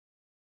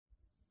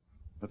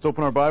Let's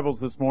open our Bibles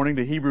this morning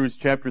to Hebrews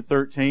chapter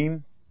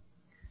 13.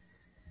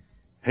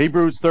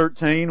 Hebrews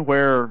 13,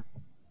 where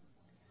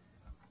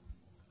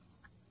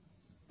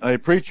a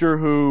preacher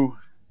who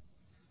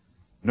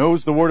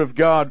knows the Word of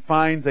God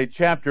finds a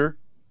chapter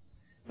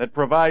that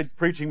provides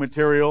preaching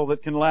material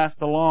that can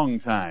last a long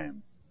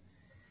time.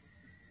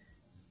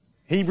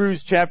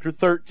 Hebrews chapter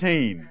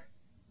 13.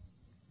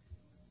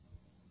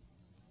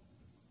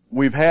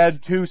 We've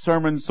had 2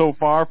 sermons so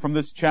far from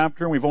this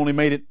chapter, and we've only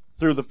made it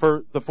through the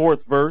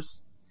 4th verse.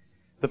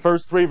 The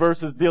first 3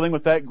 verses dealing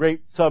with that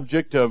great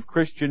subject of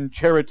Christian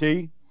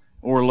charity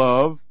or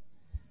love,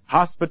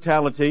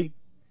 hospitality,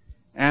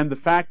 and the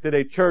fact that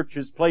a church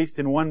is placed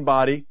in one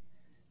body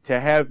to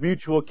have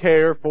mutual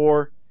care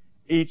for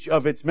each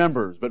of its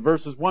members. But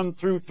verses 1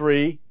 through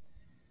 3,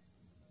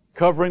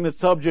 covering the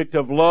subject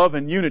of love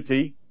and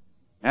unity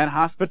and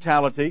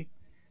hospitality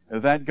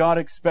that God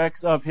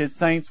expects of His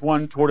saints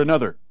one toward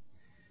another.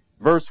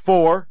 Verse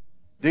 4,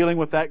 dealing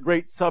with that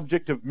great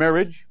subject of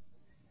marriage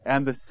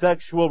and the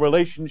sexual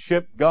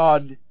relationship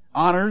God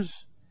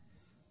honors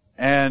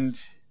and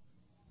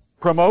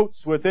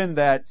promotes within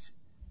that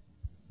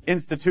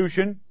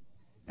institution,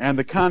 and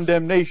the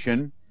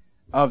condemnation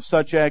of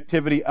such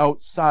activity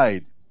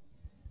outside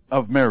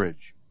of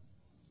marriage.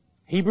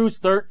 Hebrews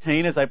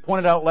 13, as I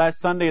pointed out last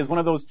Sunday, is one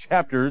of those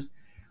chapters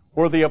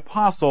where the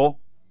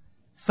apostle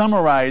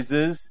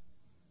summarizes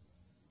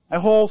a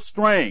whole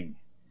string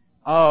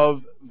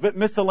of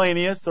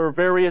miscellaneous or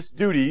various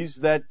duties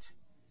that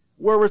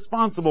we're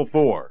responsible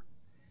for.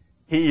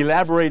 He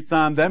elaborates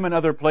on them in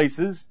other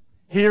places.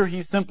 Here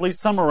he simply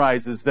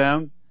summarizes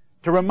them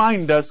to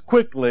remind us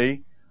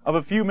quickly of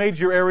a few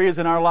major areas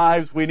in our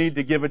lives we need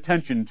to give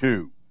attention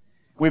to.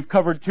 We've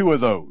covered 2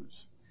 of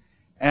those.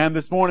 And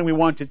this morning we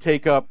want to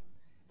take up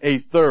a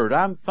third.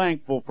 I'm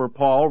thankful for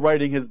Paul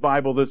writing his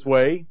Bible this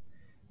way.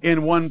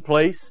 In one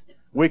place,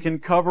 we can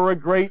cover a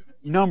great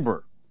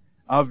number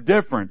of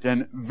different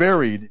and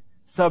varied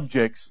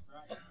subjects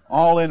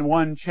all in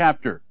one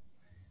chapter.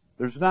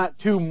 There's not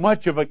too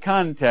much of a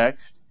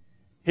context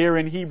here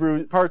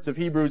in parts of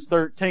Hebrews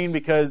 13,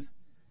 because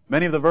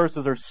many of the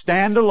verses are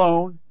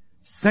standalone,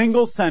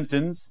 single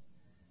sentence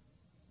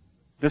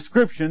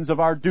descriptions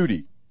of our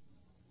duty.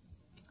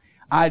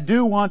 I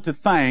do want to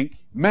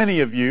thank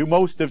many of you,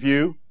 most of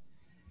you,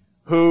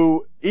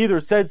 who either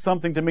said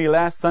something to me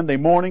last Sunday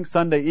morning,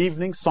 Sunday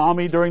evening, saw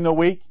me during the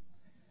week,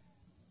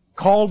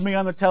 called me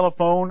on the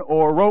telephone,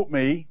 or wrote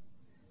me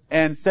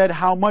and said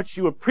how much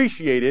you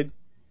appreciated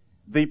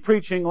the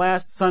preaching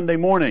last Sunday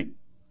morning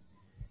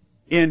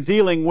in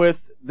dealing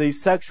with the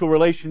sexual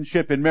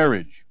relationship in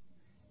marriage.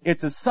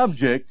 It's a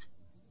subject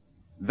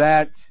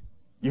that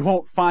you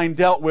won't find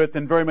dealt with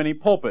in very many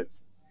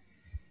pulpits,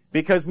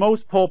 because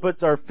most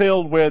pulpits are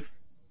filled with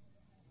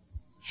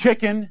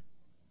chicken-livered,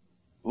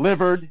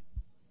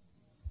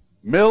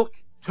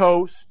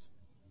 milk-toast,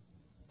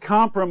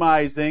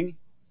 compromising,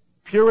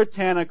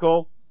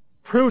 puritanical,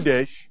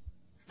 prudish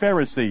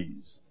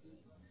Pharisees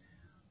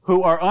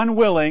who are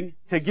unwilling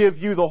to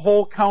give you the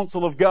whole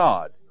counsel of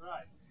God.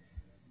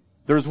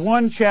 There's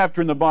one chapter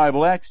in the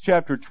Bible, Acts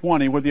chapter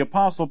 20, where the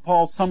Apostle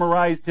Paul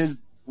summarized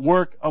his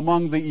work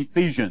among the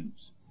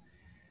Ephesians.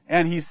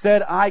 And he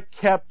said, I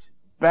kept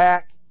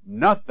back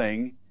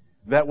nothing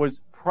that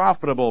was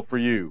profitable for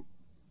you.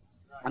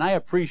 And I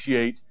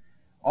appreciate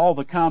all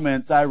the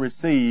comments I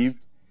received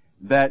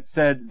that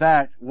said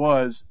that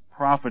was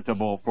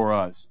profitable for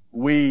us.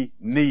 We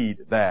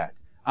need that.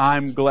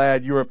 I'm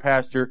glad you're a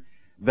pastor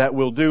that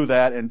will do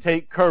that and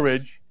take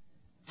courage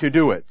to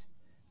do it.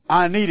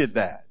 I needed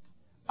that.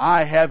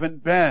 I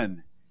haven't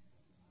been,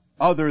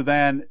 other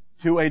than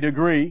to a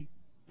degree,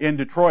 in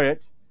Detroit,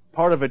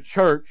 part of a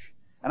church,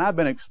 and I've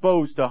been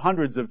exposed to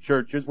hundreds of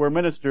churches where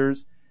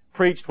ministers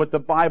preached what the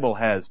Bible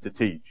has to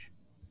teach.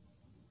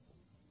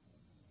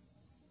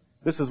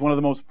 This is one of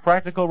the most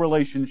practical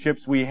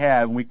relationships we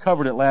have, and we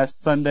covered it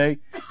last Sunday.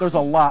 There's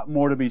a lot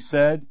more to be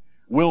said.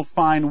 We'll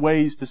find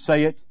ways to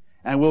say it,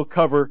 and we'll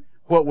cover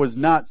what was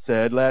not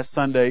said last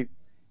Sunday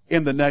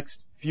in the next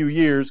few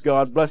years,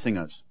 God blessing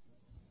us.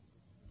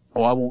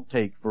 Oh, I won't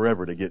take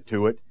forever to get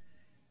to it,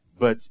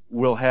 but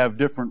we'll have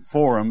different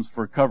forums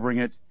for covering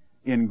it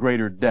in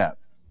greater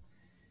depth.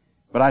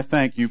 But I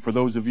thank you for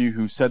those of you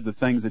who said the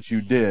things that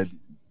you did.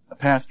 A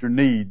pastor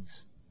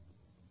needs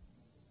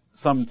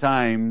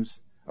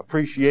sometimes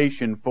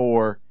appreciation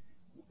for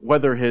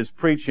whether his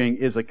preaching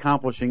is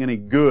accomplishing any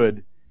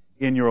good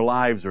in your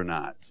lives or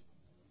not.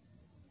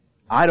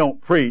 I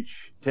don't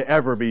preach to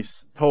ever be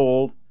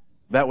told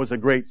that was a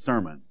great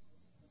sermon.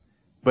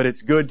 But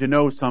it's good to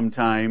know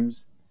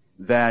sometimes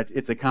that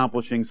it's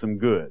accomplishing some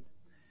good.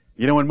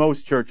 You know, in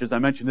most churches, I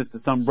mentioned this to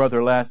some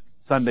brother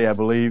last Sunday, I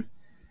believe,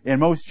 in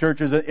most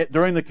churches,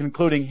 during the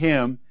concluding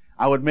hymn,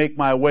 I would make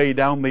my way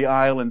down the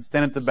aisle and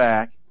stand at the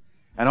back,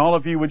 and all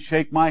of you would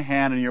shake my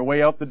hand on your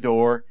way out the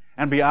door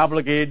and be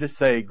obligated to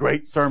say,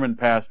 great sermon,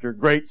 Pastor,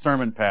 great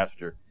sermon,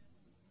 Pastor.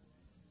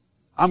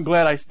 I'm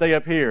glad I stay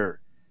up here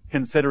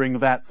considering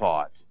that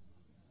thought,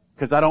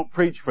 because I don't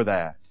preach for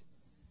that.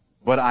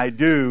 But I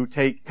do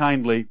take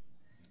kindly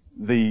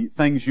the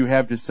things you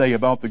have to say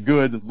about the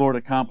good the Lord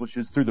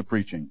accomplishes through the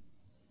preaching.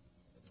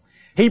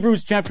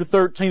 Hebrews chapter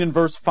 13 and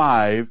verse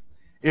 5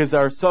 is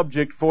our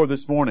subject for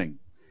this morning.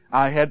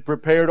 I had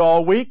prepared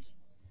all week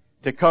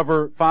to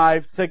cover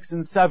 5, 6,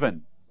 and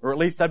 7, or at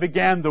least I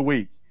began the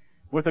week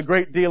with a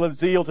great deal of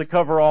zeal to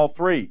cover all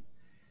three.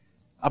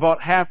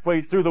 About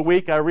halfway through the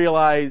week, I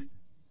realized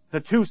the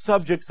two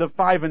subjects of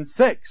 5 and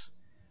 6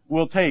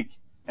 will take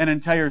an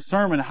entire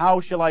sermon. How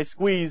shall I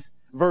squeeze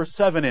verse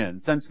 7 in,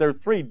 since they're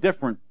three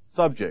different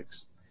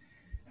subjects?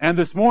 And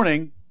this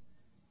morning,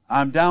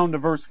 I'm down to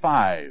verse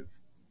 5,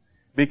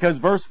 because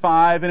verse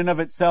 5 in and of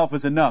itself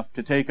is enough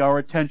to take our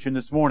attention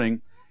this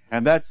morning,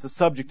 and that's the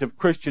subject of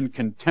Christian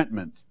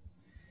contentment.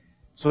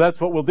 So that's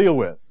what we'll deal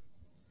with.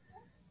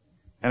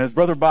 And as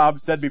Brother Bob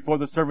said before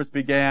the service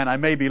began, I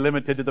may be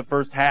limited to the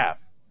first half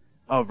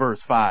of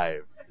verse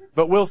 5.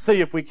 But we'll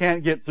see if we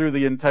can't get through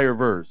the entire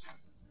verse.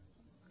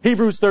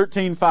 Hebrews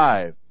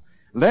 13:5.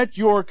 Let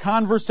your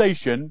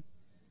conversation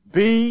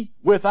be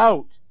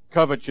without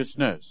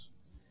covetousness,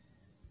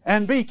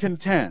 and be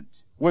content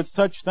with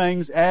such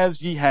things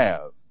as ye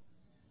have.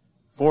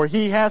 For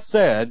he hath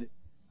said,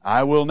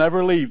 I will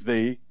never leave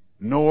thee,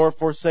 nor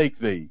forsake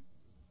thee.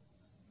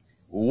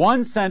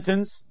 One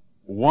sentence,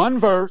 one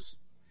verse,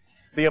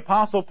 the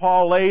Apostle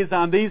Paul lays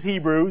on these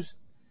Hebrews,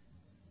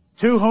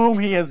 to whom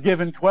he has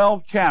given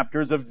 12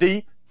 chapters of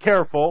deep,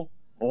 careful,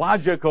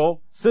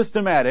 logical,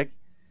 systematic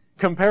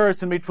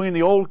comparison between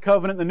the Old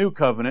Covenant and the New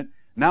Covenant.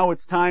 Now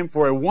it's time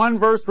for a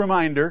one-verse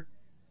reminder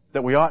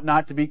that we ought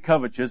not to be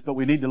covetous, but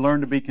we need to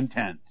learn to be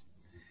content.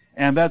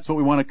 And that's what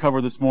we want to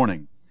cover this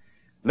morning.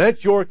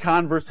 Let your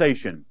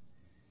conversation.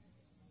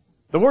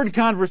 The word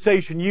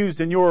conversation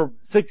used in your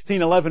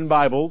 1611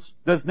 Bibles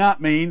does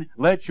not mean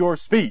let your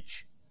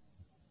speech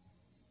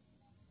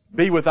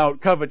be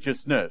without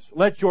covetousness.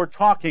 Let your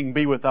talking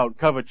be without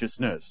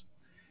covetousness.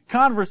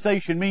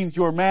 Conversation means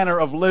your manner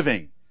of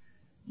living,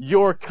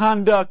 your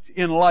conduct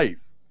in life.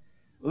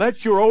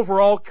 Let your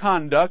overall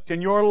conduct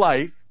in your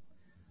life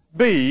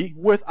be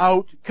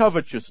without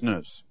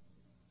covetousness.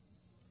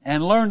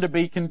 And learn to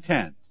be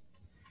content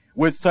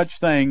with such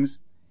things,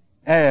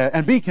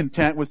 and be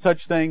content with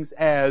such things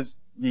as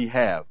ye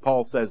have.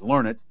 Paul says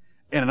learn it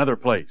in another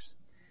place.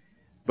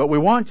 But we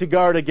want to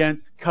guard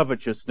against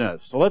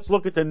covetousness. So let's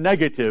look at the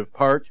negative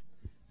part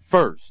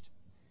first.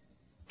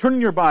 Turn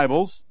in your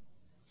Bibles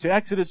to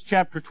Exodus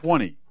chapter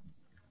 20.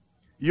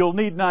 You'll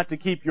need not to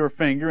keep your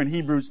finger in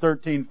Hebrews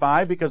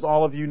 13:5 because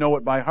all of you know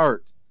it by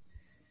heart.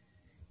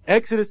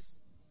 Exodus,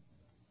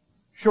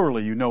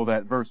 surely you know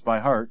that verse by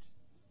heart.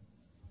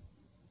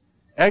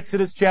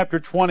 Exodus chapter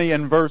 20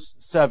 and verse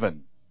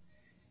 7.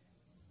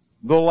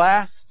 The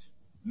last,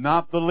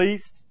 not the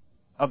least,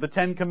 of the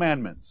 10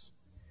 Commandments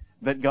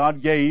that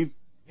God gave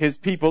His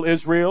people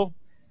Israel,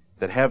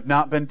 that have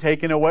not been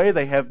taken away,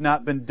 they have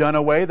not been done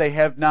away, they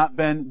have not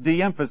been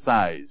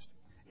de-emphasized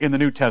in the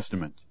New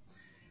Testament.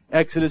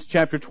 Exodus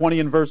chapter 20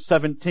 and verse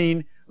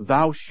 17,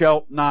 Thou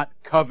shalt not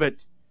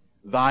covet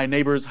thy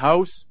neighbor's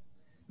house,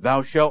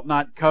 thou shalt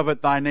not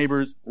covet thy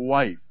neighbor's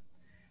wife.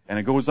 And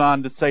it goes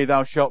on to say,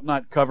 Thou shalt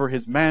not cover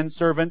his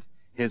manservant,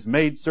 his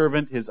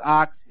maidservant, his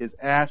ox, his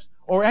ass,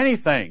 or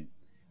anything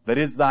that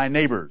is thy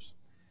neighbor's.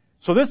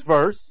 So this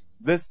verse,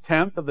 this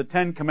 10th of the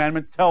 10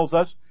 Commandments, tells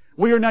us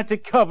we are not to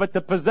covet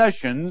the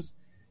possessions,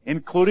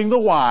 including the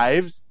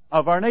wives,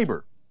 of our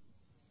neighbor.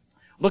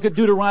 Look at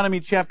Deuteronomy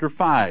chapter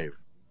 5.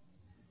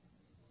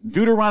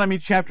 Deuteronomy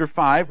chapter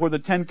 5, where the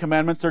 10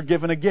 Commandments are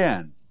given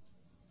again.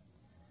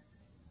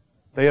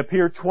 They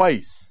appear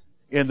twice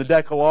in the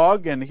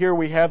Decalogue, and here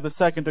we have the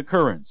second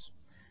occurrence.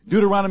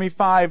 Deuteronomy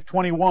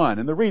 5:21.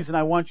 And the reason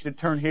I want you to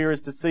turn here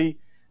is to see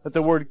that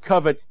the word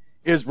covet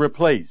is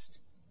replaced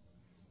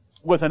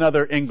with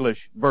another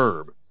English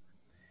verb.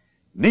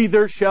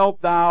 Neither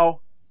shalt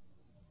thou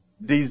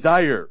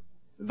desire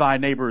thy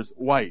neighbor's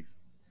wife.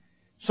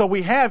 So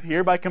we have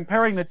here, by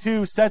comparing the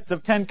two sets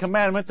of 10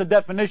 Commandments, a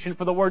definition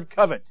for the word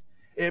covet.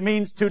 It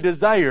means to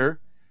desire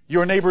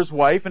your neighbor's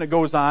wife, and it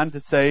goes on to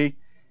say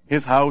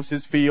his house,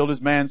 his field,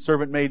 his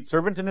manservant,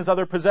 maidservant, and his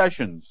other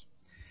possessions.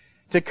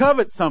 To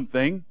covet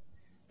something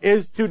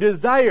is to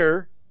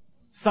desire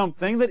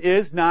something that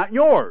is not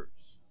yours.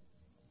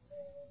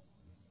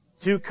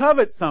 To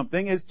covet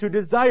something is to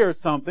desire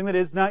something that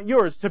is not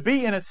yours. To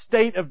be in a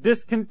state of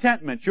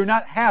discontentment. You're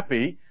not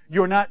happy.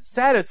 You're not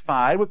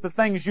satisfied with the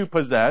things you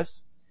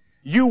possess.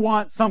 You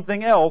want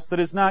something else that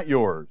is not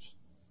yours.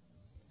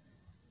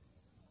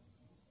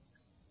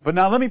 But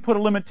now let me put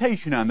a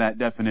limitation on that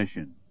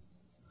definition.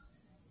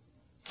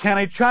 Can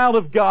a child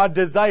of God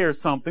desire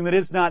something that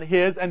is not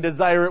his and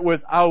desire it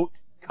without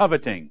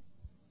coveting?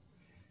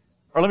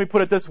 Or let me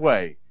put it this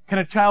way. Can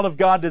a child of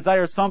God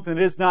desire something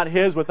that is not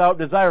his without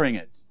desiring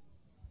it?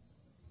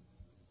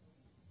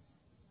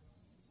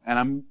 And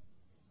I'm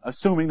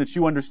assuming that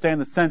you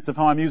understand the sense of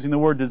how I'm using the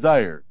word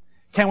desire.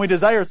 Can we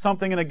desire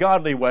something in a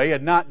godly way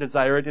and not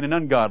desire it in an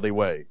ungodly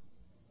way?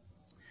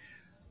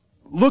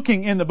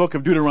 Looking in the book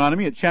of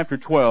Deuteronomy at chapter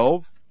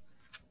 12,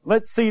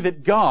 let's see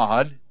that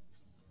God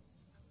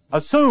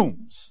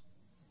assumes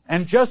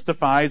and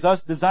justifies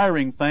us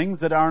desiring things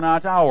that are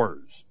not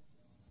ours.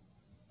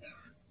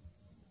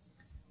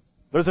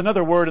 There's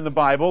another word in the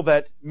Bible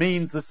that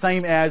means the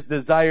same as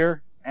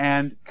desire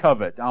and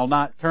covet. I'll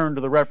not turn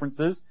to the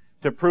references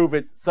to prove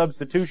its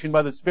substitution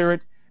by the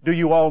Spirit. Do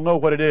you all know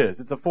what it is?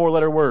 It's a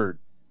 4-letter word.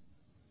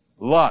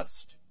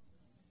 Lust.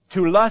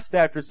 To lust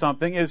after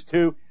something is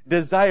to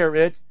desire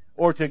it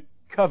or to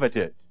covet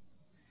it.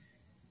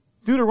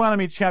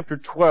 Deuteronomy chapter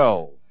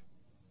 12,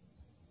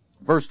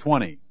 verse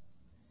 20.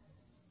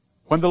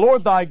 When the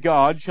Lord thy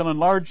God shall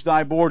enlarge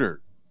thy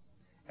border,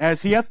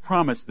 as he hath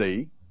promised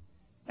thee,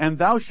 and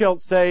thou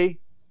shalt say,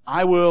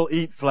 I will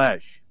eat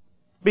flesh,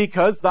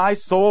 because thy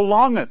soul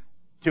longeth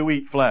to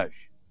eat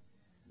flesh.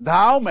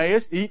 Thou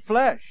mayest eat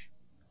flesh,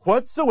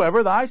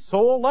 whatsoever thy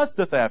soul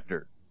lusteth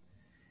after.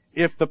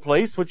 If the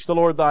place which the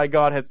Lord thy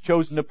God hath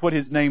chosen to put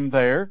his name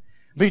there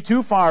be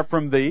too far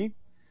from thee,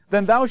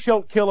 then thou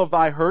shalt kill of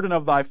thy herd and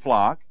of thy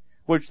flock,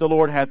 which the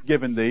Lord hath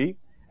given thee,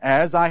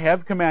 as I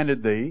have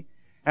commanded thee,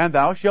 and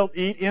thou shalt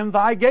eat in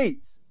thy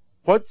gates,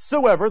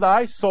 whatsoever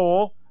thy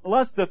soul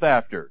lusteth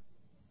after.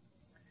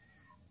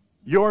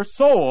 Your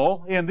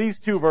soul, in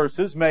these 2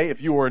 verses, may,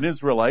 if you were an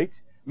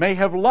Israelite, may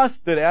have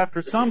lusted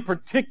after some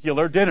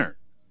particular dinner.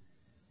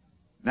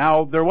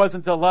 Now, there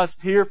wasn't a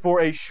lust here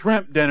for a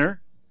shrimp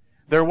dinner.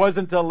 There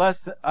wasn't a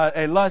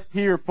lust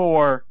here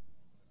for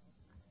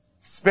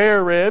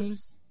spare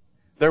ribs.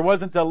 There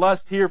wasn't a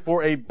lust here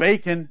for a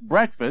bacon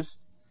breakfast.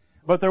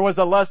 But there was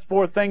a lust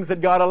for things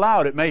that God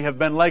allowed. It may have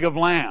been leg of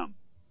lamb.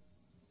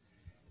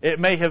 It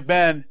may have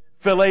been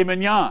filet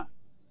mignon,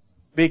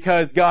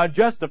 because God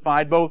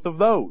justified both of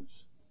those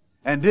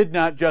and did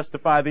not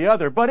justify the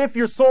other. But if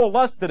your soul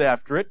lusted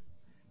after it,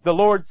 the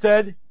Lord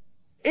said,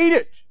 eat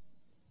it.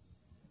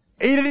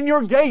 Eat it in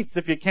your gates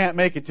if you can't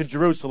make it to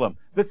Jerusalem.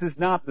 This is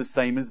not the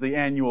same as the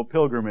annual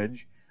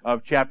pilgrimage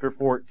of chapter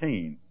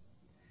 14.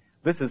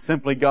 This is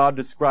simply God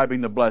describing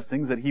the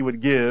blessings that He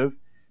would give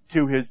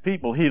to His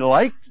people. He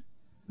liked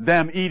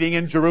them eating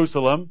in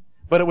Jerusalem,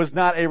 but it was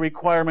not a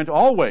requirement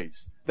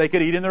always. They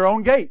could eat in their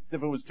own gates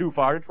if it was too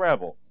far to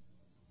travel.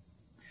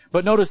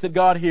 But notice that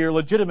God here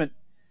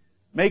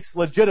makes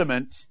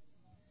legitimate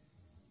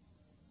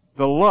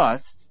the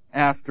lust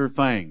after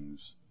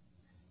things.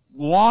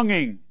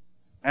 Longing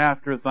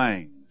after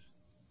things.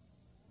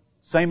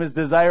 Same as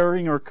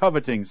desiring or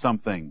coveting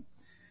something.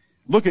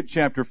 Look at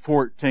chapter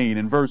 14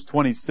 and verse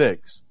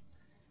 26,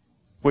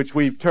 which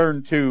we've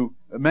turned to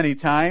many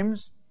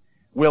times.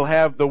 We'll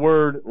have the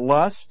word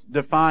lust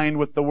defined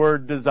with the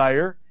word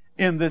desire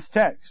in this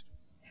text.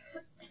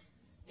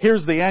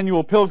 Here's the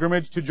annual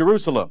pilgrimage to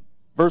Jerusalem.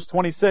 Verse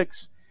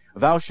 26,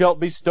 thou shalt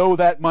bestow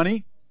that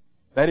money,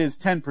 that is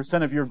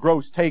 10% of your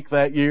gross take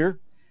that year,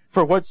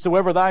 for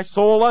whatsoever thy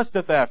soul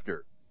lusteth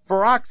after.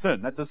 For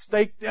oxen, that's a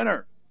steak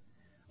dinner.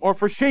 Or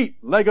for sheep,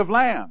 leg of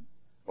lamb.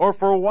 Or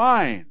for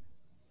wine.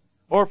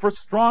 Or for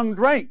strong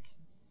drink.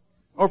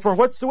 Or for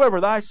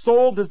whatsoever thy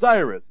soul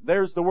desireth.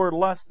 There's the word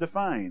lust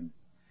defined.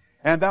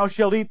 And thou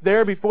shalt eat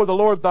there before the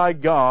Lord thy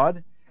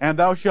God, and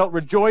thou shalt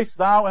rejoice,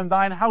 thou and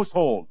thine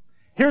household.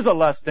 Here's a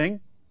lusting.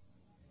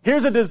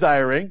 Here's a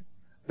desiring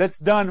that's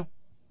done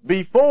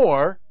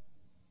before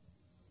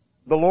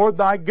the Lord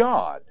thy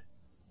God.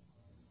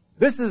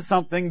 This is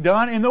something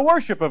done in the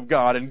worship of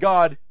God, and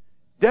God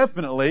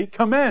definitely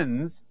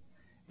commends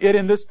it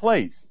in this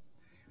place.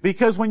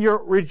 Because when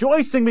you're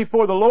rejoicing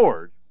before the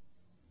Lord,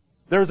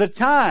 there's a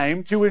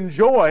time to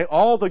enjoy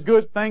all the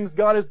good things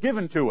God has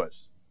given to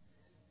us.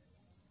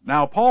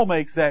 Now, Paul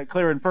makes that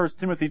clear in 1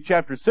 Timothy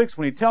chapter 6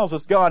 when he tells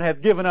us God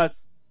hath given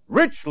us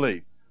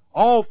richly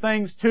all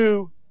things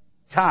to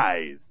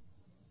tithe.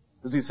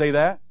 Does he say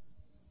that?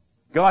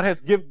 God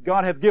hath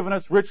given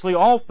us richly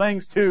all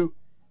things to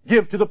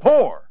give to the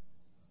poor,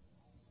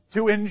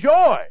 to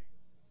enjoy.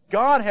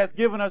 God hath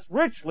given us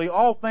richly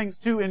all things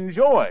to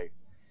enjoy.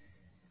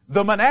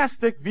 The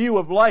monastic view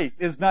of life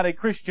is not a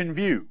Christian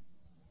view.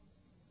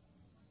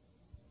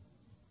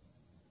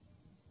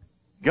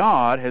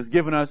 God has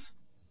given us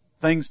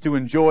things to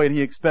enjoy, and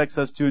He expects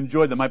us to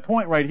enjoy them. My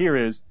point right here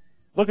is,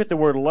 look at the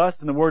word lust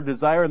and the word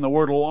desire and the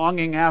word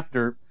longing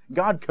after.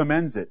 God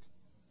commends it.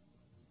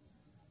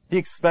 He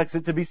expects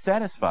it to be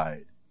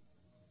satisfied.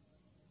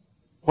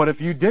 What if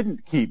you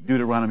didn't keep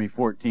Deuteronomy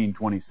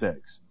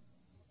 14:26?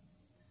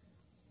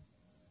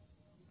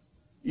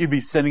 You'd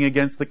be sinning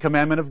against the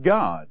commandment of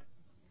God.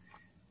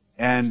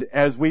 And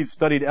as we've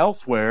studied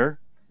elsewhere,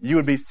 you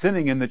would be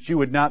sinning in that you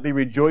would not be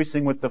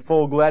rejoicing with the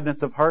full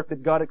gladness of heart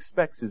that God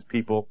expects His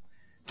people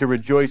to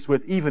rejoice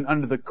with, even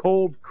under the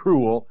cold,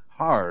 cruel,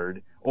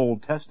 hard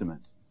Old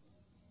Testament.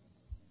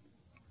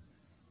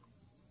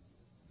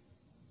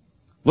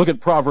 Look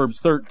at Proverbs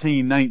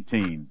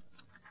 13:19.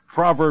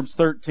 Proverbs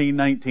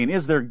 13:19.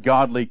 Is there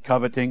godly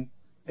coveting?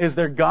 Is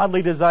there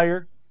godly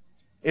desire?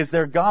 Is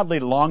there godly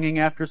longing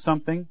after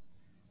something?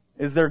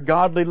 Is there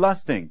godly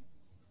lusting?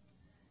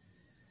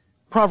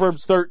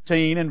 Proverbs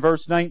 13 and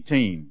verse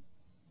 19.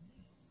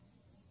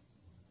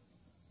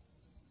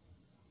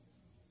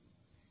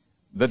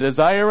 The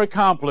desire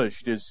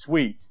accomplished is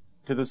sweet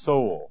to the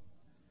soul.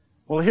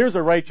 Well, here's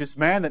a righteous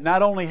man that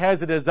not only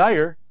has a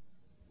desire,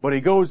 but he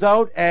goes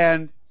out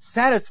and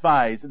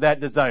satisfies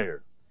that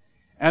desire.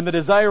 And the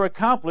desire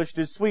accomplished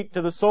is sweet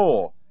to the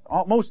soul.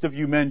 Most of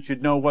you men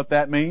should know what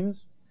that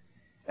means.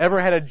 Ever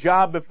had a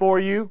job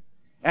before you,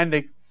 and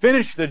to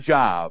finish the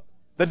job,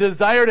 the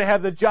desire to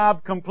have the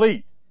job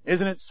complete,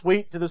 isn't it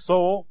sweet to the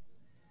soul?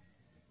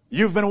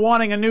 You've been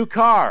wanting a new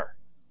car.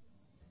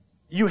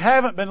 You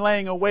haven't been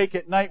laying awake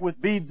at night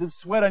with beads of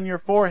sweat on your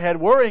forehead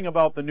worrying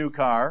about the new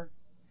car.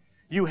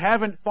 You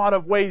haven't thought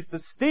of ways to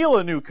steal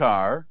a new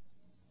car.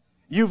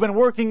 You've been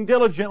working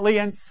diligently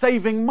and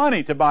saving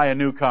money to buy a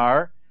new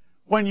car.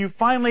 When you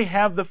finally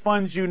have the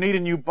funds you need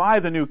and you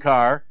buy the new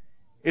car,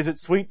 is it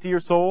sweet to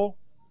your soul?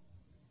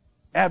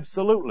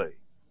 Absolutely.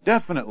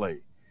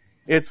 Definitely.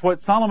 It's what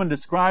Solomon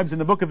describes in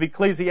the book of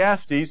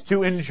Ecclesiastes,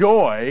 to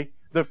enjoy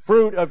the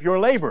fruit of your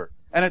labor.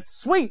 And it's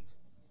sweet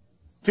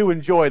to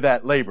enjoy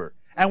that labor.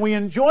 And we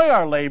enjoy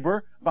our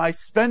labor by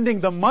spending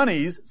the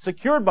monies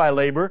secured by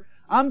labor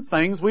on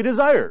things we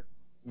desire.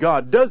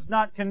 God does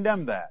not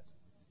condemn that.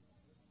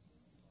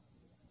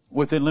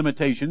 Within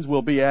limitations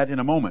we'll be at in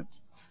a moment.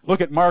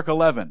 Look at Mark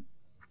 11.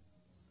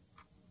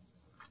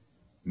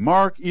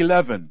 Mark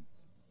 11.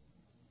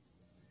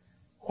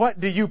 What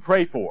do you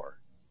pray for?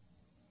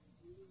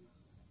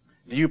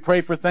 Do you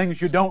pray for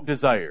things you don't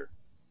desire?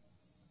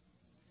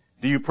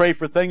 Do you pray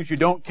for things you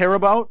don't care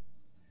about?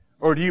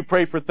 Or do you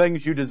pray for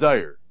things you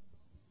desire?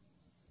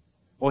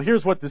 Well,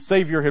 here's what the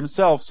Savior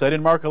himself said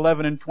in Mark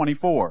 11 and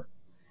 24.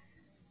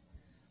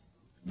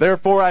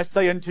 Therefore I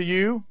say unto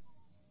you,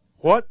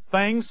 what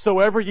things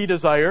soever ye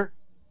desire,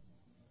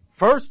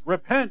 first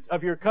repent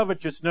of your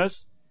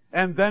covetousness,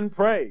 and then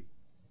pray.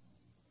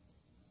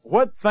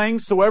 What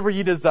things soever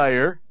ye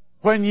desire,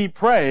 when ye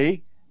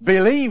pray,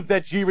 believe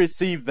that ye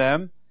receive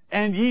them,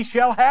 and ye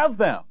shall have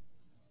them.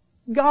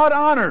 God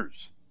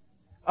honors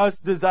us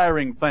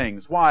desiring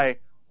things. Why?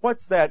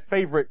 What's that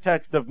favorite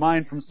text of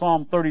mine from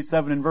Psalm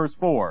 37 and verse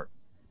 4?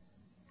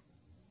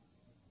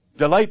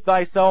 Delight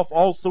thyself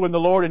also in the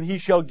Lord, and He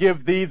shall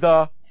give thee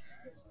the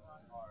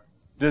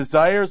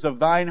desires of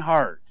thine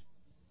heart.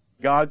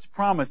 God's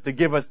promise to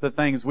give us the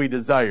things we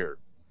desire.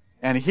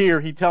 And here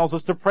He tells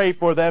us to pray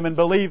for them and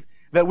believe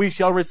that we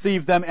shall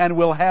receive them and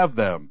will have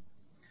them.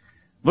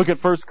 Look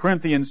at 1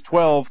 Corinthians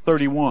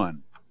 12:31.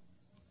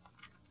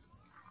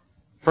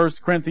 1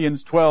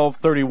 Corinthians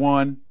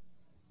 12:31.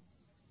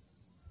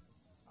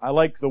 I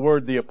like the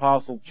word the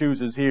apostle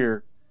chooses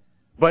here.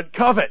 But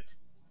covet.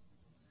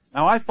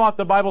 Now I thought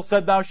the Bible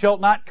said thou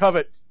shalt not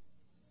covet.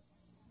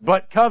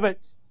 But covet.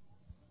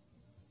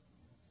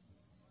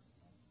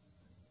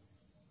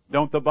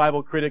 Don't the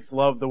Bible critics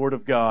love the Word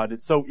of God?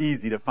 It's so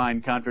easy to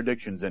find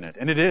contradictions in it.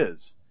 And it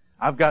is.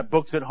 I've got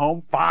books at home,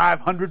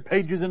 500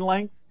 pages in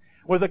length,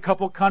 with a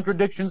couple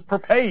contradictions per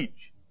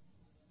page.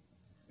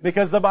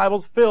 Because the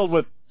Bible's filled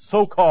with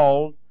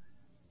so-called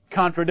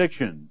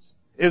contradictions.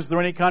 Is there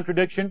any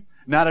contradiction?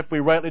 Not if we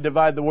rightly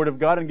divide the Word of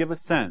God and give a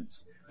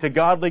sense to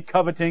godly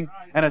coveting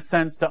and a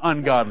sense to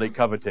ungodly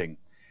coveting.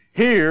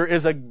 Here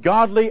is a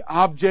godly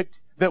object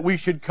that we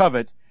should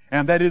covet,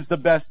 and that is the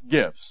best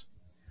gifts.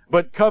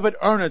 But covet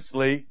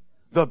earnestly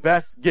the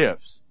best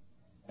gifts,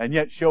 and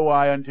yet show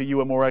I unto you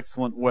a more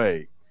excellent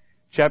way.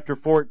 Chapter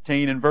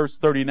 14 and verse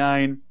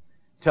 39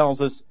 tells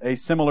us a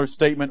similar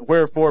statement.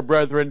 Wherefore,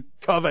 brethren,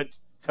 covet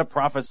to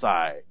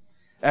prophesy,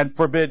 and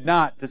forbid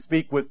not to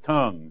speak with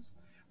tongues.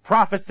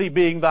 Prophecy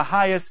being the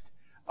highest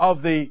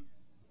of the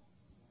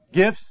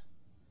gifts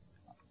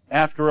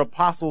after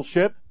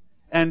apostleship,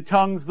 and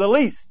tongues the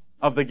least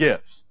of the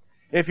gifts.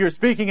 If you're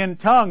speaking in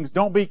tongues,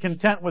 don't be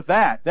content with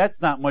that.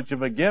 That's not much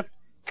of a gift.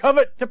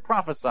 Covet to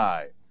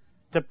prophesy,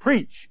 to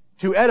preach,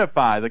 to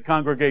edify the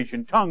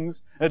congregation.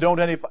 Tongues don't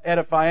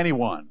edify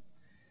anyone.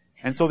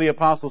 And so the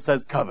apostle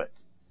says covet.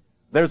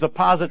 There's a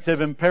positive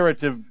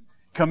imperative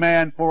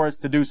command for us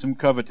to do some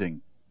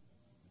coveting.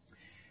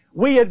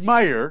 We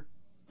admire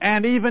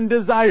and even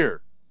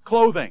desire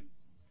clothing.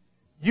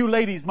 You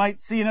ladies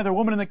might see another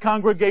woman in the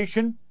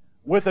congregation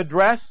with a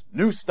dress,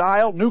 new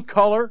style, new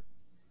color,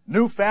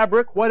 new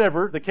fabric,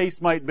 whatever the case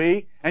might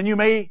be, and you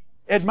may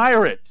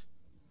admire it.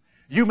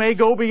 You may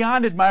go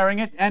beyond admiring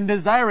it and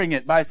desiring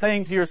it by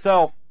saying to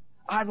yourself,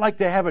 I'd like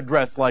to have a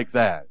dress like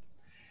that.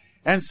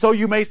 And so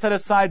you may set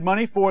aside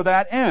money for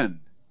that end,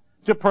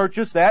 to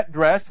purchase that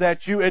dress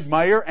that you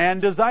admire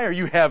and desire.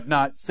 You have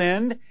not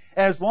sinned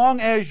as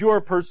long as your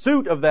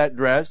pursuit of that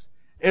dress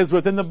is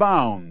within the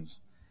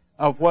bounds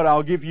of what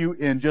I'll give you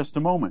in just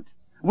a moment.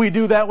 We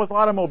do that with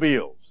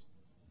automobiles.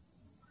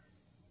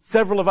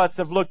 Several of us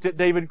have looked at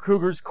David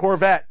Kruger's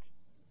Corvette.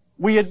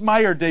 We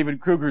admire David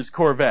Kruger's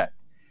Corvette.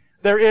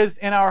 There is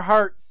in our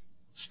hearts,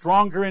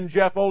 stronger in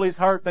Jeff Oley's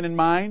heart than in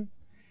mine,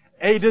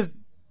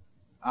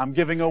 I'm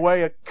giving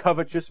away a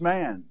covetous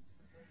man.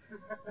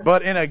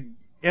 But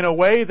in a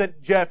way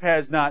that Jeff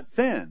has not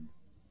sinned.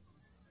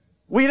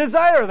 We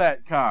desire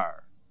that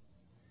car.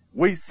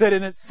 We sit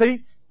in its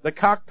seat, the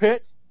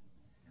cockpit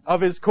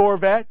of his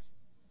Corvette.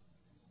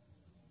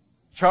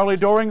 Charlie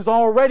Doring's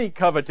already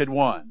coveted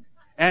one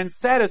and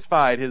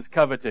satisfied his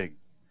coveting.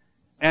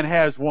 and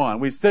has one.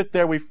 We sit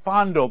there, we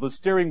fondle the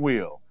steering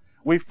wheel.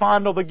 We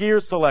fondle the gear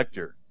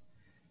selector.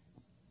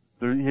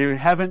 You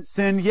haven't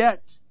sinned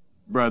yet,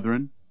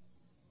 brethren.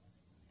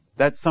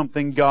 That's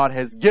something God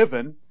has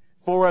given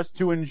for us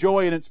to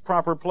enjoy in its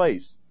proper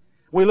place.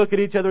 We look at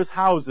each other's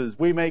houses.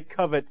 We may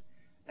covet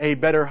a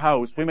better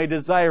house. We may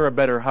desire a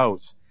better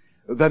house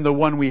than the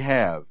one we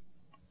have.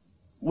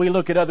 We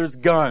look at others'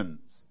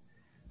 guns,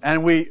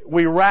 and we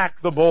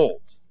rack the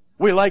bolt.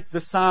 We like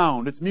the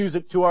sound. It's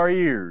music to our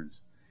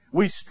ears.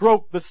 We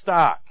stroke the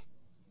stock.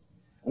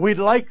 We'd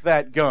like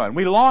that gun.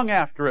 We long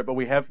after it, but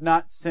we have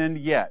not sinned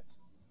yet.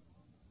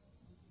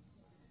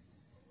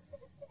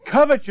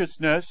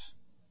 Covetousness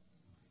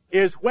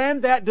is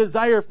when that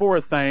desire for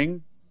a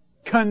thing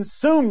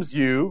consumes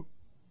you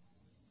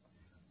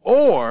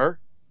or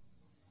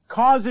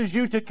causes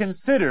you to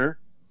consider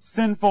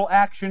sinful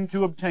action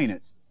to obtain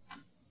it.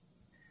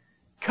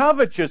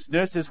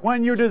 Covetousness is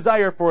when your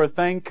desire for a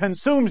thing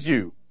consumes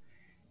you.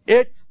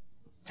 It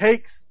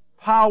takes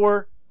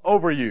power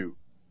over you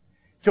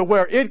to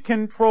where it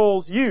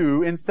controls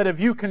you instead of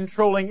you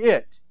controlling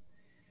it.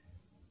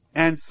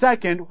 And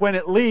second, when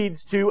it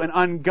leads to an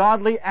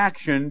ungodly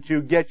action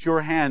to get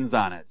your hands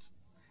on it.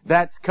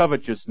 That's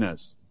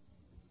covetousness.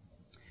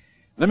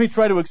 Let me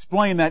try to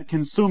explain that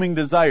consuming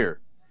desire.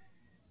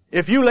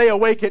 If you lay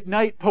awake at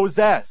night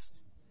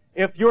possessed,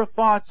 if your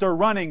thoughts are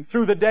running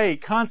through the day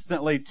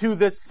constantly to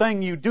this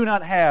thing you do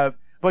not have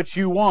but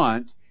you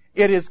want,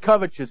 it is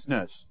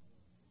covetousness.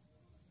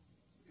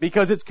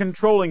 Because it's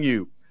controlling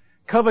you.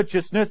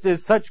 Covetousness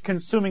is such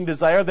consuming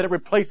desire that it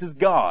replaces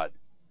God.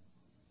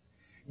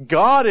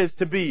 God is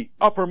to be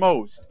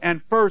uppermost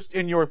and first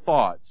in your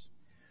thoughts.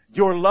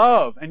 Your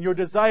love and your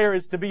desire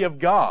is to be of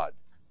God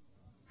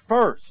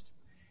first.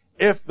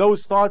 If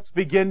those thoughts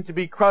begin to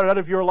be crowded out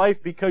of your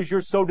life because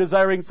you're so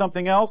desiring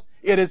something else,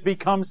 it has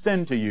become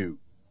sin to you.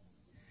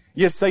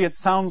 You say it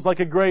sounds like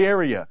a gray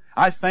area.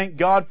 I thank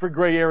God for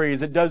gray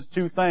areas. It does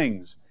two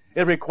things.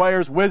 It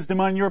requires wisdom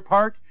on your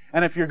part,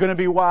 and if you're going to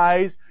be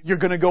wise, you're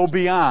going to go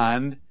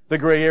beyond the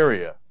gray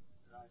area.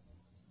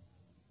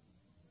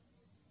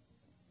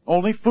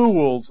 Only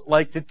fools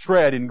like to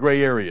tread in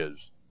gray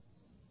areas.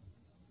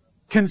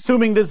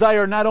 Consuming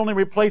desire not only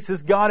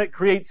replaces God, it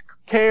creates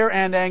care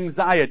and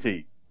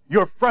anxiety.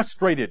 You're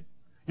frustrated.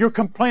 You're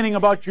complaining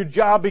about your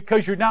job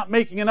because you're not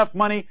making enough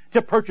money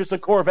to purchase a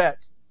Corvette.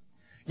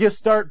 You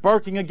start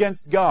barking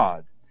against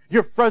God.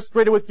 You're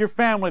frustrated with your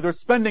family. They're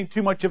spending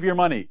too much of your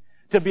money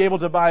to be able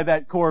to buy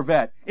that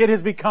Corvette. It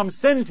has become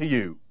sin to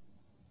you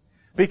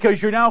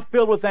because you're now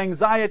filled with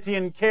anxiety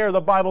and care. The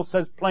Bible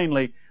says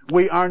plainly,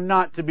 we are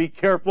not to be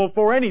careful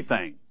for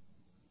anything.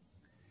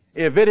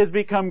 If it has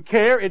become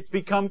care, it's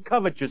become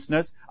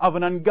covetousness of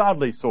an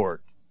ungodly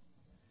sort.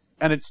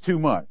 And it's too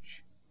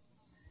much.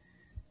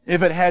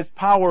 If it has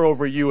power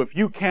over you, if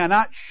you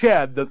cannot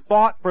shed the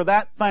thought for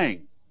that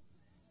thing,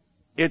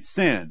 it's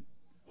sin.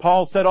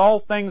 Paul said, all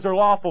things are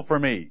lawful for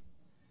me.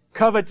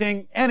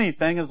 Coveting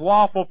anything is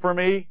lawful for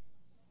me.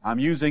 I'm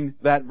using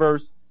that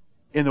verse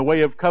in the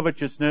way of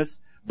covetousness,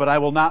 but I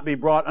will not be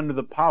brought under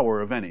the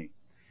power of any.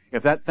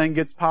 If that thing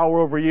gets power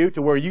over you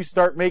to where you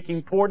start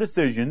making poor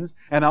decisions,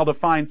 and I'll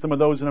define some of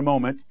those in a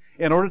moment,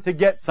 in order to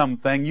get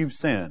something, you've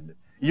sinned.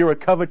 You're a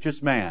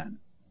covetous man.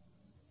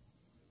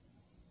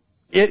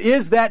 It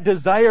is that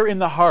desire in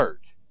the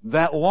heart,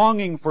 that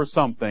longing for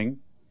something,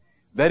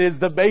 that is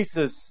the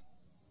basis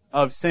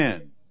of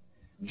sin.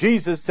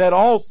 Jesus said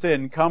all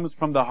sin comes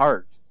from the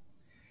heart.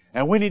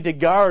 And we need to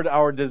guard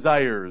our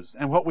desires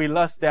and what we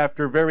lust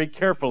after very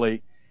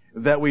carefully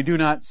that we do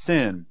not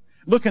sin.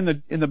 Look in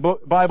the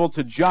Bible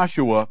to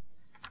Joshua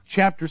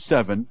chapter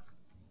 7.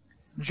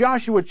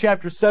 Joshua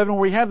chapter 7,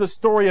 where we have the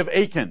story of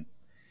Achan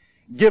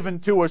given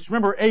to us.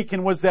 Remember,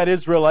 Achan was that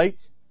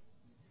Israelite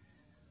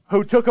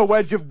who took a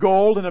wedge of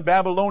gold and a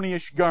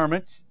Babylonish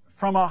garment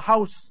from a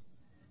house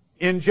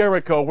in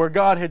Jericho where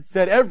God had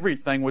said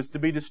everything was to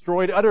be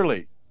destroyed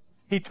utterly.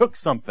 He took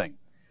something.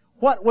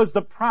 What was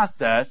the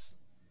process?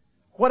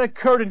 What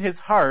occurred in his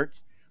heart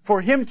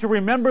for him to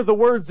remember the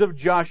words of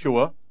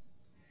Joshua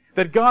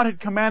that God had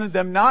commanded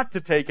them not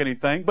to take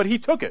anything, but he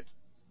took it?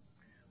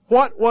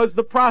 What was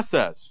the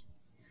process?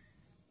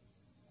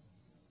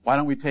 Why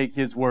don't we take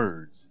his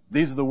words?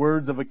 These are the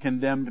words of a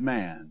condemned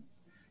man.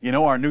 You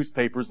know, our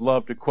newspapers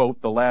love to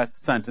quote the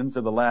last sentence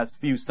or the last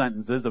few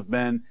sentences of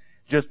men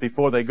just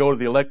before they go to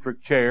the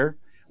electric chair.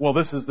 Well,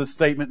 this is the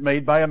statement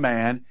made by a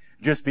man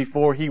just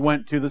before he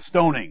went to the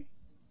stoning,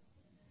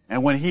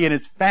 and when he and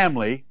his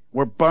family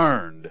were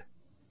burned.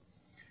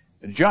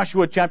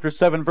 Joshua chapter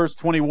 7, verse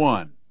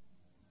 21.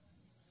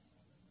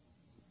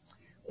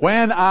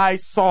 When I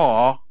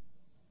saw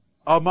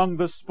among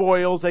the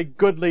spoils a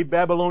goodly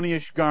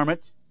Babylonish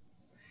garment,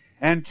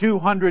 and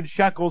 200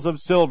 shekels of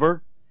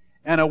silver,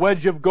 and a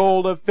wedge of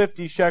gold of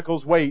 50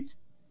 shekels weight,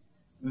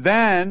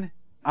 then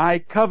I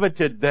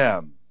coveted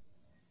them,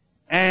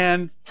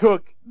 and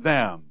took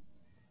them.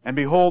 And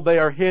behold, they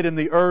are hid in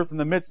the earth in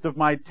the midst of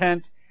my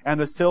tent, and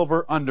the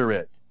silver under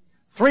it.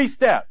 3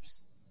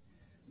 steps.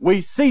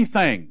 We see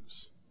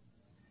things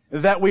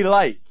that we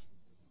like.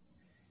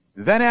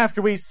 Then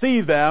after we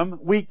see them,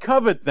 we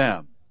covet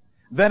them.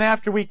 Then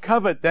after we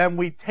covet them,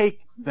 we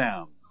take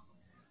them.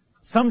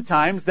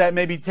 Sometimes that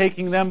may be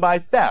taking them by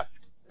theft.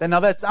 And now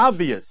that's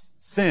obvious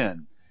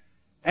sin.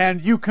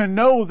 And you can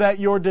know that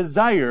your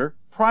desire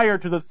prior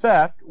to the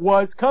theft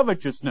was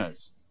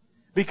covetousness,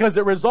 because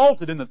it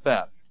resulted in the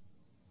theft.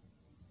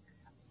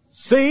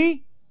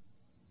 See,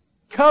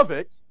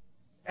 covet,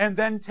 and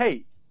then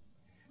take.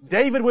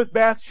 David with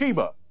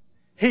Bathsheba.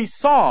 He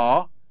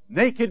saw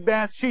naked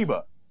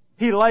Bathsheba.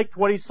 He liked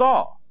what he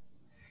saw.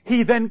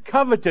 He then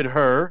coveted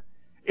her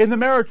in the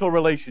marital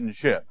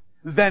relationship.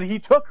 Then he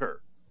took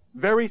her.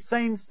 Very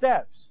same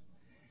steps.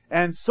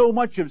 And so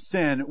much of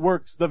sin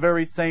works the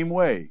very same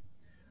way.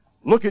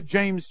 Look at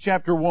James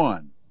chapter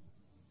 1.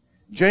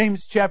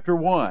 James chapter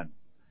 1.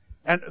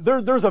 And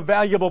there's a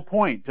valuable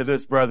point to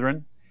this,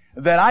 brethren,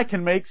 that I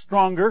can make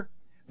stronger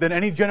than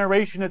any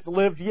generation that's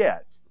lived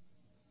yet.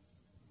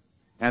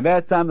 And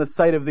that's on the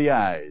sight of the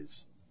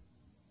eyes.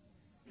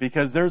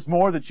 Because there's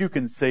more that you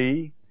can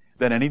see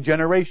than any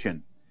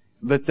generation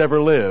that's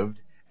ever lived,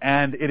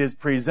 and it is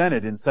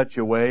presented in such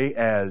a way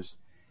as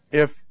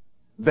if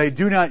they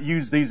do not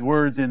use these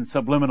words in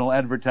subliminal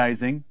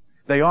advertising,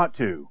 they ought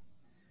to.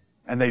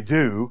 And they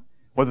do,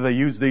 whether they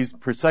use these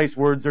precise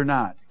words or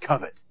not.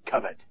 Covet,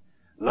 covet.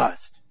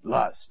 Lust,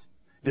 lust.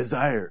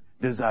 Desire,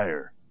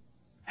 desire.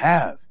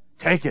 Have,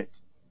 take it.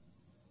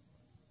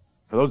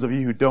 For those of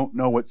you who don't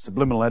know what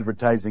subliminal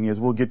advertising is,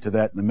 we'll get to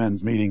that in the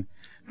men's meeting.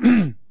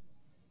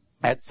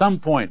 At some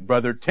point,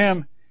 Brother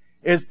Tim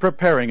is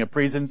preparing a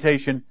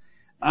presentation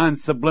on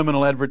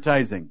subliminal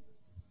advertising.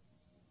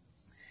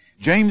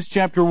 James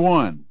chapter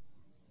 1,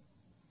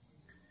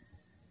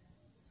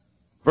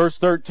 verse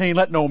 13,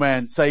 let no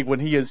man say when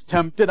he is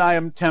tempted, I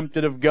am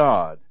tempted of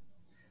God.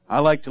 I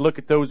like to look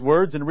at those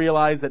words and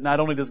realize that not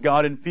only does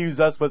God infuse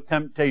us with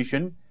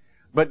temptation,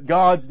 but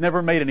God's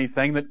never made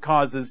anything that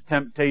causes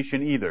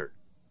temptation either.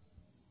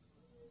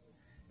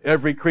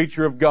 Every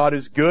creature of God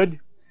is good,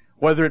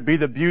 whether it be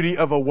the beauty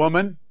of a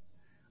woman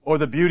or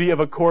the beauty of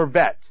a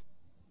Corvette.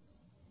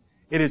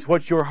 It is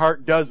what your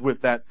heart does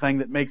with that thing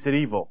that makes it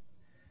evil.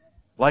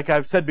 Like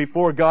I've said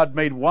before, God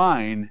made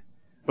wine,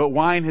 but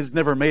wine has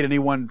never made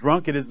anyone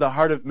drunk. It is the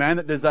heart of man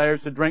that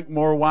desires to drink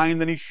more wine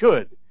than he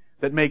should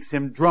that makes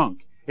him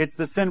drunk. It's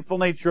the sinful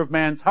nature of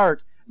man's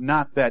heart,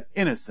 not that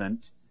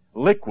innocent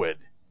liquid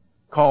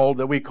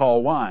that we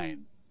call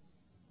wine.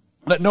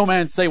 Let no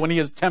man say when he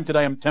is tempted,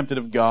 I am tempted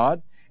of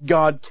God.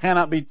 God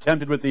cannot be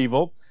tempted with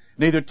evil,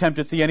 neither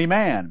tempteth he any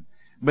man.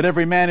 But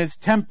every man is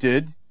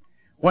tempted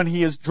when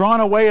he is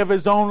drawn away of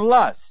his own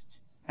lust.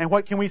 And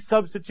what can we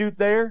substitute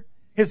there?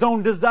 His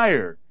own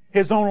desire,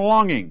 his own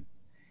longing.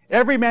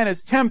 Every man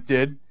is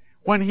tempted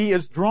when he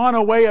is drawn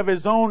away of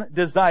his own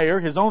desire,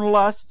 his own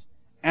lust,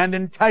 and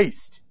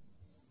enticed.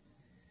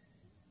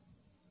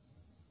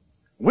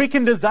 We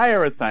can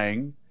desire a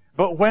thing,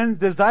 but when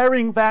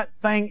desiring that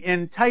thing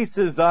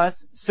entices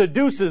us,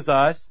 seduces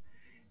us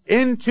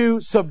into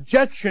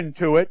subjection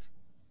to it,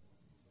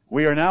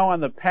 we are now on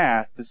the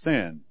path to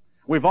sin.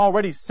 We've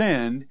already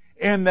sinned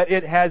in that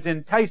it has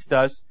enticed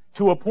us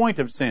to a point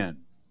of sin.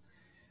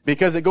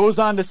 Because it goes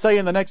on to say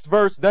in the next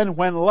verse, then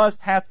when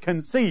lust hath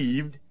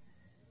conceived,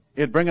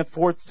 it bringeth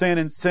forth sin,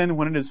 and sin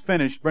when it is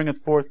finished bringeth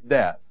forth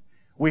death.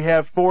 We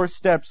have 4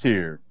 steps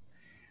here.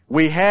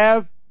 We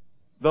have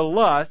the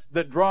lust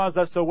that draws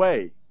us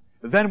away.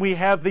 Then we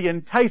have the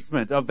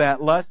enticement of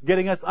that lust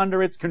getting us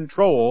under its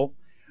control.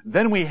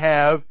 Then we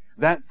have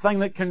that thing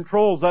that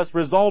controls us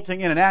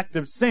resulting in an act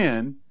of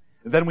sin.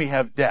 Then we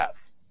have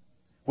death,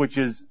 which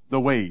is the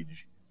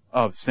wage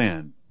of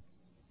sin.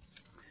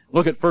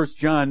 Look at 1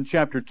 John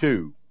chapter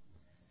 2.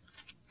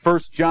 1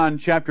 John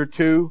chapter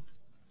 2,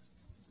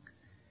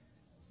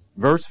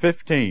 verse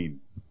 15.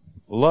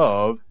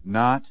 Love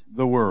not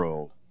the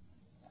world.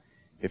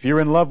 If you're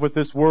in love with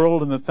this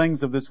world and the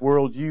things of this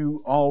world,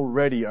 you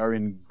already are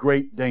in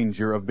great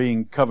danger of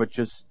being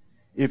covetous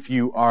if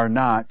you are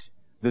not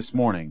this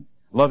morning.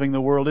 Loving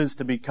the world is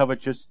to be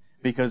covetous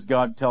because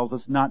God tells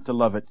us not to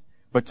love it,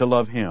 but to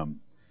love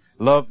Him.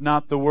 Love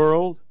not the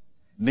world,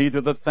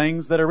 neither the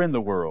things that are in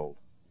the world.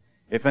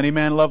 If any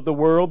man love the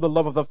world, the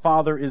love of the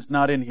Father is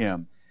not in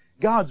him.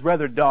 God's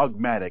rather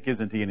dogmatic,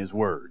 isn't He, in His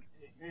Word?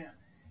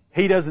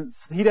 He doesn't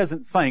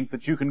think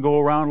that you can go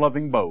around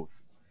loving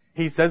both.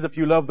 He says if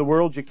you love the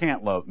world, you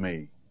can't love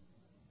me.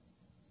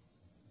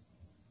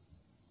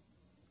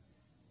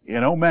 You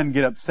know, men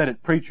get upset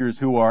at preachers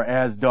who are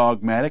as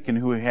dogmatic and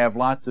who have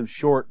lots of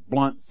short,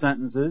 blunt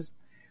sentences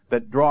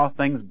that draw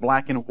things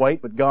black and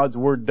white, but God's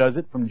Word does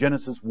it from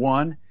Genesis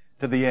 1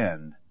 to the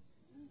end.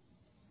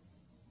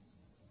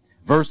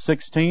 Verse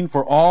 16,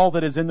 for all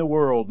that is in the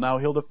world, now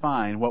he'll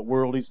define what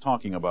world he's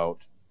talking about.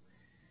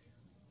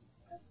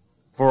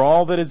 For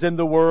all that is in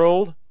the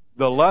world,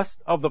 the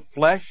lust of the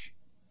flesh,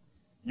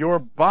 your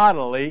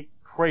bodily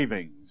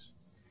cravings.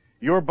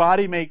 Your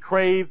body may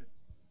crave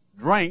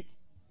drink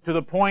to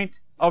the point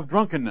of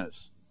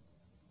drunkenness.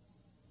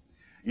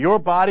 Your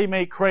body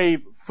may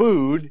crave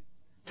food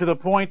to the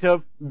point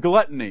of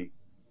gluttony.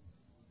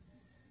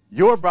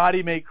 Your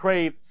body may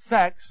crave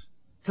sex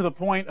to the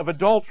point of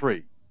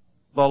adultery.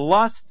 The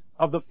lust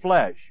of the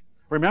flesh.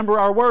 Remember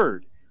our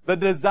word. The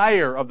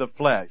desire of the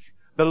flesh.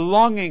 The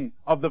longing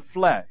of the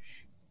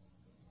flesh.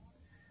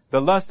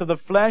 The lust of the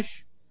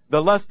flesh.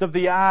 The lust of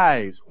the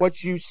eyes.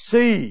 What you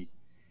see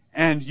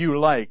and you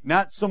like.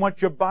 Not so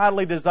much your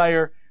bodily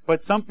desire,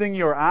 but something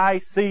your eye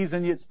sees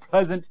and it's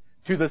pleasant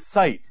to the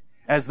sight,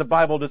 as the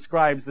Bible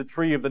describes the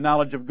tree of the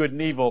knowledge of good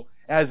and evil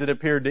as it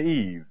appeared to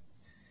Eve.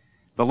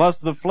 The lust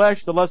of the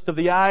flesh, the lust of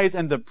the eyes,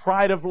 and the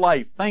pride of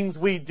life. Things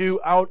we do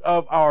out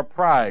of our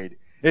pride.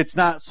 It's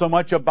not so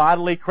much a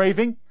bodily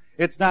craving.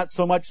 It's not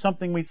so much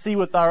something we see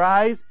with our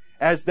eyes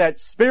as that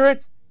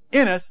spirit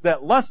in us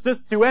that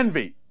lusteth to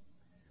envy.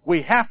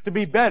 We have to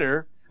be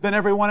better than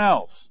everyone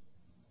else.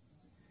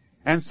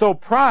 And so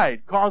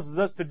pride causes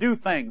us to do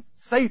things,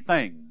 say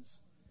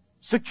things,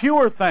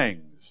 secure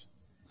things,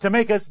 to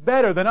make us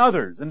better than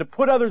others and to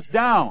put others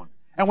down.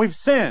 And we've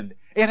sinned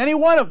in any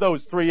one of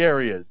those three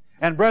areas.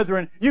 And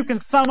brethren, you can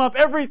sum up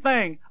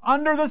everything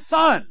under the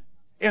sun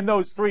in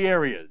those three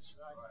areas.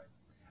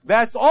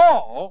 That's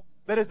all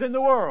that is in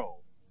the world.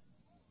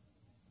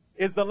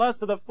 Is the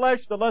lust of the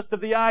flesh, the lust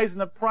of the eyes,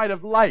 and the pride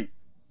of life.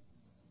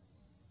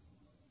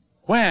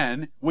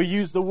 When we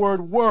use the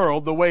word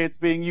world the way it's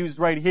being used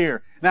right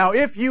here. Now,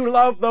 if you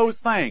love those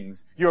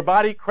things, your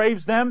body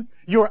craves them,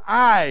 your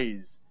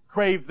eyes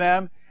crave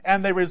them,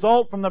 and they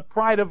result from the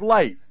pride of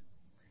life.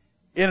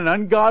 In an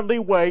ungodly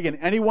way, in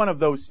any one of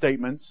those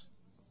statements,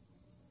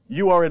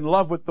 you are in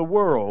love with the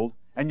world,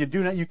 and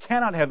you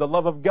cannot have the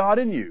love of God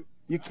in you.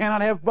 You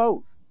cannot have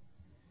both.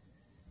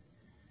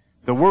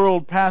 The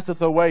world passeth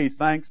away,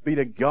 thanks be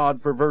to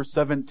God for verse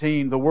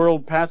 17. The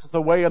world passeth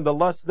away and the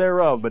lust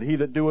thereof, but he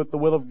that doeth the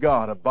will of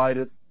God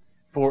abideth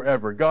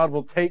forever. God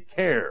will take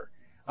care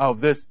of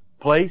this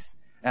place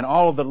and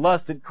all of the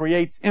lust it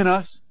creates in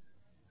us,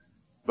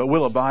 but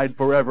will abide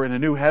forever in a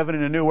new heaven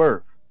and a new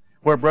earth,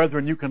 where,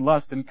 brethren, you can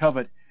lust and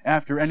covet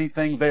after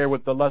anything there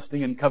with the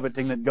lusting and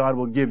coveting that God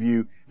will give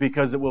you,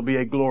 because it will be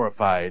a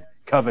glorified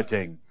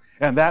coveting.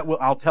 And that will,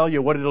 I'll tell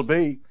you what it'll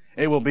be.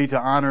 It will be to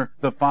honor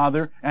the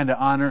Father and to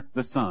honor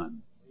the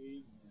Son.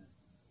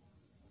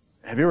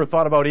 Have you ever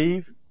thought about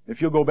Eve? If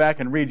you'll go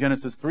back and read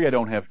Genesis 3, I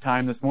don't have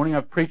time this morning.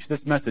 I've preached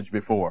this message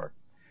before.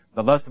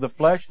 The lust of the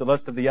flesh, the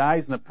lust of the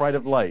eyes, and the pride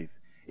of life.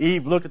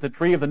 Eve looked at the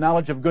tree of the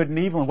knowledge of good and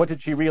evil, and what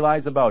did she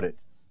realize about it?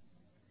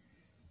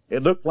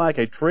 It looked like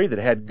a tree that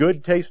had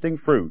good tasting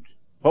fruit.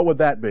 What would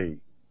that be?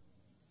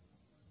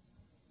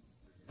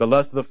 The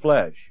lust of the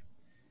flesh.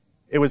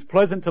 It was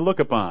pleasant to look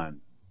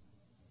upon.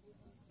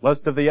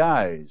 Lust of the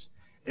eyes.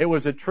 It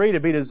was a tree to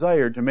be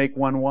desired to make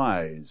one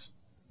wise.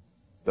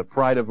 The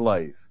pride of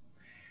life.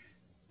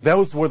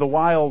 Those were the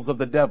wiles of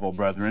the devil,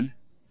 brethren.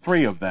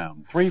 3 of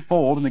them.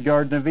 3-fold in the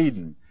Garden of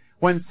Eden.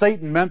 When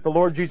Satan met the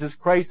Lord Jesus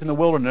Christ in the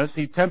wilderness,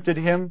 he tempted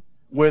him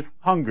with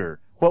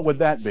hunger. What would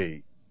that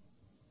be?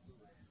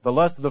 The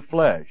lust of the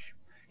flesh.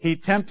 He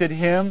tempted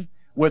him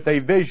with a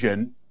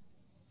vision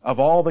of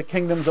all the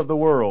kingdoms of the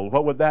world.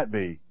 What would that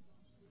be?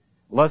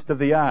 Lust of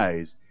the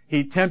eyes.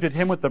 He tempted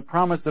him with the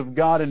promise of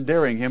God and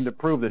daring him to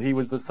prove that he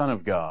was the Son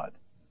of God.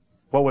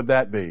 What would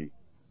that be?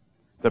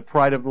 The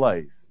pride of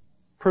life.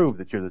 Prove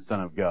that you're the Son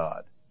of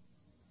God.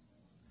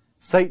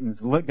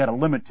 Satan's got a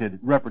limited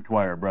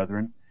repertoire,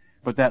 brethren,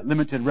 but that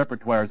limited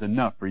repertoire is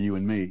enough for you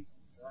and me.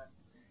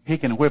 He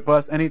can whip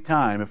us any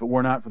time if it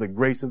were not for the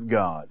grace of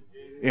God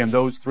in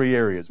those 3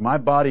 areas. My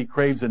body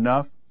craves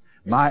enough,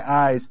 my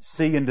eyes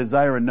see and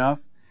desire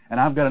enough, and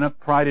I've got enough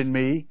pride in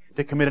me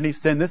to commit any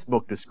sin this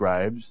book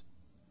describes.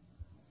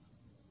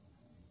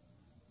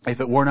 If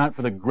it were not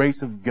for the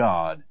grace of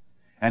God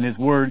and His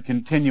Word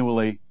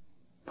continually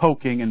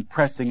poking and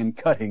pressing and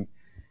cutting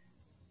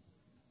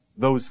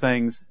those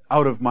things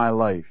out of my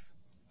life.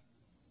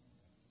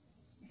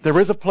 There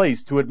is a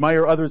place to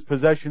admire others'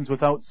 possessions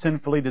without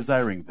sinfully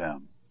desiring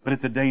them, but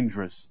it's a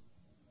dangerous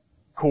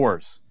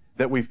course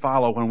that we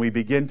follow when we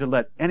begin to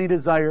let any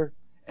desire,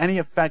 any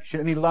affection,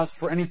 any lust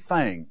for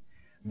anything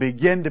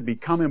begin to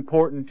become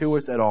important to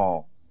us at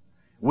all.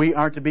 We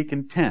are to be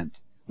content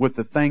with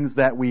the things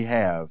that we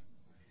have.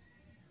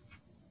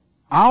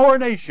 Our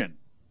nation,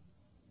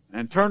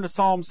 and turn to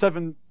Psalm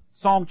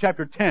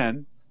chapter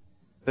 10,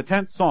 the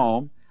 10th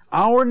Psalm,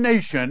 our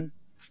nation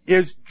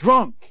is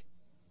drunk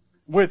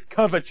with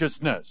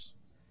covetousness.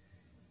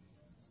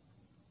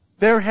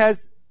 There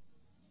has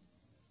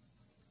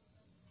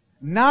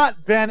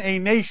not been a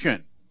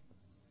nation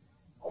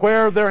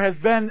where there has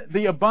been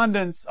the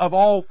abundance of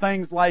all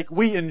things like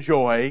we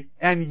enjoy,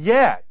 and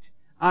yet,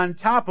 on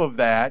top of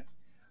that,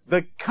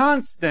 the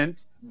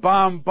constant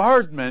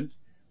bombardment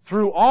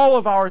through all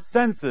of our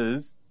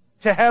senses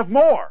to have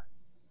more.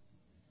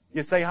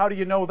 You say, how do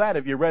you know that?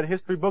 Have you read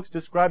history books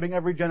describing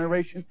every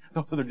generation?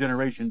 Those other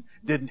generations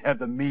didn't have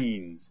the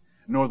means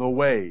nor the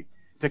way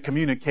to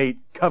communicate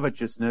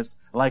covetousness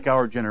like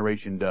our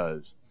generation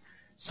does.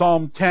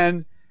 Psalm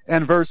 10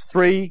 and verse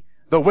 3,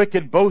 the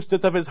wicked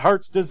boasteth of his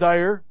heart's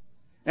desire,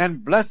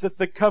 and blesseth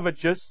the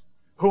covetous,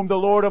 whom the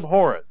Lord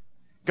abhorreth.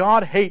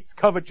 God hates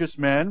covetous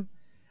men.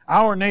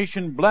 Our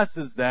nation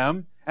blesses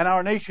them, and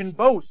our nation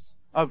boasts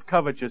of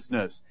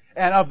covetousness.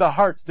 and of the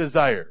heart's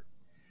desire.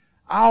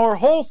 Our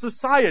whole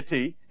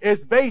society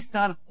is based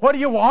on, what do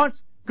you want?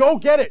 Go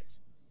get it.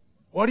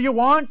 What do you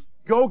want?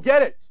 Go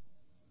get it.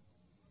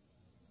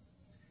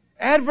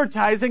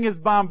 Advertising is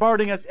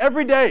bombarding us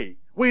every day.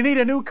 We need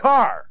a new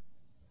car.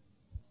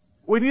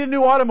 We need a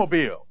new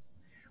automobile.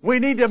 We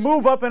need to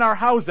move up in our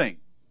housing.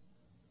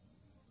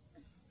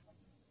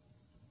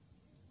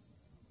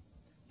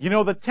 You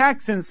know, the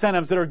tax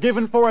incentives that are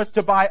given for us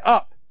to buy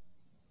up.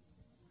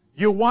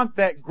 You want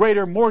that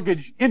greater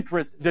mortgage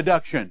interest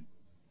deduction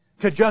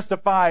to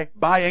justify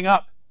buying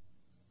up.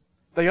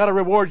 They ought to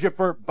reward you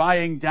for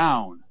buying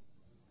down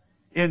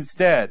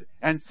instead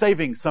and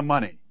saving some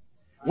money.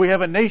 We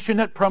have a nation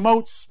that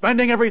promotes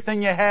spending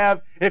everything you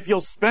have. If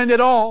you'll spend it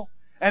all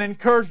and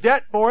incur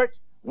debt for it,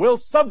 we'll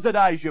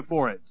subsidize you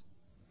for it.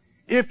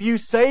 If you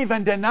save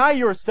and deny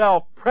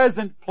yourself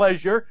present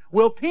pleasure,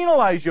 we'll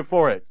penalize you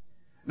for it.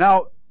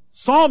 Now,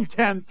 Psalm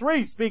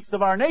 10:3 speaks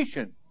of our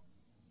nation.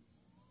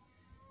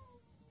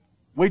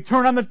 We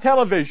turn on the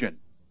television.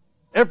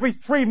 Every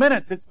 3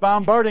 minutes it's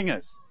bombarding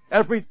us.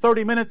 Every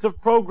 30 minutes of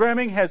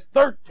programming has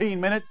 13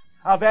 minutes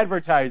of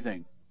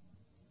advertising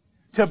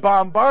to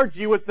bombard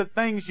you with the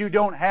things you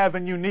don't have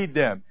and you need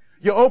them.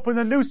 You open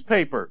the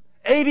newspaper,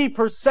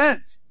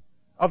 80%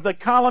 of the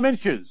column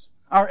inches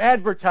are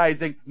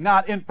advertising,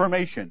 not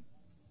information.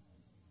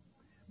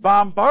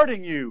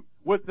 Bombarding you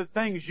with the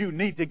things you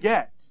need to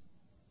get.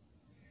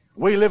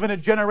 We live in a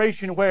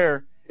generation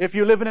where if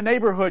you live in a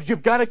neighborhood,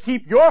 you've got to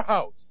keep your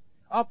house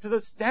up to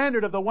the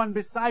standard of the one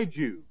beside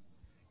you.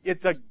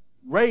 It's a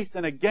race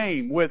and a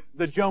game with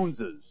the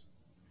Joneses.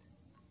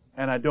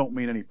 And I don't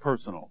mean any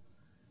personal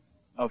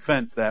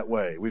offense that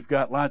way. We've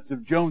got lots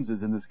of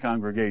Joneses in this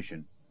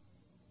congregation.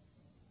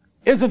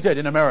 Isn't it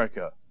in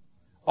America?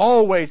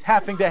 Always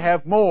having to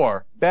have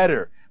more,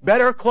 better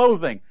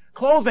clothing.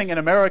 Clothing in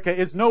America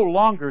is no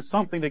longer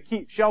something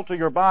to shelter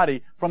your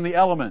body from the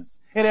elements.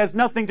 It has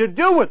nothing to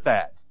do with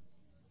that.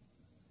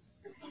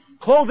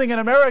 Clothing in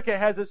America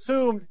has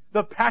assumed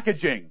the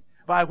packaging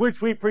by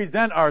which we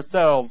present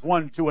ourselves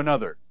one to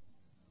another.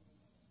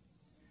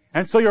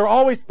 And so you're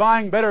always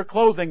buying better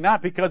clothing,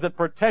 not because it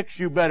protects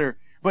you better,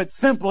 but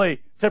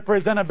simply to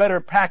present a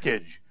better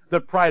package, the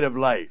pride of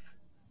life.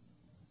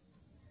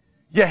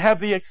 You have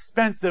the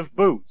expensive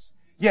boots.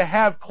 You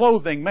have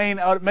clothing made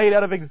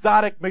out of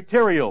exotic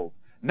materials.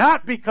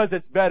 Not because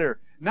it's better,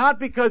 not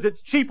because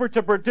it's cheaper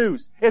to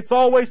produce. It's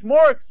always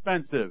more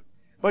expensive.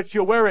 But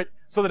you wear it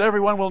so that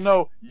everyone will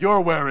know you're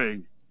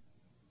wearing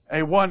a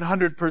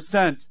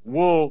 100%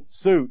 wool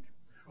suit.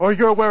 Or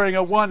you're wearing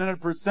a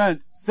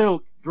 100%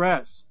 silk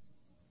dress.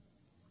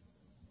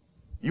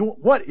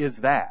 What is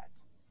that?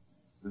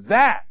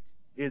 That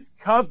is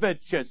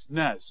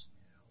covetousness.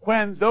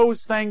 When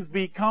those things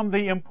become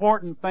the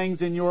important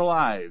things in your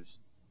lives.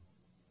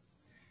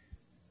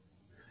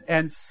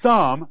 And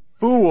some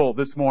fool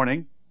this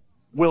morning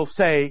will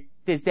say,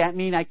 does that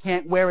mean I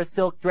can't wear a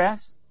silk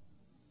dress?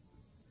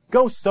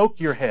 Go soak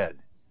your head.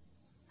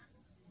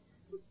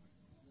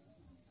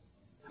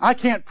 I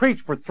can't preach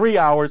for 3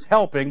 hours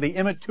helping the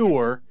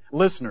immature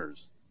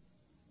listeners.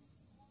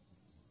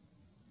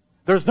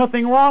 There's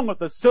nothing wrong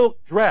with a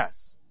silk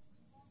dress,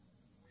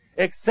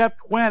 except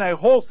when a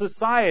whole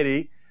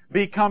society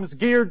becomes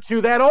geared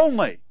to that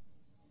only.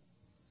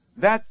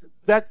 That's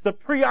the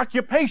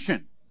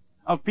preoccupation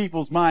of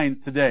people's minds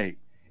today,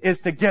 is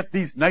to get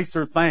these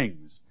nicer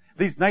things.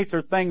 These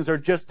nicer things are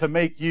just to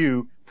make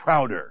you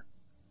prouder.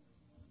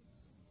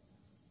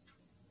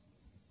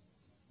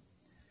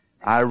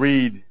 I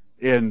read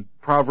in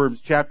Proverbs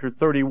chapter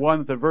 31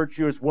 that the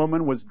virtuous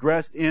woman was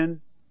dressed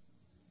in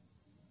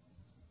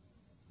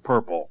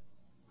purple.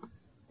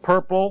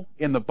 Purple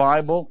in the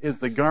Bible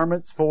is the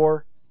garments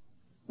for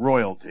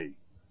royalty.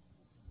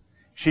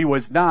 She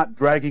was not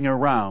dragging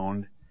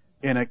around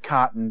in a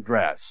cotton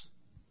dress.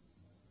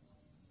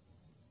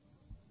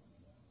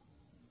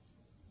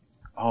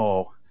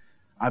 Oh,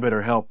 I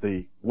better help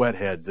the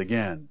wetheads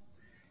again.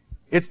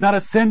 It's not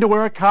a sin to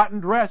wear a cotton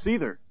dress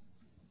either.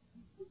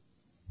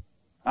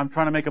 I'm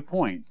trying to make a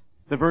point.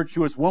 The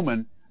virtuous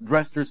woman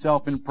dressed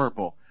herself in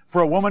purple.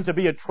 For a woman to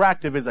be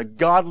attractive is a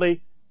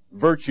godly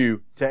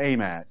virtue to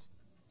aim at.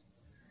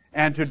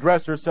 And to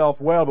dress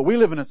herself well. But we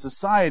live in a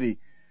society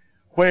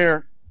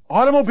where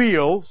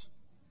automobiles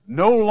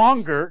no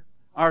longer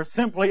are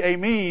simply a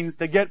means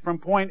to get from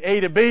point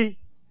A to B.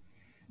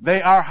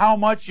 They are how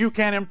much you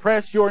can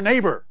impress your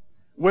neighbor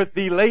with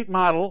the late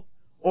model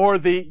or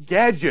the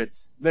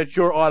gadgets that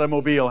your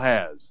automobile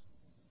has.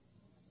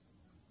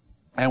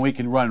 And we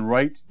can run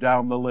right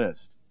down the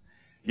list.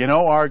 You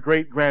know, our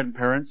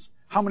great-grandparents,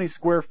 how many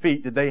square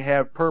feet did they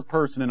have per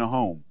person in a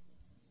home?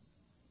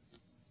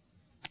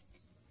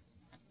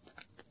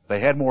 They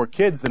had more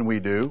kids than we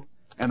do,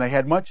 and they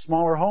had much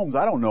smaller homes.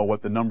 I don't know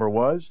what the number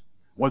was.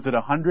 Was it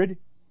 100?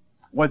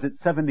 Was it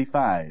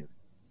 75?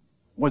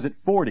 Was it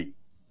 40?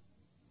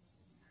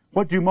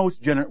 What do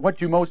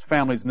most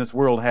families in this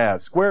world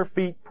have? Square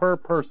feet per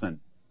person.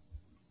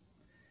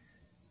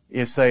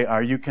 You say,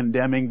 are you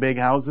condemning big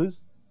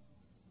houses?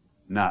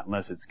 Not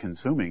unless it's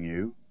consuming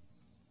you.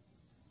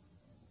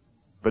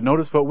 But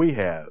notice what we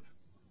have.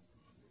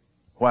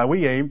 Why,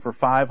 we aim for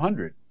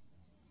 500,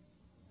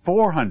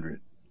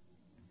 400.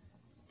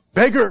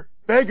 Bigger,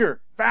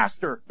 bigger,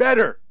 faster,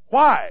 better.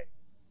 Why?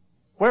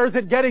 Where is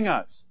it getting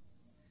us?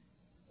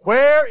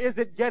 Where is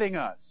it getting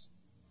us?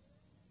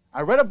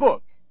 I read a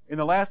book in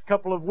the last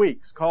couple of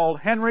weeks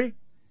called Henry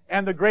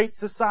and the Great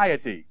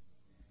Society.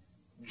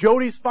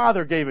 Jody's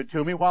father gave it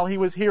to me while he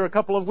was here a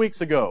couple of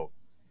weeks ago.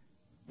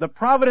 The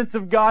providence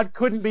of God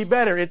couldn't be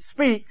better. It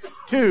speaks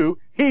to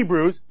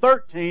Hebrews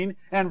 13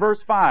 and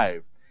verse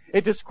 5.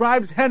 It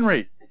describes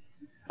Henry,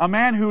 a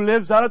man who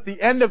lives out at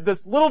the end of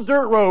this little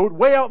dirt road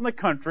way out in the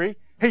country.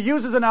 He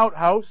uses an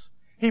outhouse.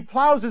 He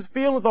plows his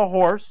field with a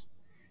horse.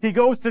 He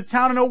goes to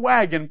town in a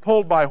wagon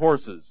pulled by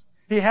horses.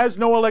 He has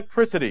no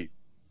electricity.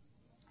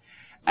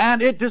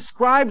 And it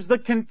describes the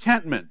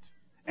contentment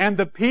and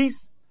the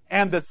peace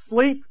and the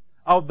sleep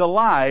of the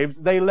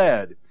lives they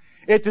led.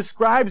 It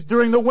describes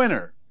during the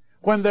winter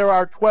when there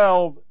are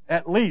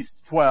at least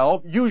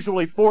 12,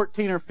 usually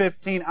 14 or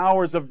 15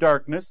 hours of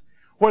darkness,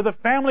 where the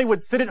family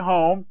would sit at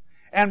home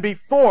and be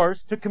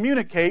forced to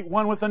communicate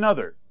one with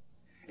another,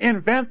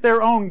 invent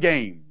their own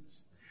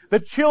games. The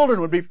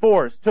children would be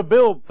forced to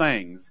build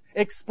things,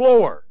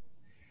 explore.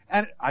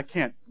 And I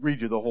can't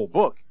read you the whole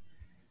book,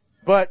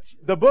 but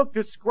the book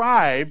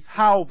describes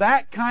how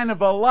that kind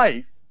of a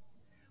life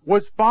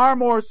was far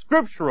more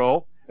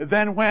scriptural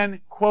than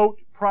when, quote,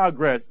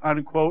 progress,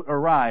 unquote,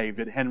 arrived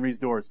at Henry's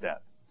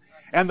doorstep.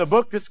 And the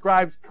book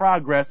describes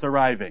progress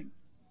arriving.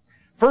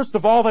 First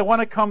of all, they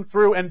want to come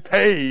through and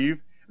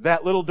pave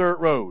that little dirt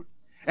road.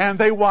 And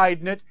they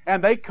widen it,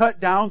 and they cut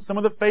down some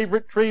of the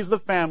favorite trees of the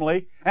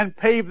family and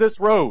pave this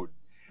road.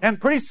 And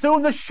pretty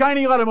soon the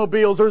shiny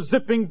automobiles are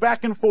zipping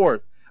back and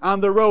forth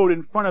on the road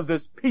in front of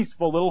this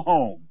peaceful little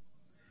home.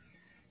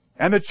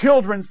 And the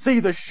children see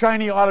the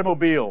shiny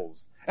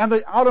automobiles. And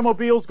the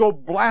automobiles go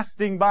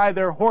blasting by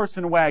their horse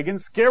and wagon,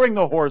 scaring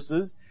the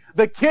horses.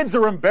 The kids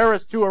are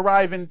embarrassed to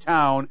arrive in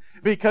town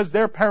because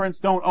their parents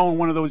don't own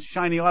one of those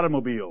shiny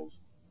automobiles.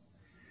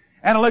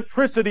 And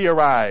electricity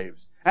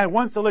arrives. And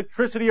once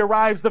electricity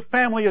arrives, the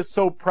family is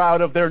so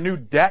proud of their new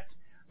debt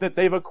that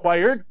they've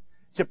acquired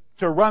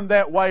to run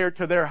that wire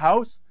to their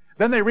house.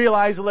 Then they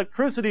realize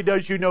electricity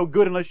does you no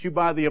good unless you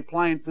buy the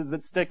appliances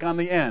that stick on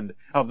the end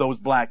of those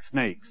black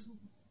snakes.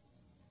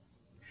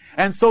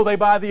 And so they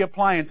buy the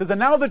appliances, and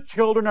now the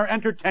children are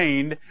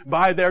entertained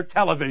by their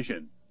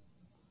television.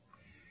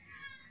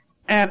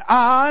 And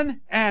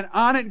on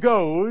it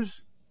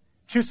goes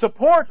to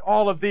support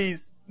all of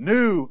these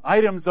new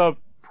items of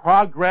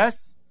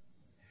progress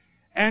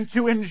and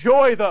to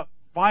enjoy the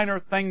finer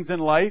things in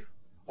life.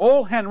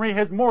 Old Henry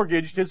has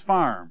mortgaged his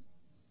farm.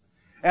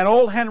 And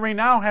old Henry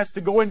now has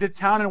to go into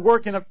town and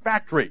work in a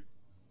factory.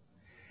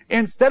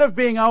 Instead of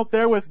being out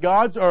there with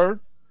God's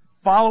earth,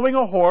 following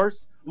a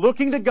horse,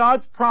 looking to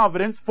God's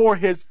providence for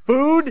his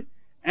food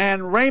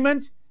and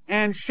raiment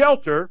and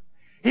shelter,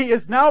 he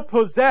is now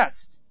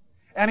possessed.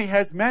 And he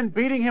has men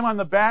beating him on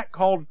the back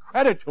called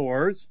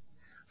creditors,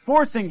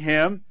 forcing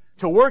him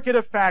to work at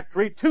a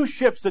factory 2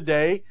 shifts a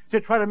day to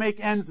try to make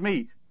ends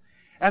meet.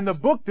 And the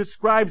book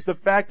describes the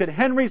fact that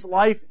Henry's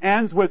life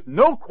ends with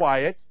no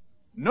quiet,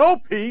 no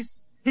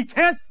peace. He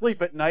can't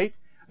sleep at night.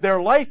 Their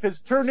life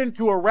is turned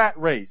into a rat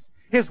race.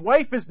 His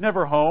wife is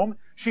never home.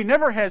 She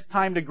never has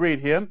time to greet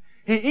him.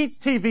 He eats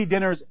TV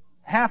dinners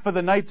half of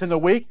the nights in the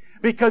week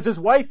because his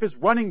wife is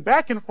running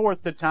back and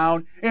forth to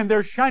town in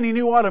their shiny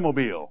new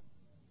automobile.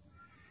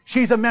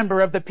 She's a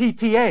member of the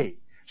PTA.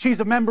 She's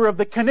a member of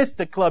the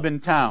Canista Club in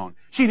town.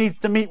 She needs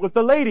to meet with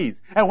the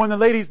ladies. And when the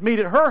ladies meet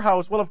at her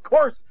house, well, of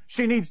course,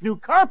 she needs new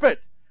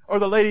carpet. Or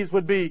the ladies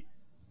would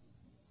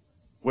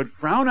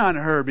frown on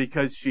her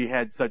because she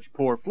had such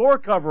poor floor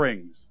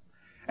coverings.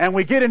 And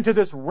we get into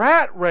this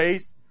rat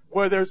race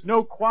where there's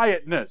no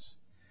quietness.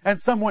 And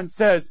someone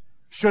says,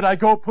 should I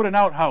go put an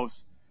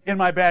outhouse in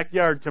my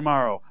backyard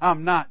tomorrow?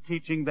 I'm not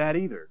teaching that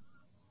either.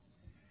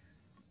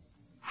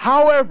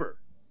 However,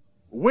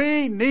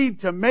 we need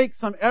to make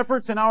some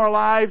efforts in our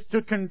lives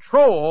to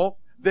control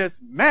this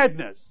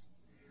madness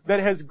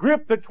that has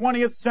gripped the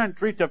 20th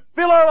century to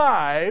fill our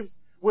lives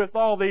with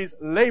all these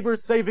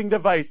labor-saving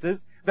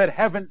devices that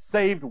haven't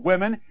saved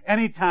women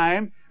any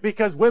time,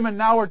 because women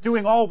now are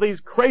doing all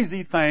these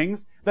crazy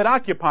things that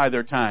occupy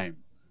their time.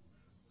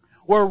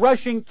 We're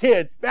rushing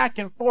kids back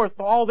and forth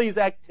to all these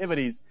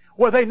activities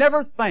where they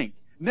never think,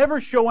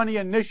 never show any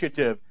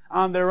initiative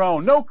on their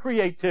own, no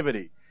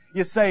creativity.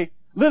 You say,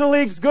 Little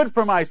League's good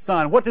for my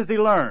son. What does he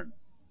learn?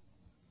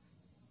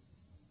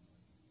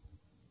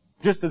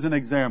 Just as an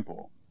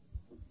example,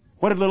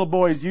 what did little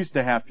boys used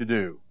to have to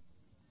do?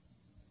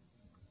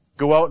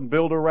 Go out and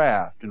build a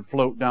raft and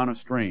float down a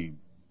stream.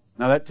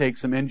 Now that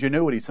takes some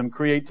ingenuity, some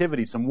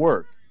creativity, some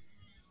work.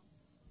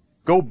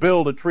 Go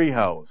build a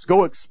treehouse.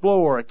 Go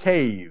explore a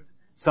cave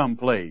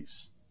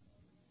someplace.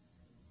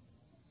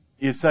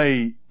 You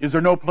say, is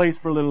there no place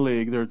for Little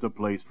League? There's a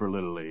place for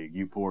Little League,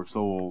 you poor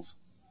souls.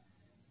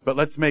 But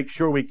let's make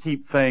sure we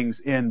keep things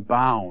in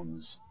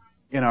bounds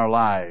in our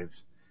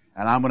lives.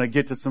 And I'm going to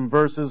get to some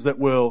verses that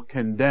will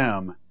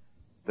condemn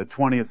the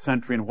 20th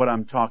century and what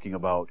I'm talking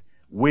about.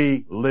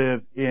 We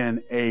live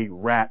in a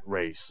rat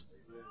race.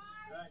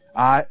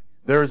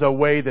 There's a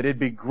way that it'd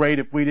be great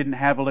if we didn't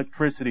have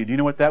electricity. Do you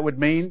know what that would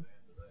mean?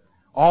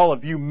 All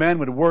of you men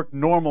would work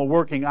normal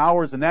working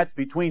hours, and that's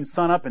between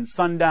sunup and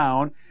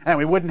sundown, and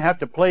we wouldn't have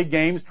to play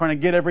games trying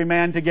to get every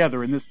man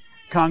together in this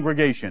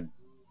congregation.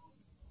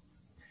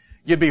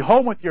 You'd be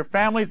home with your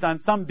families on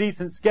some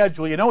decent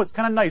schedule. You know, it's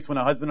kind of nice when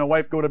a husband and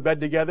wife go to bed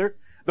together.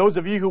 Those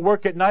of you who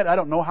work at night, I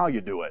don't know how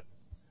you do it.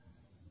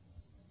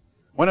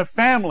 When a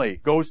family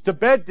goes to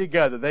bed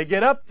together, they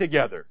get up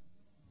together.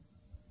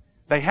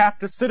 They have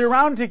to sit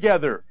around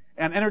together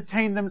and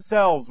entertain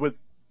themselves with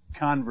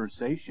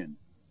conversation.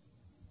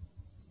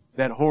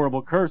 That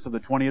horrible curse of the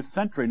 20th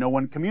century. No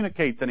one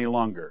communicates any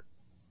longer.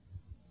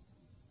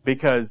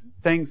 Because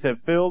things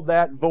have filled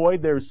that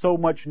void. There's so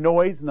much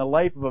noise in the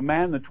life of a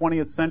man in the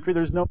 20th century.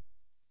 There's no...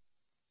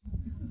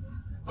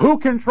 Who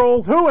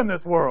controls who in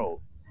this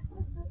world?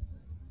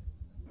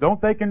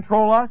 Don't they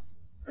control us?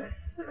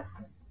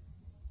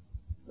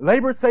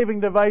 Labor-saving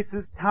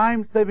devices,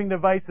 time-saving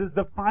devices,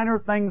 the finer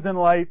things in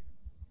life.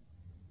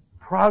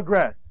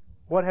 Progress.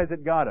 What has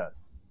it got us?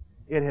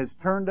 It has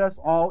turned us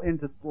all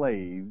into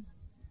slaves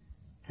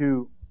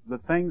to the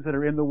things that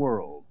are in the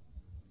world.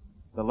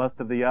 The lust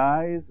of the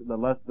eyes, the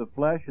lust of the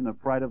flesh, and the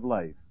pride of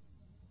life.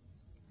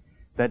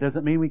 That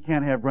doesn't mean we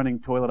can't have running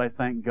toilet. I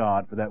thank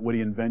God for that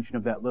witty invention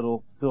of that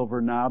little silver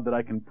knob that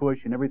I can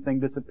push and everything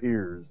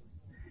disappears.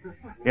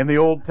 In the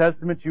Old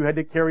Testament, you had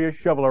to carry a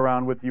shovel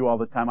around with you all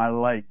the time. I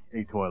like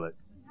a toilet.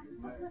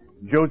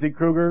 Josie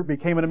Kruger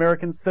became an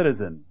American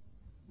citizen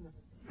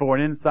for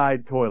an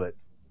inside toilet.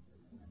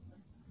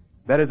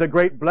 That is a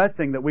great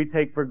blessing that we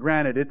take for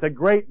granted. It's a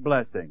great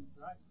blessing.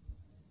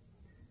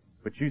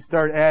 But you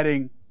start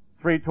adding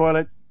 3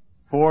 toilets,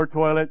 4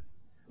 toilets.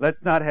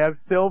 Let's not have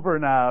silver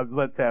knobs.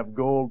 Let's have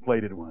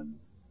gold-plated ones.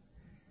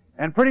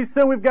 And pretty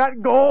soon we've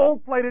got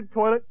gold-plated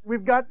toilets.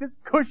 We've got this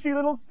cushy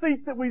little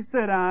seat that we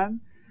sit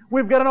on.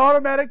 We've got an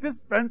automatic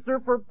dispenser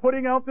for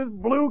putting out this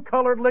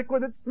blue-colored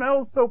liquid that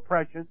smells so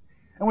precious.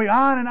 And we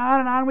on and on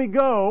and on we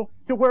go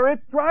to where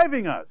it's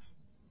driving us.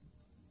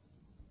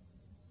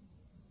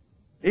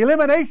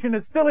 Elimination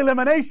is still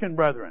elimination,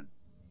 brethren.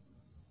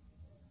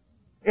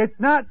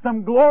 It's not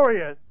some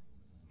glorious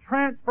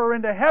transfer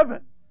into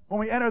heaven when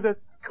we enter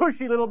this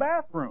cushy little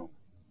bathroom.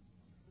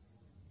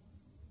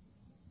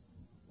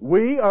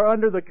 We are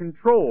under the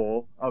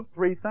control of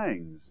 3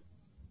 things.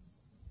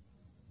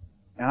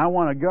 And I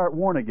want to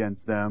warn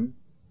against them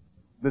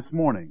this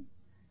morning.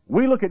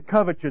 We look at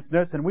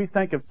covetousness and we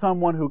think of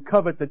someone who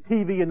covets a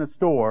TV in the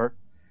store.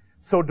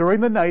 So during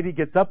the night, he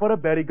gets up out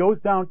of bed, he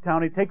goes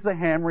downtown, he takes a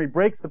hammer, he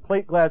breaks the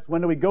plate glass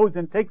window, he goes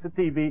in, takes the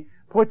TV,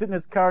 puts it in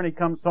his car, and he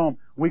comes home.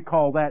 We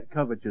call that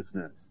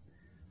covetousness.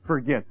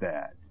 Forget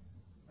that.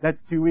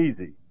 That's too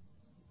easy.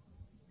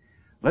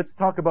 Let's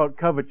talk about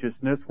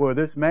covetousness, where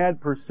this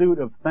mad pursuit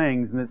of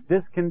things and this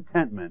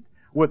discontentment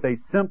with a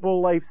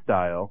simple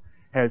lifestyle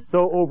has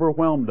so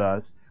overwhelmed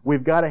us,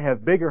 we've got to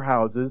have bigger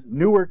houses,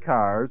 newer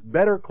cars,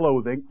 better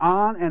clothing,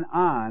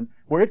 on,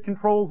 where it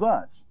controls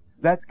us.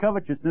 That's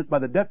covetousness by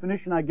the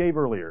definition I gave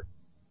earlier.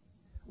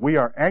 We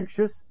are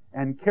anxious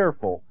and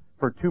careful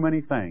for too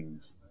many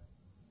things.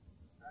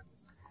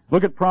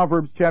 Look at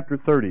Proverbs chapter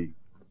 30.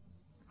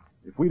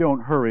 If we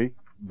don't hurry,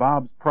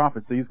 Bob's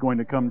prophecy is going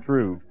to come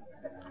true.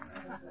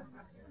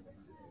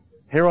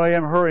 Here I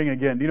am hurrying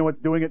again. Do you know what's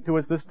doing it to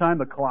us this time?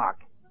 The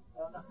clock.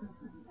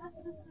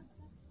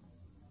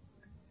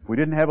 If we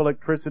didn't have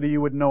electricity,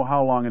 you wouldn't know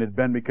how long it had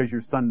been because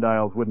your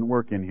sundials wouldn't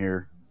work in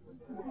here.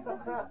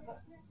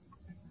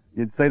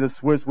 You'd say the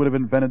Swiss would have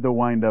invented the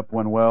wind-up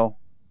one. Well,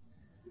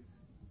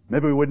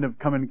 maybe we wouldn't have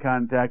come in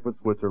contact with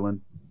Switzerland.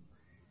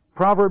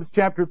 Proverbs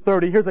chapter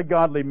 30, here's a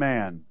godly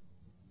man.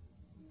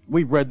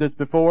 We've read this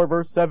before,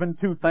 verse 7,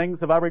 2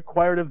 things have I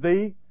required of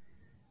thee.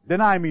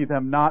 Deny me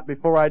them not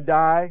before I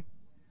die.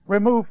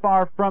 Remove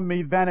far from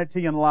me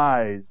vanity and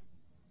lies.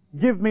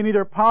 Give me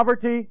neither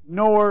poverty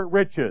nor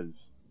riches.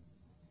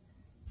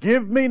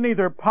 Give me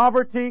neither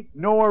poverty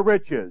nor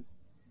riches.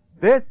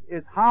 This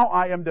is how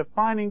I am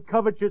defining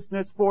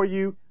covetousness for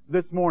you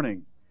this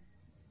morning.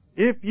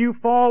 If you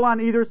fall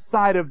on either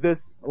side of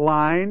this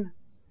line,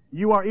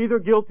 you are either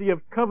guilty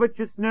of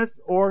covetousness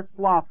or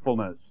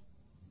slothfulness.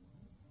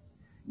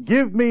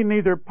 Give me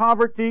neither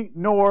poverty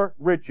nor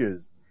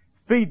riches.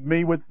 Feed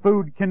me with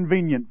food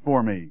convenient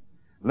for me.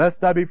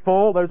 Lest I be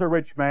full, there's a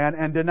rich man,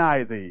 and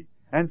deny thee,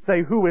 and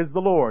say, who is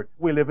the Lord?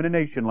 We live in a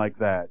nation like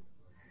that.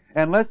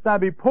 And lest I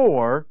be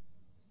poor,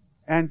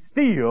 and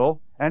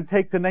steal, and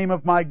take the name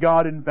of my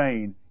God in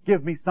vain.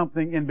 Give me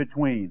something in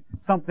between,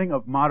 something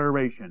of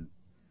moderation,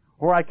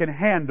 where I can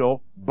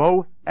handle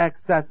both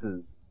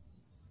excesses.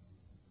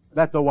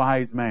 That's a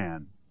wise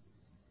man.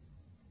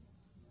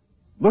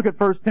 Look at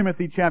 1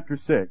 Timothy chapter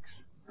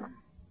 6.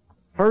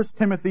 1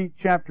 Timothy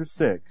chapter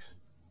 6.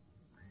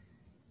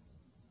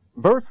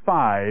 Verse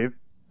 5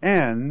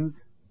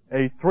 ends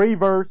a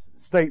 3-verse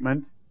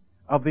statement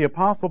of the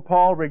Apostle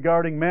Paul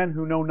regarding men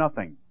who know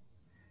nothing.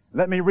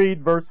 Let me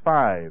read verse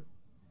 5.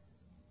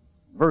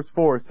 Verse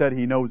 4 said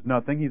he knows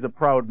nothing. He's a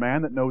proud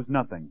man that knows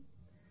nothing.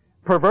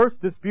 Perverse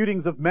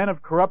disputings of men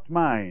of corrupt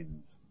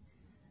minds,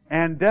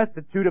 and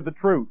destitute of the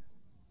truth,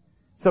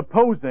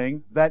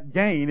 supposing that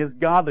gain is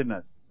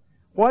godliness.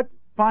 What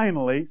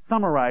finally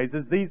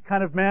summarizes these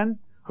kind of men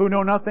who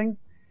know nothing?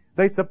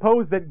 They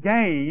suppose that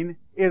gain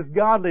is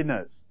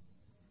godliness.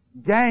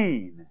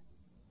 Gain,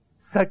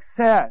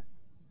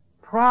 success,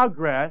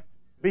 progress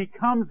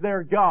becomes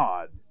their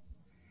God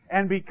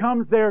and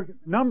becomes their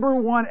number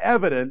one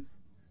evidence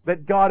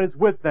that God is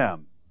with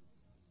them.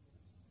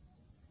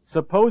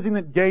 Supposing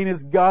that gain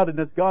is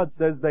godliness, God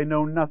says they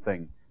know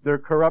nothing. They're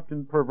corrupt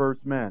and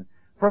perverse men.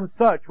 From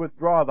such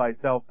withdraw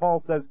thyself. Paul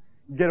says,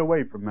 get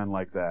away from men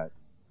like that.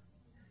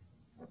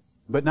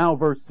 But now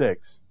verse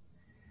 6.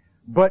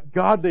 But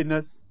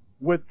godliness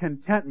with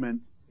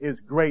contentment is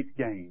great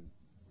gain.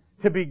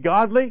 To be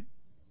godly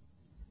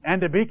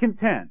and to be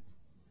content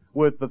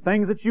with the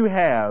things that you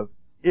have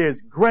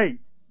is great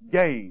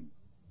gain.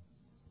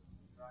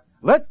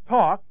 Let's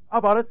talk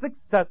about a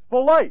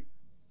successful life.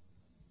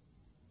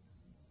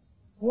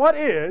 What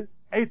is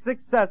a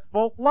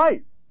successful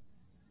life?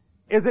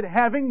 Is it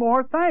having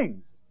more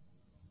things?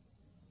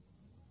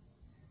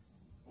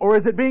 Or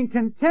is it being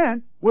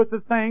content with the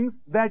things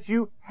that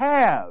you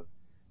have?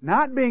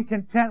 Not being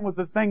content with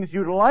the things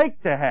you'd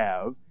like to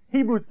have.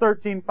 Hebrews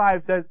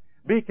 13:5 says,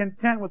 be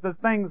content with the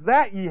things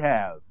that ye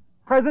have.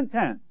 Present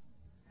tense.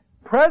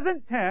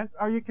 Present tense,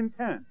 are you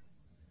content?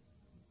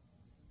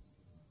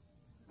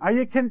 Are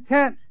you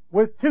content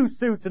with 2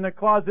 suits in the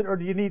closet, or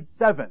do you need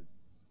 7?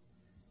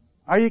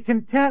 Are you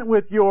content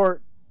with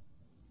your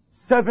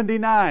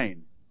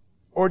 79?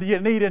 Or do you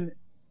need an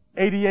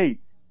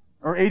 88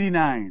 or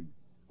 89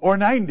 or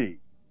 90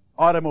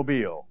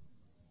 automobile?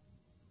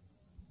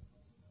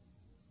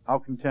 How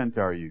content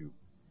are you?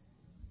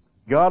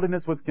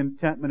 Godliness with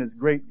contentment is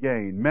great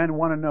gain. Men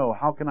want to know,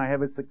 how can I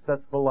have a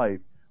successful life?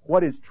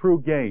 What is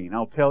true gain?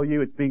 I'll tell you,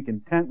 it's being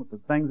content with the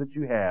things that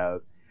you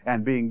have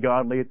and being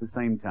godly at the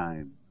same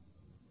time.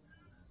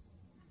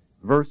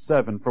 Verse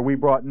 7, for we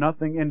brought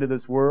nothing into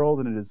this world,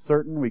 and it is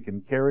certain we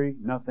can carry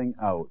nothing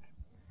out.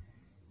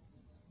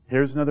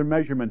 Here's another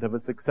measurement of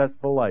a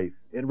successful life.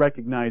 It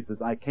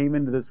recognizes I came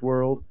into this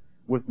world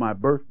with my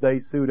birthday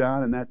suit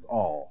on, and that's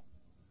all.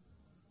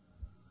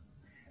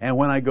 And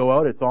when I go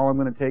out, it's all I'm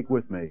going to take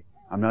with me.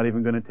 I'm not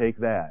even going to take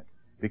that,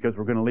 because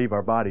we're going to leave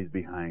our bodies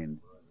behind.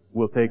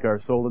 We'll take our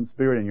soul and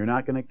spirit, and you're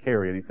not going to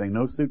carry anything.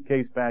 No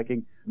suitcase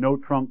packing, no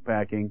trunk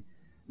packing,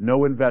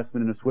 no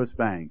investment in a Swiss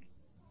bank.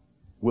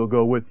 We'll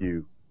go with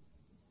you.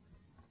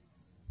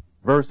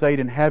 Verse 8,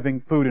 and having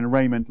food and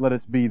raiment, let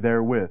us be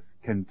therewith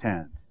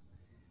content.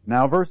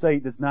 Now, verse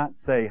 8 does not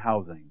say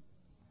housing,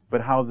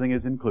 but housing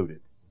is included.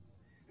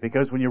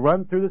 Because when you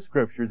run through the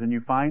Scriptures and you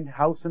find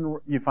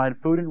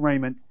food and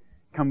raiment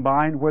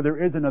combined where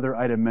there is another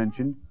item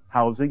mentioned,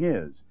 housing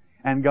is.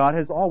 And God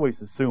has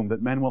always assumed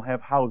that men will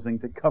have housing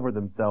to cover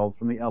themselves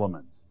from the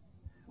elements.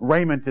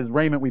 Raiment is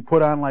raiment we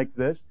put on like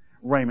this.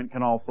 Raiment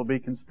can also be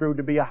construed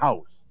to be a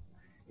house.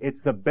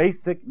 It's the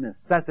basic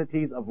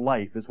necessities of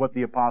life, is what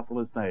the apostle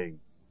is saying.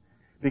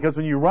 Because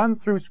when you run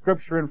through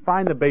Scripture and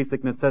find the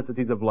basic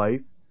necessities of life,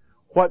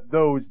 what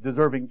those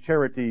deserving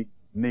charity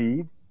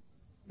need,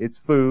 it's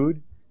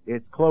food,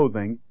 it's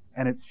clothing,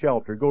 and it's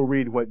shelter. Go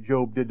read what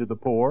Job did to the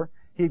poor.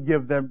 He'd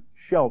give them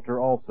shelter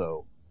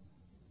also.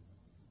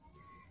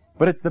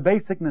 But it's the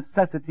basic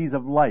necessities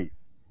of life,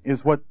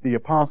 is what the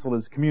apostle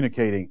is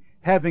communicating.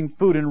 Having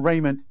food and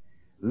raiment,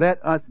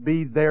 let us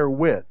be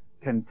therewith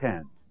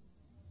content.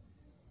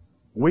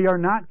 We are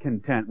not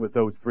content with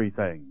those 3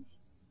 things.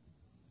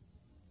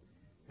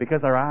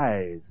 Because our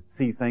eyes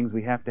see things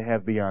we have to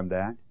have beyond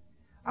that.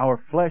 Our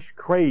flesh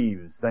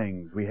craves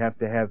things we have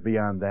to have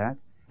beyond that.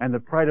 And the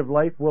pride of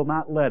life will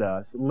not let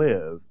us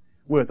live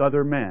with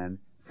other men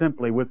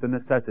simply with the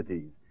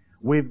necessities.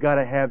 We've got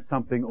to have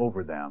something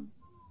over them.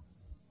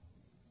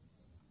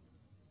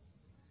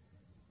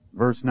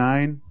 Verse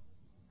 9,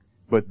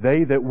 but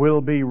they that will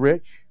be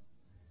rich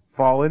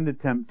fall into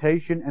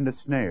temptation and a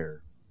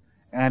snare,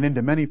 and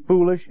into many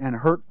foolish and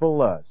hurtful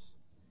lusts,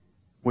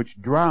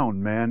 which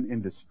drown men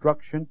in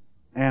destruction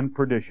and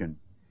perdition.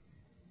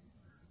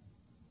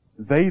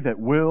 They that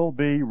will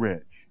be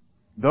rich,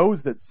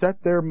 those that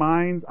set their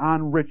minds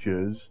on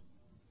riches,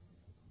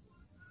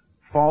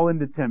 fall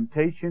into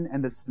temptation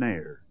and a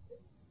snare.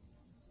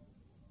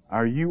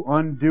 Are you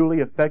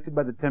unduly affected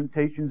by the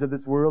temptations of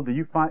this world? Do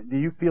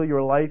you feel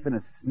your life in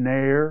a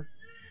snare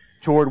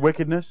toward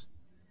wickedness?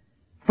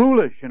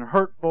 Foolish and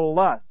hurtful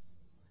lusts,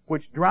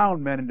 which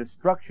drown men in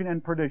destruction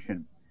and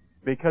perdition,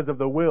 because of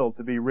the will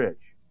to be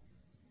rich.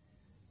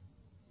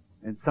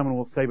 And someone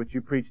will say, but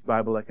you preached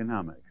Bible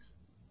economics.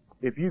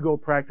 If you go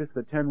practice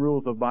the 10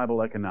 rules of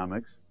Bible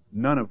economics,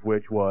 none of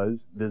which was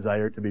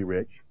desire to be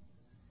rich,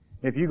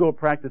 if you go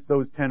practice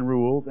those 10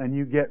 rules and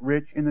you get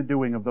rich in the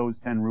doing of those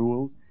 10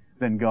 rules,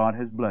 then God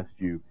has blessed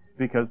you,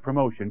 because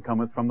promotion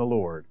cometh from the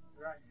Lord.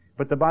 Right.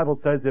 But the Bible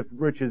says if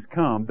riches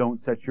come,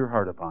 don't set your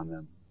heart upon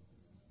them.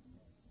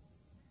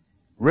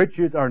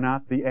 Riches are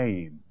not the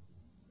aim.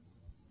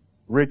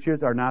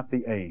 Riches are not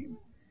the aim.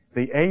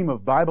 The aim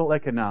of Bible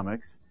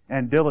economics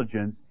and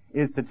diligence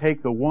is to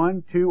take the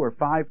 1, 2, or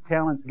 5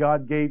 talents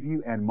God gave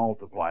you and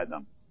multiply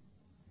them.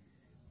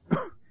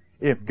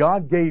 If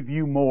God gave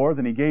you more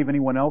than He gave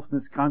anyone else in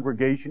this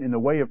congregation in the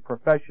way of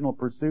professional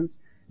pursuits,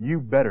 you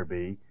better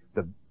be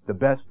the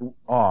best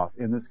off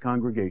in this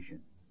congregation.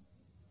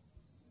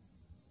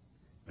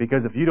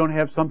 Because if you don't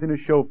have something to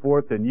show for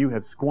it, then you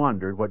have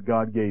squandered what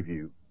God gave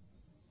you.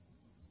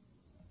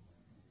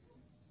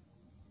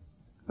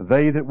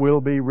 They that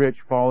will be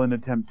rich fall into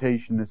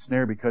temptation and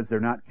snare because they're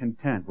not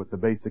content with the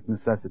basic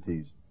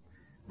necessities.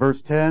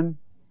 Verse 10,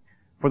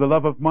 for the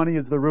love of money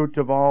is the root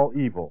of all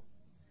evil,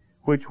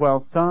 which while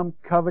some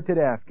coveted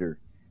after,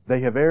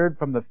 they have erred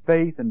from the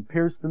faith and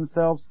pierced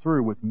themselves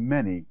through with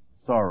many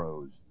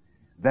sorrows.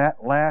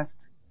 That last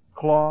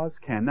clause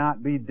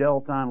cannot be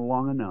dealt on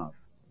long enough.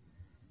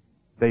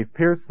 They've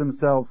pierced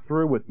themselves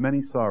through with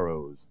many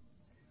sorrows.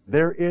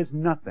 There is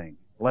nothing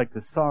like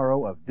the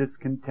sorrow of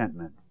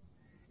discontentment.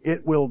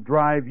 It will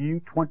drive you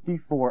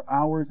 24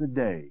 hours a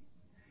day.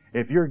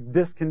 If you're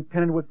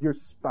discontented with your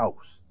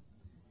spouse,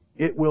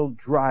 it will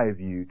drive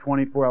you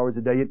 24 hours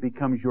a day. It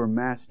becomes your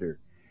master.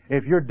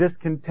 If you're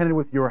discontented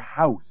with your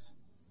house,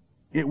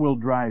 it will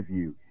drive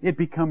you. It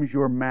becomes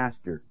your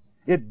master.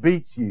 It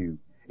beats you.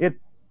 It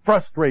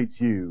frustrates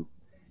you.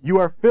 You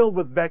are filled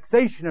with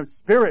vexation of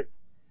spirit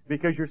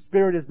because your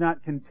spirit is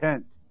not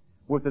content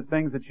with the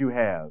things that you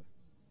have.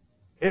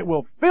 It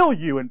will fill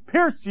you and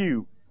pierce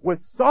you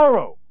with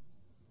sorrow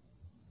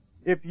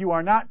if you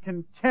are not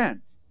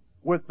content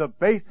with the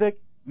basic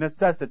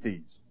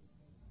necessities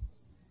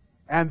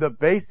and the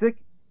basic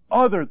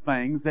other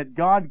things that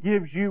God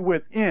gives you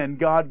within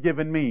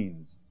God-given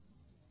means.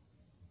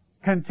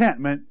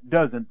 Contentment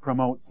doesn't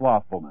promote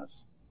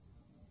slothfulness.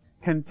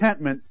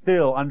 Contentment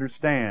still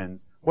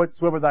understands,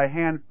 whatsoever thy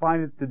hand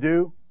findeth to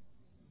do,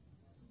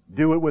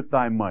 do it with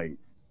thy might.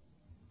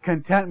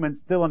 Contentment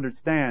still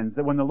understands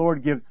that when the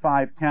Lord gives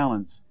 5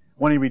 talents,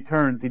 when He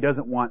returns, He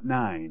doesn't want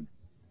 9.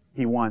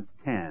 He wants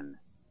 10.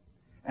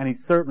 And He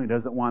certainly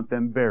doesn't want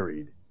them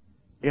buried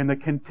in the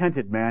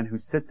contented man who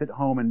sits at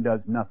home and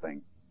does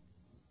nothing,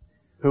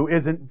 who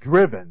isn't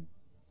driven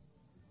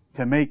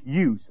to make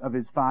use of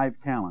his 5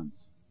 talents.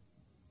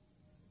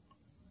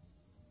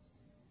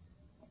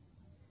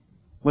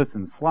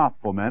 Listen,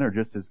 slothful men are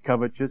just as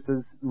covetous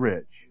as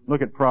rich.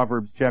 Look at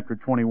Proverbs chapter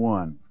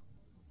 21.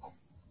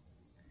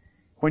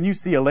 When you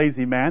see a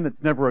lazy man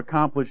that's never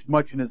accomplished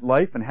much in his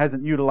life and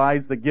hasn't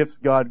utilized the gifts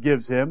God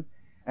gives him,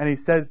 and he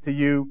says to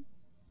you,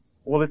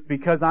 well, it's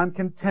because I'm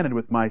contented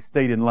with my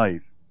state in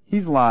life.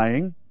 He's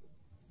lying.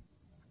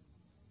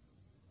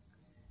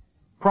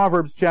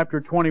 Proverbs chapter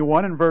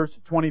 21 and verse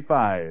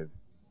 25.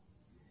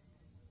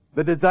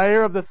 The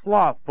desire of the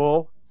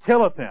slothful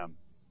killeth him.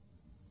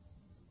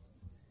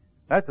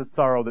 That's a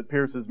sorrow that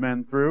pierces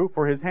men through,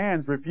 for his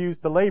hands refuse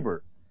to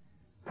labor.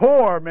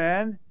 Poor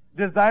men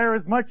desire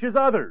as much as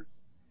others.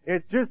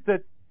 It's just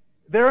that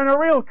they're in a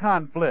real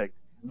conflict.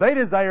 They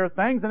desire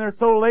things and they're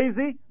so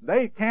lazy,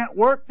 they can't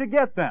work to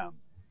get them.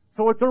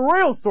 So it's a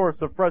real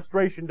source of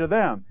frustration to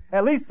them.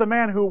 At least the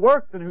man who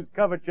works and who's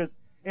covetous,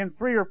 in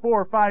 3 or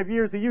 4 or 5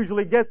 years, he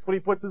usually gets what he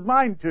puts his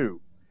mind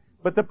to.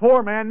 But the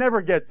poor man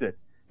never gets it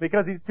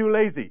because he's too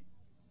lazy.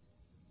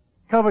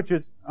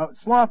 Covetous,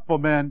 slothful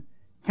men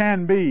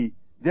can be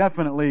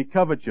definitely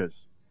covetous.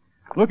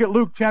 Look at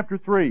Luke chapter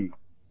 3.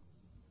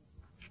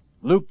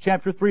 Luke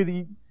chapter 3,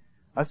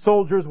 the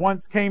soldiers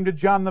once came to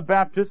John the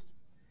Baptist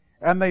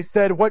and they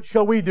said, what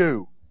shall we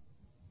do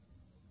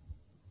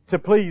to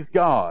please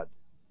God,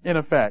 in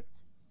effect?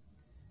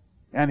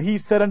 And he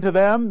said unto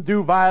them,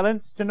 do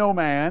violence to no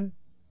man.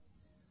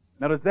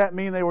 Now does that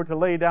mean they were to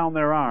lay down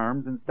their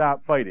arms and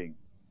stop fighting?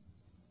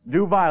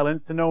 Do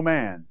violence to no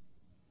man.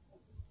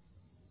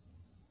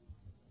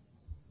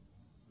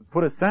 Let's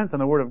put a sense on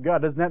the Word of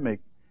God. Doesn't that make,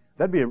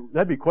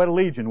 that'd be quite a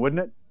legion,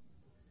 wouldn't it?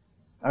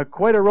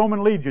 Quite a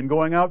Roman legion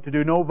going out to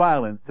do no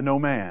violence to no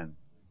man.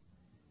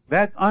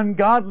 That's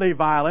ungodly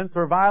violence,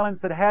 or violence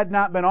that had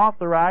not been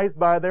authorized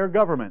by their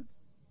government.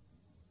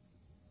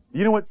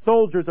 You know what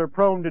soldiers are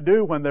prone to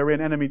do when they're in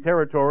enemy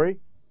territory?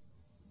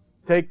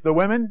 Take the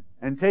women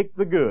and take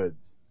the goods.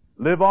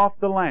 Live off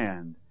the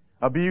land.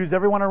 Abuse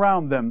everyone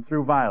around them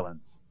through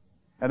violence.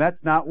 And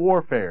that's not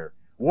warfare.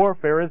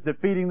 Warfare is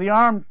defeating the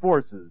armed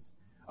forces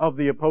of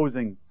the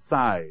opposing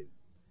side.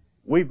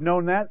 We've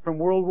known that from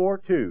World War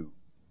II.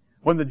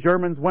 When the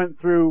Germans went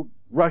through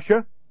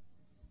Russia,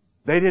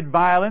 they did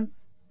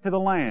violence to the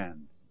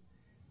land.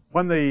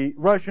 When the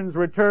Russians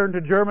returned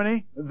to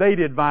Germany, they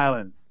did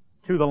violence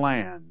to the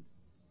land.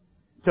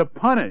 To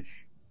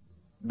punish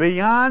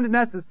beyond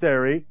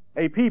necessary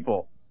a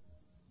people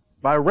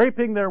by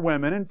raping their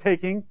women and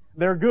taking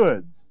their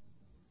goods.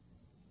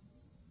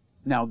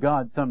 Now,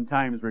 God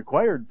sometimes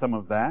required some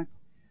of that.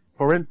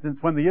 For instance,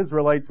 when the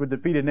Israelites would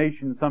defeat a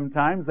nation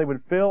sometimes, they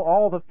would fill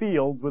all the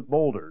fields with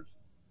boulders.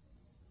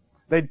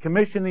 They'd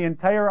commission the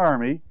entire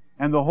army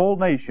and the whole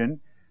nation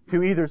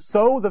to either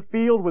sow the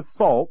field with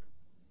salt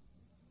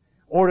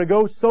or to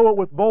go sow it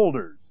with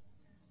boulders,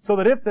 so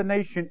that if the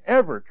nation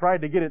ever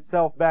tried to get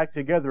itself back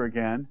together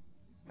again,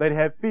 they'd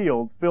have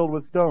fields filled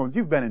with stones.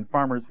 You've been in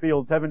farmers'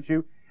 fields, haven't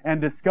you? And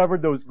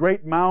discovered those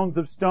great mounds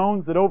of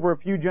stones that over a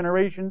few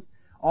generations,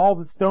 all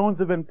the stones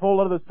have been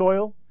pulled out of the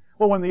soil.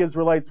 Well, when the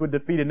Israelites would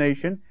defeat a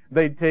nation,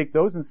 they'd take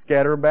those and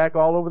scatter them back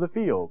all over the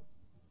field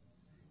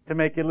to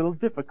make it a little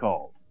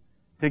difficult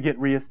to get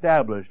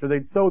reestablished. Or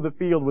they'd sow the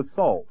field with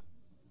salt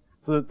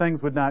so that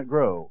things would not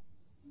grow.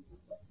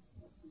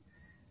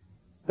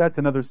 That's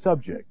another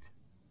subject.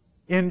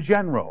 In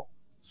general,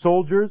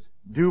 soldiers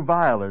do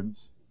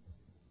violence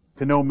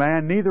to no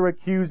man, neither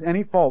accuse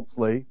any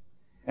falsely,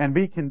 and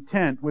be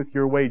content with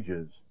your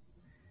wages.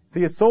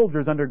 See, a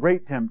soldier's under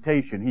great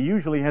temptation. He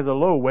usually has a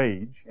low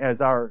wage, as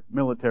our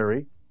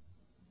military,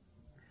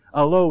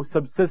 a low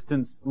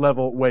subsistence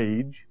level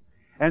wage.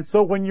 And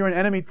so when you're in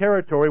enemy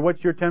territory,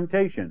 what's your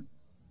temptation?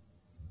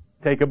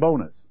 Take a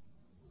bonus.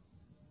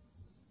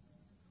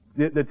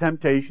 The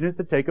temptation is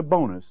to take a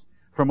bonus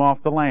from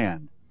off the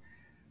land.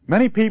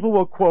 Many people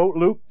will quote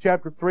Luke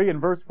chapter 3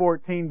 and verse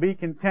 14, be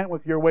content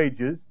with your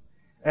wages,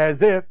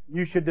 as if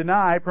you should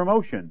deny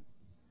promotion.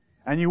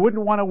 And you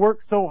wouldn't want to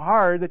work so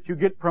hard that you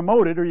get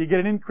promoted or you get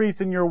an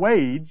increase in your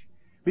wage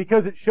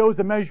because it shows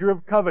a measure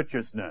of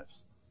covetousness.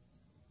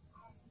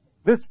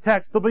 This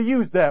text will be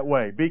used that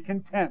way. Be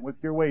content with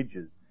your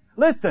wages.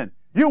 Listen,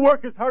 you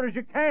work as hard as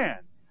you can,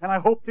 and I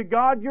hope to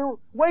God your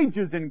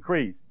wages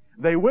increase.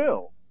 They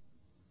will.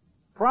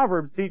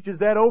 Proverbs teaches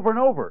that over and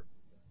over.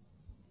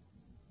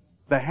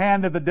 The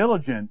hand of the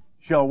diligent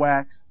shall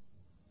wax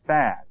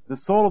fat. The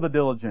soul of the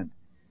diligent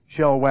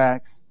shall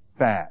wax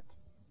fat.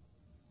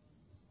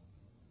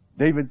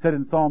 David said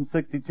in Psalm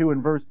 62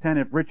 and verse 10,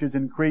 if riches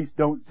increase,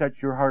 don't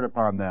set your heart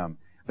upon them.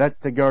 That's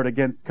to guard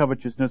against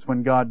covetousness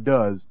when God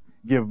does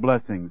give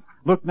blessings.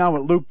 Look now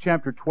at Luke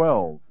chapter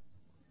 12.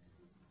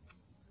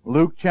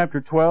 Luke chapter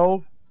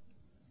 12.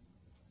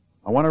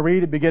 I want to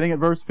read it beginning at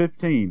verse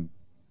 15.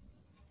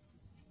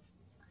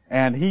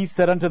 And he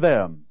said unto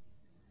them,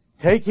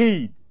 take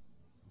heed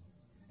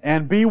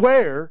and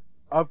beware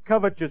of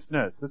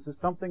covetousness. This is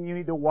something you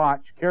need to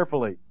watch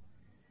carefully.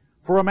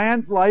 For a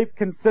man's life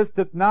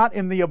consisteth not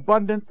in the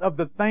abundance of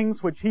the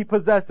things which he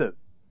possesseth.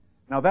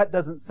 Now that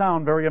doesn't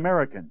sound very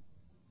American.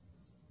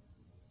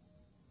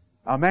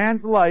 A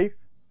man's life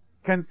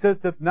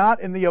consisteth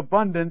not in the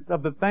abundance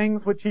of the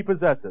things which he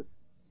possesseth.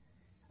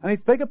 And he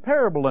spake a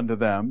parable unto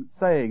them,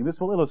 saying, this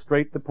will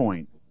illustrate the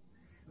point.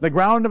 The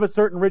ground of a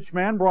certain rich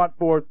man brought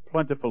forth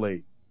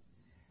plentifully.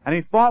 And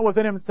he thought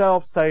within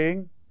himself,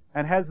 saying,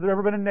 and has there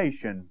ever been a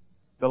nation,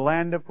 the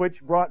land of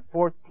which brought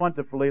forth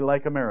plentifully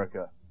like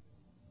America?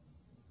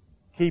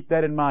 Keep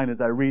that in mind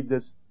as I read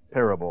this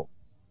parable.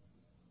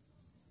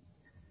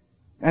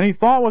 And he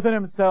thought within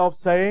himself,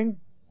 saying,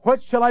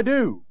 what shall I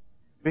do?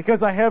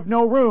 Because I have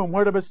no room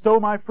where to bestow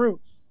my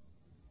fruits.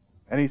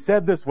 And he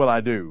said, this will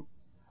I do.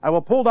 I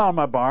will pull down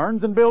my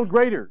barns and build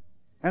greater,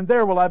 and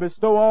there will I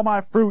bestow all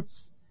my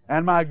fruits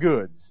and my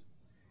goods.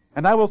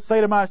 And I will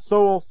say to my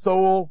soul,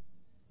 soul,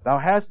 thou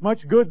hast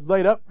much goods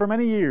laid up for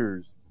many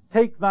years.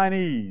 Take thine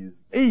ease,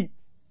 eat,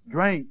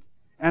 drink,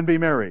 and be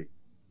merry.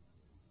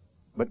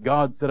 But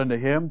God said unto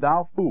him,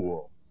 thou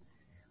fool,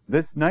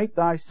 this night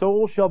thy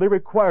soul shall be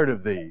required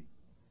of thee.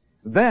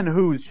 Then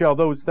whose shall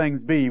those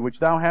things be which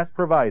thou hast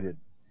provided?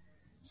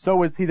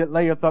 So is he that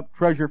layeth up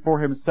treasure for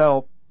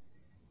himself,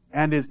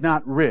 and is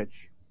not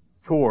rich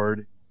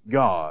toward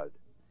God.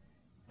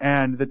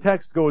 And the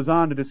text goes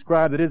on to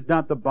describe that it is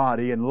not the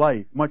body and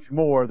life much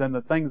more than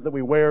the things that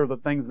we wear, the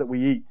things that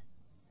we eat.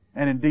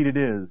 And indeed it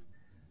is.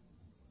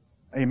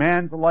 A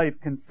man's life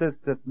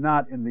consisteth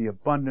not in the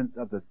abundance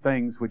of the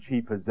things which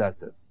he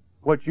possesseth.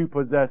 What you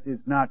possess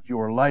is not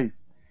your life.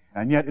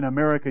 And yet in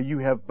America you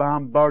have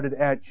bombarded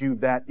at you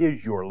that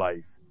is your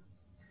life.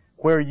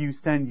 Where you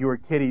send your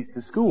kiddies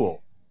to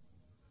school.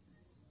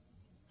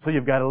 So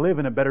you've got to live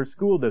in a better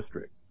school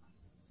district.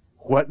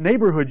 What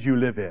neighborhood you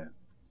live in.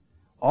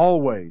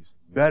 Always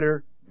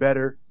better,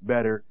 better,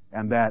 better,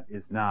 and that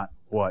is not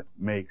what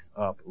makes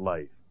up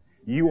life.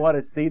 You ought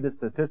to see the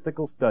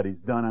statistical studies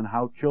done on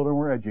how children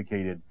were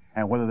educated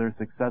and whether they're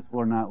successful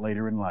or not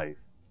later in life.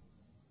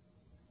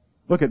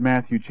 Look at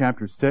Matthew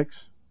chapter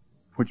 6,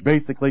 which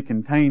basically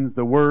contains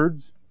the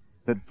words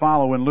that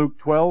follow in Luke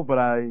 12, but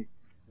I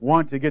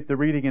want to get the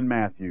reading in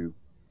Matthew.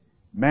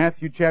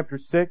 Matthew chapter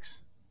 6.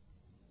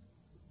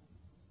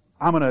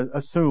 I'm going to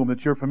assume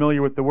that you're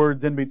familiar with the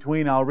words in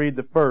between. I'll read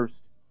the first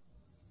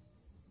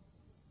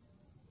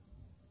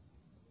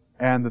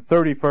and the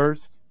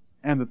 31st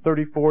and the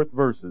 34th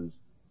verses.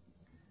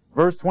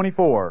 Verse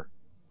 24,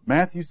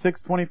 Matthew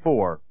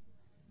 6:24.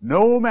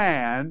 No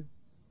man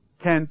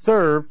can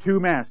serve two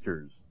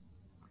masters.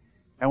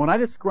 And when I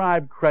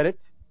describe credit,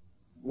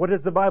 what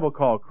does the Bible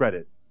call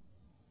credit?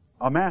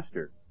 A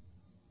master.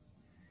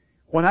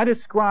 When I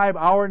describe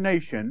our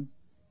nation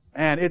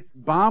and its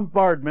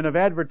bombardment of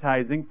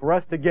advertising for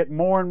us to get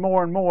more and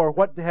more and more,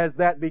 what has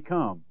that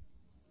become?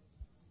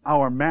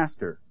 Our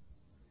master.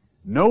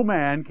 No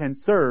man can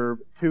serve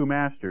two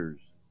masters.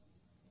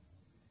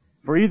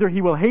 For either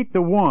he will hate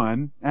the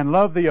one and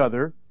love the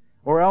other,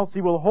 or else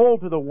he will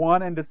hold to the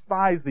one and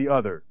despise the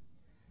other.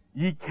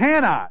 Ye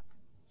cannot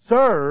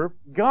serve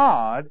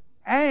God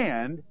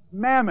and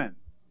mammon.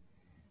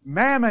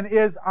 Mammon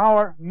is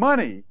our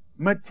money,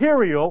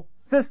 material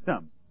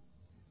system.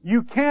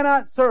 You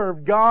cannot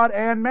serve God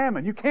and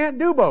mammon. You can't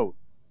do both.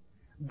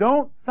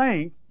 Don't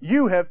think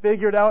you have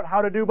figured out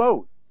how to do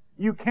both.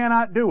 You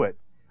cannot do it.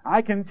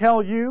 I can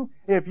tell you,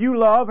 if you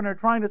love and are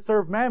trying to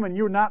serve mammon,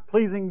 you're not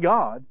pleasing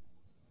God.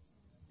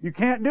 You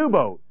can't do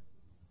both.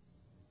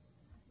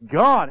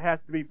 God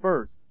has to be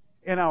first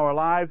in our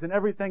lives and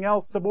everything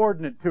else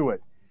subordinate to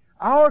it.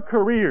 Our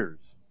careers,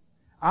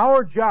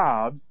 our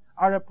jobs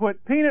are to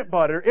put peanut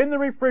butter in the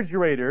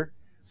refrigerator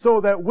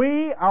so that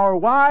we, our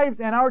wives,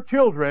 and our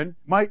children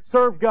might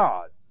serve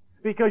God.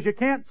 Because you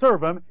can't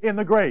serve Him in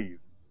the grave.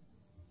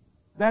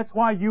 That's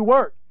why you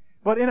work.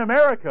 But in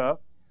America,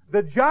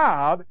 the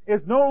job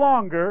is no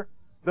longer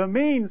the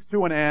means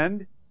to an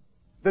end.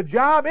 The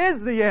job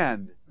is the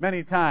end,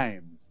 many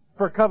times,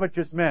 for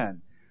covetous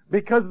men.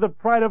 Because of the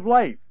pride of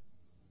life.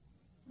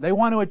 They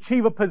want to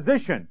achieve a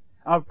position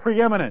of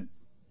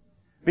preeminence.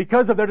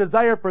 Because of their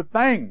desire for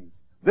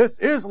things. This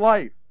is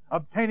life.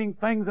 Obtaining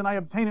things, and I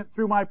obtain it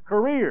through my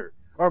career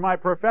or my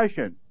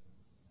profession.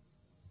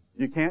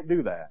 You can't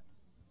do that.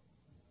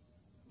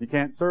 You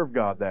can't serve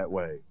God that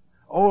way.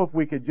 Oh, if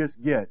we could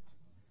just get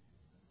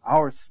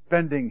our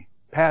spending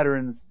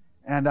patterns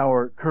and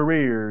our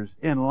careers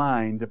in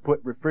line to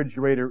put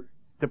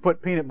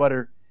peanut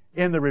butter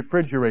in the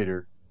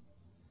refrigerator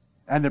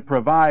and to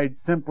provide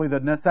simply the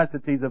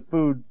necessities of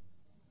food,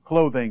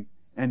 clothing,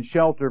 and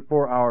shelter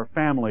for our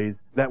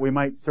families that we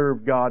might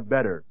serve God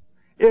better.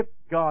 If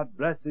God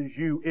blesses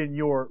you in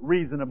your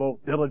reasonable,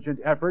 diligent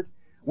effort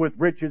with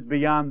riches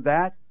beyond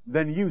that,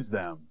 then use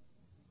them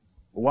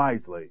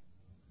wisely.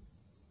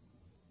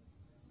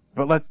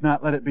 But let's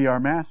not let it be our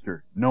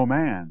master. No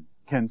man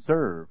can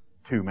serve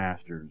two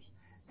masters.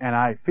 And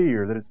I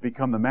fear that it's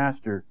become the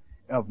master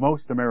of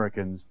most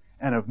Americans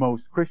and of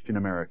most Christian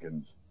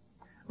Americans.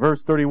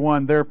 Verse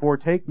 31, therefore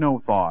take no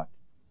thought,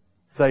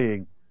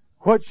 saying,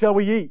 what shall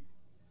we eat?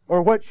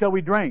 Or what shall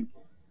we drink?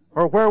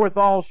 Or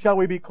wherewithal shall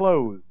we be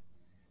clothed?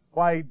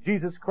 Why,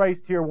 Jesus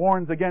Christ here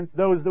warns against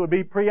those that would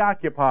be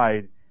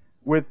preoccupied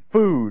with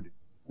food,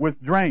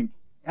 with drink,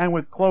 and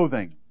with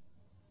clothing.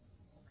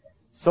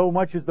 So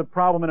much is the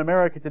problem in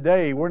America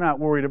today, we're not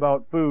worried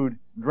about food,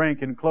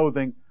 drink, and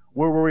clothing.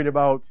 We're worried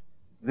about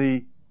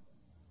the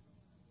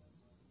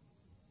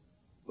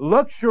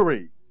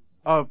luxury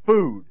of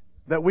food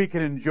that we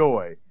can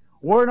enjoy.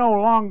 We're no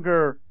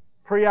longer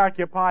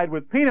preoccupied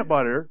with peanut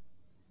butter.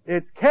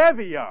 It's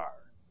caviar.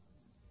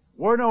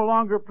 We're no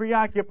longer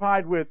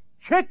preoccupied with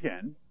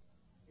chicken.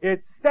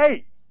 It's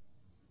steak.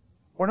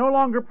 We're no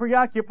longer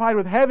preoccupied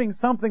with having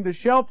something to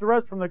shelter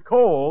us from the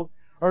cold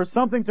or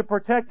something to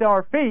protect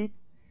our feet.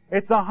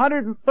 It's a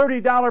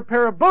 $130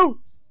 pair of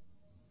boots.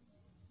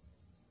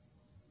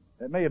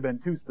 That may have been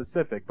too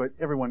specific, but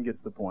everyone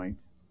gets the point.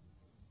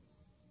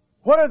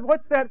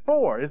 What's that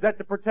for? Is that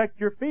to protect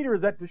your feet or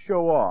is that to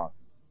show off?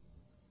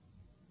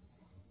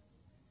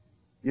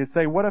 You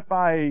say, what if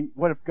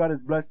God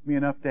has blessed me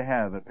enough to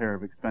have a pair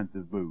of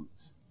expensive boots?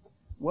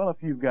 Well, if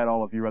you've got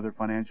all of your other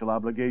financial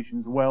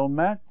obligations well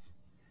met,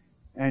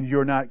 and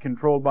you're not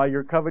controlled by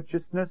your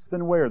covetousness,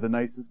 then wear the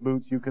nicest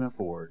boots you can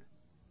afford.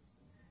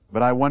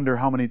 But I wonder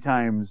how many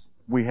times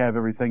we have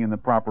everything in the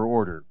proper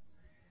order.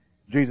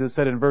 Jesus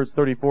said in verse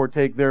 34,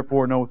 take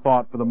therefore no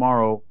thought for the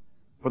morrow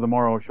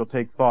shall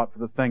take thought for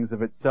the things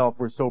of itself.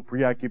 We're so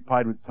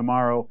preoccupied with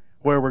tomorrow,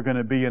 where we're going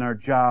to be in our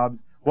jobs,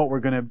 what we're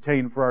going to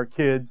obtain for our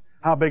kids,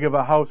 how big of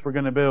a house we're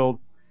going to build.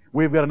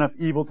 We've got enough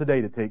evil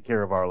today to take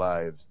care of our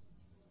lives.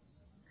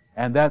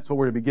 And that's what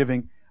we're to be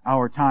giving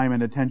our time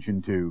and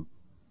attention to.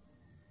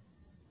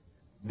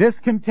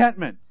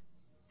 Discontentment.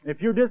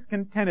 If you're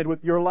discontented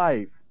with your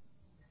life,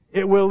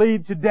 it will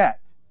lead to debt.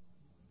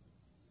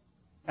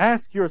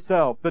 Ask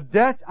yourself, the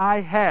debt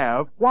I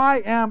have,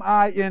 why am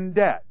I in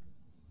debt?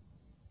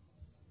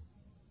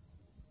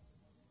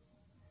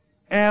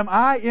 Am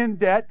I in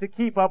debt to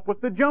keep up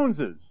with the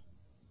Joneses?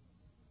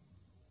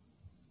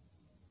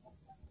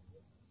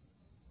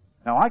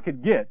 Now, I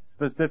could get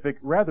specific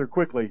rather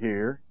quickly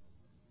here.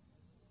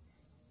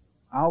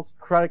 I'll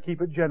try to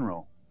keep it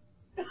general.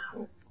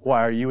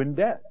 Why are you in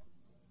debt?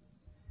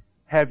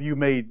 Have you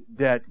made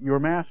debt your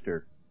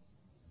master?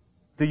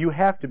 Do you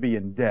have to be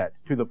in debt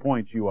to the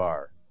point you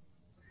are?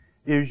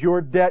 Is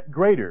your debt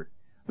greater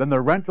than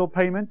the rental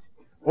payment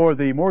or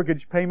the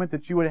mortgage payment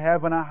that you would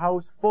have on a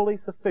house fully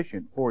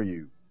sufficient for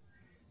you?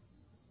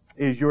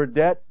 Is your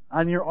debt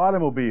on your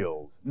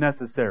automobiles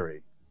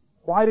necessary?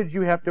 Why did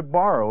you have to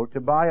borrow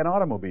to buy an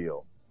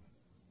automobile?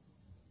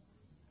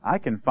 I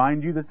can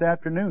find you this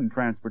afternoon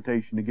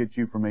transportation to get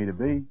you from A to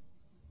B.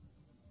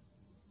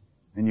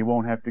 And you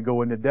won't have to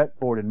go into debt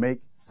for it and make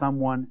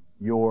someone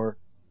your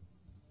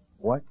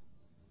what?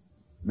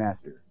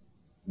 Master.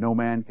 No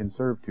man can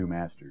serve two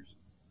masters.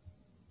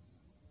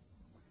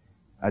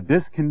 A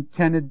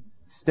discontented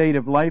state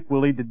of life will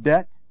lead to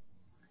debt.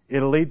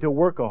 It'll lead to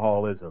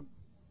workaholism.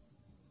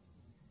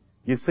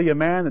 You see a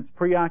man that's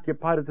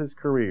preoccupied with his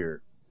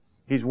career.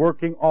 He's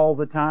working all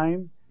the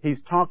time.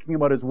 He's talking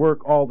about his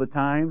work all the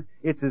time.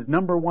 It's his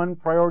number one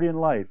priority in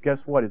life.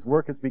 Guess what? His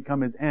work has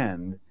become his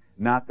end,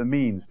 not the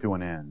means to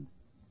an end.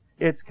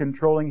 It's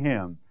controlling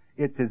him.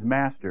 It's his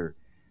master.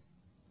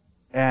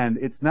 And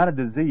it's not a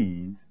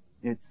disease,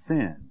 it's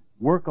sin.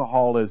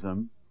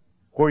 Workaholism,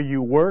 where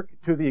you work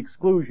to the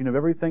exclusion of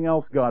everything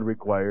else God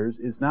requires,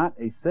 is not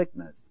a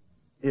sickness.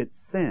 It's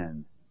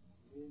sin.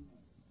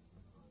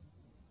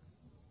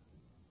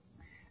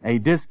 A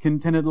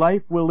discontented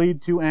life will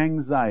lead to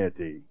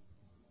anxiety.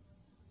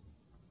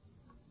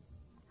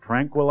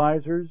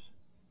 Tranquilizers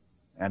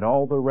and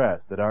all the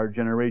rest that our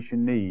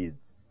generation needs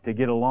to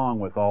get along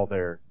with all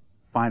their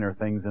finer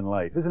things in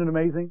life. Isn't it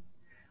amazing?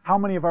 How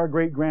many of our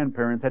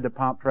great-grandparents had to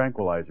pop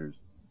tranquilizers?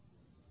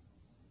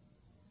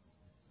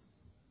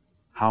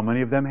 How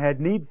many of them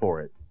had need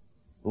for it?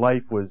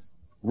 Life was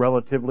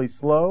relatively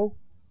slow,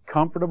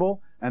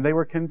 comfortable, and they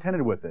were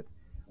contented with it.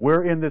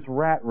 We're in this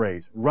rat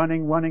race,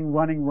 running.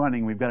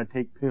 We've got to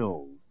take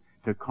pills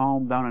to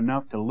calm down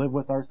enough to live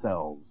with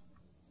ourselves.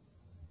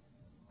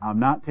 I'm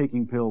not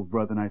taking pills,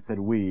 brethren. I said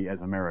we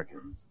as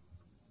Americans.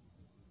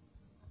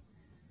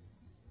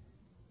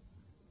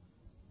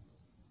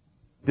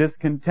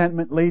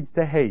 Discontentment leads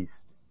to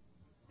haste.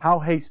 How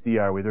hasty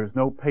are we? There's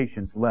no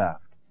patience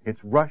left.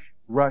 It's rush.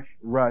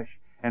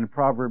 And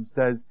Proverbs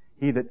says,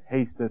 he that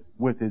hasteth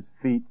with his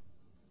feet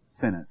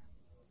sinneth.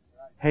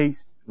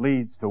 Haste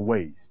leads to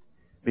waste,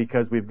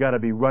 because we've got to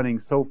be running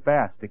so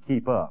fast to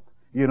keep up.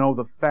 You know,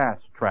 the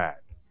fast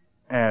track,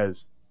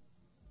 as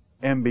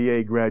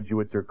MBA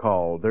graduates are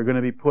called. They're going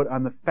to be put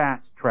on the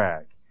fast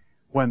track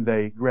when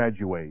they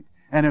graduate.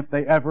 And if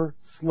they ever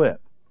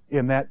slip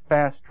in that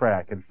fast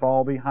track and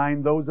fall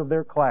behind those of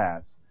their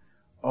class,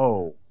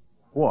 oh,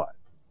 what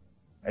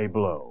a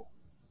blow.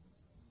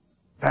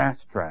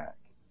 Fast track.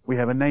 We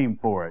have a name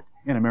for it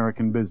in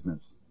American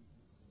business.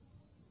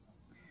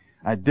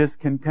 A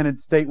discontented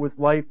state with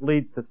life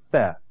leads to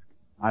theft.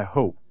 I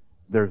hope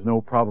there's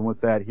no problem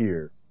with that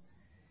here.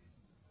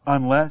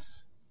 Unless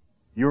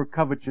your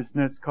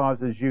covetousness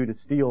causes you to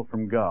steal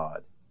from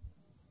God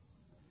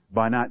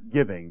by not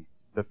giving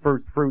the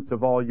first fruits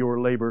of all your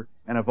labor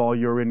and of all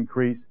your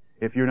increase.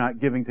 If you're not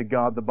giving to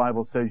God, the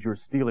Bible says you're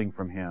stealing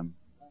from Him.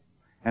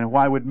 And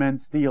why would men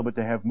steal but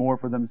to have more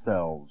for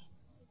themselves?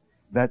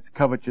 That's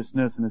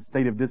covetousness, and a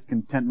state of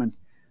discontentment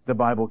the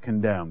Bible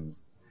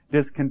condemns.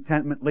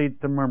 Discontentment leads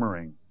to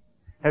murmuring.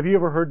 Have you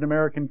ever heard an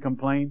American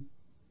complain?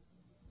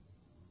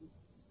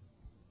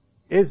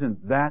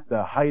 Isn't that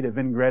the height of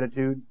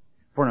ingratitude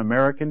for an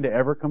American to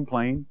ever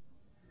complain?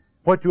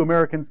 What do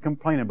Americans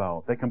complain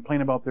about? They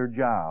complain about their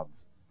jobs.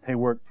 They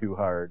work too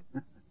hard.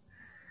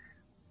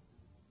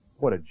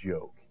 What a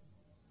joke.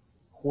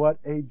 What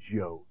a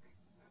joke.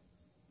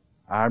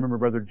 I remember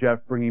Brother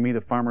Jeff bringing me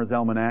the Farmer's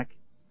Almanac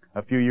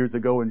a few years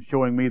ago and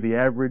showing me the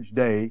average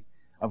day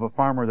of a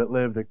farmer that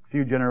lived a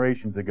few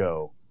generations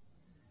ago.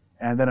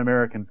 And then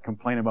Americans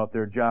complain about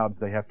their jobs.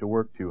 They have to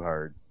work too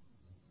hard.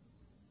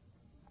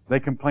 They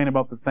complain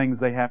about the things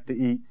they have to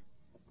eat.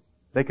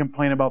 They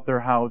complain about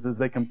their houses.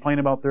 They complain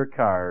about their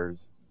cars.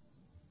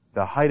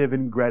 The height of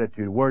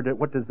ingratitude.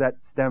 What does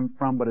that stem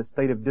from but a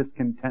state of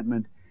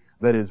discontentment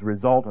that is a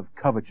result of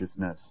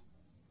covetousness?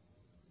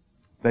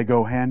 They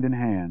go hand in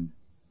hand.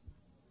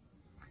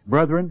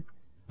 Brethren,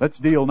 let's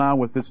deal now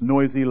with this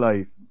noisy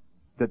life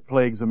that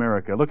plagues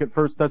America. Look at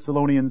 1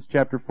 Thessalonians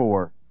chapter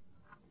 4.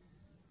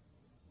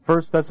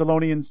 1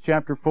 Thessalonians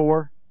chapter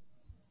 4.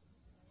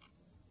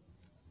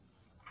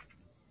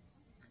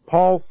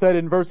 Paul said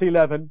in verse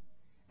 11,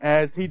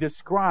 as he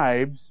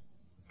describes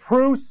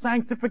true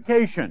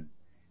sanctification,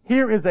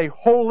 here is a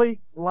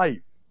holy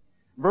life.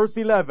 Verse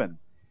 11,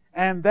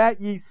 and that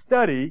ye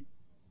study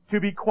to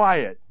be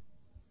quiet.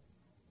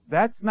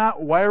 That's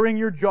not wiring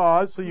your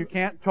jaws so you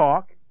can't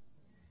talk.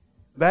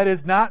 That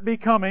is not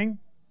becoming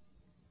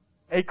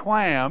a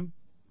clam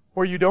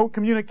where you don't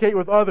communicate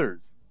with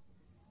others.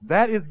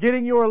 That is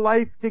getting your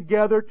life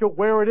together to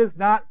where it is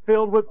not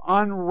filled with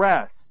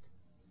unrest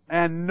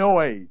and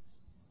noise.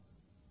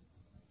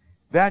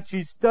 That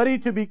ye study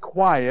to be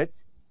quiet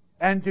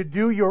and to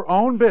do your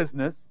own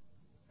business,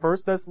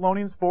 1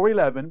 Thessalonians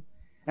 4:11,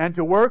 and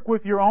to work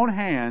with your own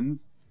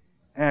hands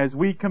as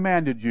we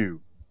commanded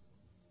you,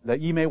 that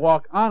ye may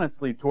walk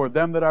honestly toward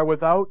them that are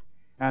without,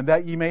 and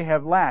that ye may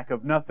have lack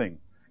of nothing.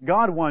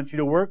 God wants you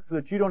to work so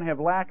that you don't have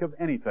lack of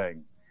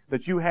anything,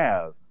 that you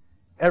have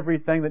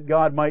everything that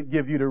God might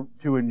give you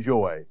to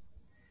enjoy.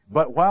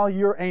 But while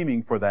you're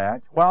aiming for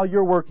that, while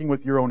you're working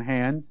with your own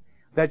hands,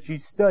 that ye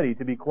study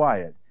to be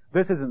quiet.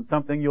 This isn't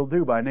something you'll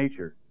do by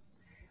nature.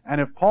 And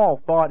if Paul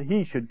thought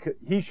he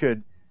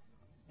should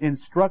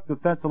instruct the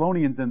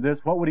Thessalonians in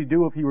this, what would he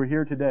do if he were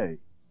here today?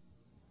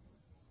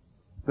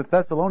 The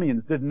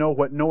Thessalonians didn't know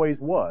what noise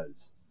was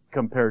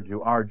compared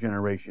to our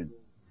generation.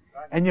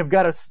 And you've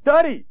got to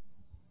study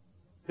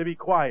to be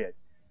quiet.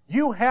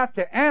 You have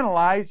to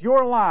analyze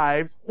your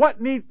lives,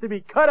 what needs to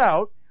be cut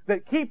out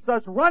that keeps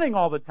us running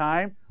all the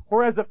time,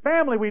 where as a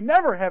family we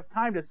never have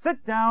time to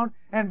sit down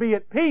and be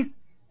at peace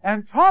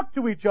and talk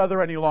to each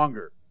other any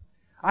longer.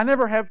 I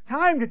never have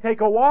time to take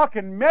a walk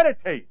and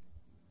meditate.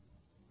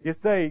 You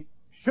say,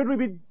 should we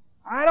be...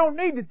 I don't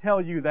need to tell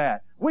you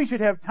that. We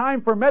should have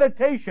time for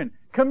meditation,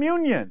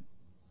 communion,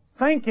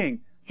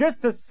 thinking,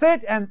 just to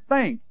sit and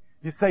think.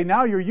 You say,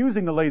 now you're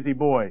using the lazy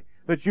boy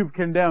that you've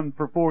condemned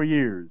for 4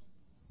 years.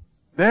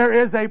 There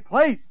is a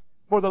place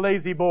for the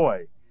lazy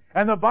boy.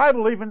 And the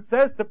Bible even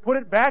says to put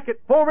it back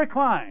at full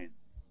recline.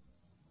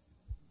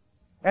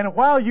 And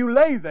while you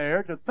lay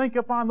there to think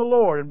upon the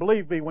Lord, and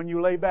believe me, when you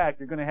lay back,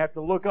 you're going to have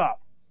to look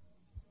up.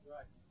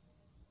 Right.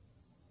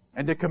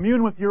 And to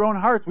commune with your own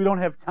hearts, we don't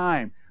have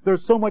time.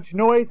 There's so much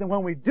noise, and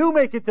when we do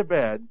make it to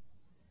bed,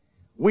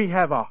 we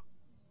have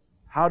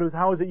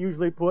how is it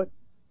usually put?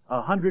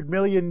 100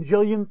 million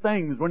jillion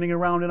things running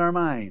around in our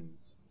minds.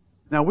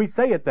 Now we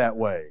say it that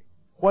way.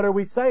 What are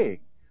we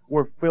saying?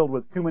 We're filled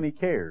with too many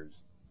cares.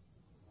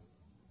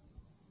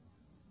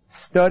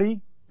 Study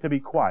to be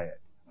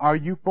quiet. Are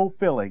you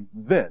fulfilling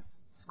this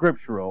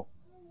scriptural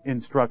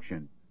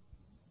instruction?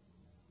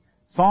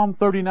 Psalm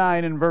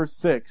 39 and verse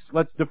 6.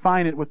 Let's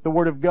define it with the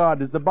Word of God.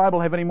 Does the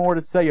Bible have any more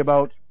to say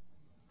about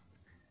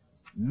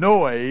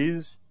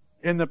noise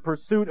in the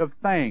pursuit of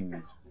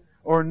things,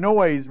 or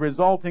noise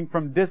resulting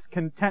from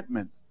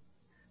discontentment?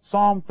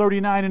 Psalm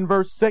 39 and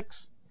verse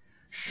 6.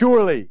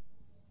 Surely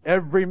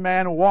every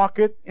man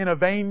walketh in a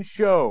vain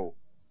show.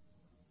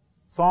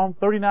 Psalm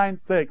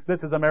 39:6.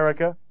 This is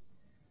America.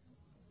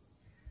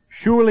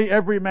 Surely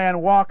every man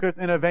walketh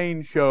in a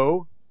vain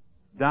show.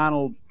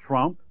 Donald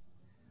Trump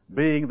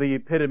being the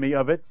epitome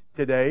of it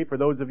today. For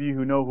those of you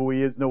who know who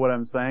he is, know what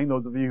I'm saying.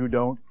 Those of you who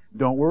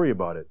don't worry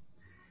about it.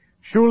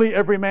 Surely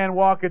every man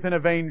walketh in a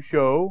vain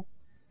show.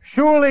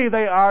 Surely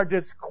they are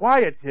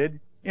disquieted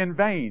in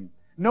vain.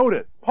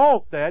 Notice,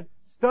 Paul said,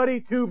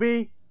 study to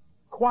be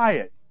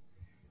quiet.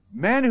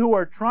 Men who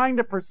are trying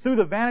to pursue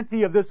the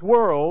vanity of this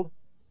world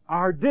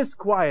are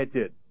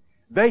disquieted.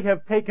 They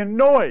have taken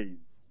noise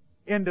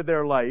into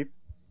their life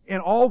in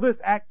all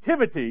this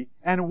activity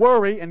and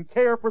worry and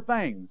care for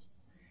things.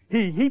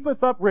 He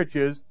heapeth up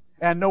riches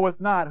and knoweth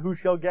not who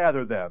shall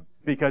gather them,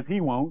 because he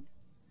won't.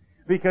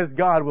 Because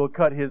God will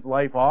cut his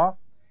life off,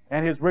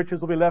 and his riches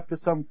will be left to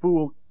some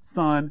fool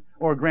son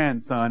or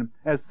grandson,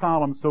 as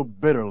Solomon so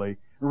bitterly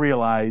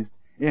realized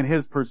in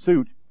his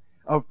pursuit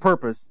of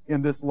purpose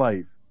in this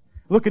life.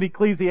 Look at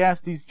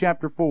Ecclesiastes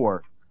chapter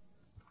 4.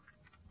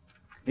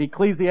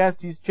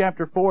 Ecclesiastes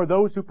chapter 4,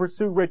 those who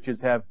pursue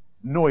riches have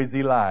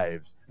noisy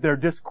lives. They're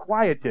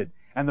disquieted,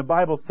 and the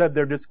Bible said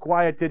they're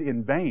disquieted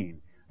in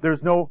vain.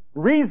 There's no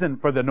reason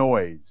for the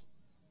noise.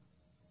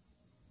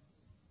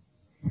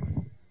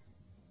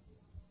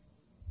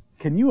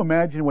 Can you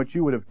imagine what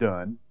you would have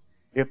done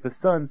if the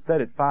sun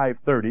set at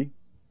 5:30?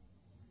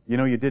 You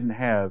know, you didn't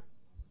have,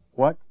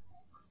 what?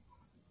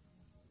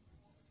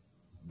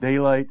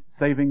 Daylight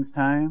savings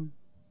time?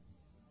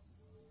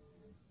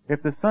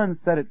 If the sun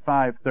set at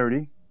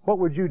 5:30, what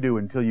would you do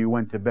until you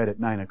went to bed at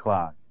 9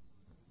 o'clock?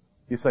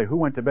 You say, who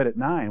went to bed at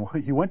 9?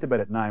 Well, you went to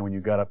bed at 9 when you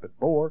got up at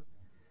 4.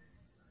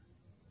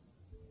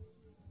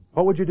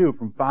 What would you do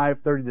from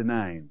 5:30 to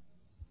 9?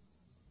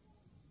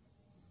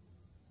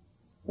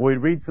 Well, we'd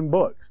read some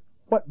books.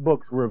 What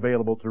books were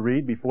available to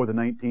read before the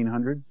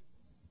 1900s?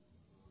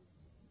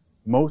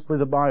 Mostly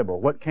the Bible.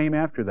 What came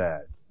after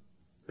that?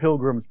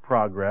 Pilgrim's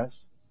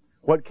Progress.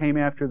 What came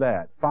after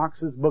that?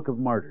 Fox's Book of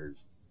Martyrs.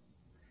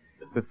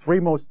 The 3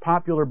 most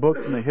popular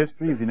books in the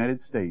history of the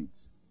United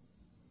States.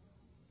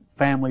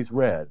 Families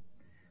read.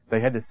 They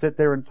had to sit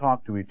there and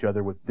talk to each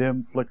other with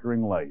dim,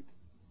 flickering light.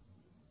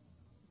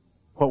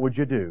 What would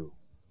you do?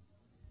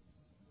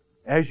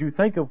 As you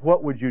think of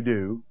what would you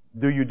do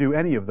you do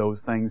any of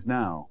those things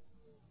now?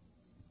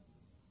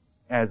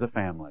 As a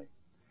family.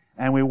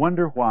 And we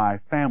wonder why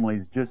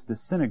families just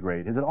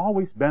disintegrate. Has it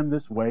always been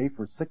this way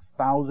for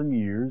 6,000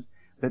 years,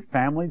 that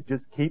families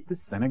just keep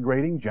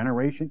disintegrating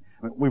generation?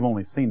 I mean, we've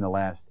only seen the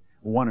last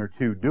 1 or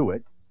 2 do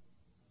it.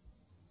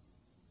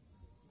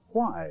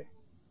 Why?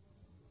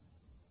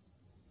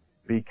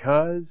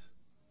 Because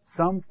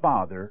some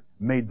father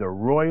made the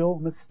royal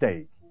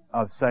mistake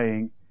of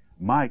saying,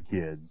 my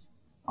kids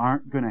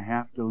aren't going to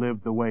have to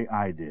live the way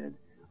I did.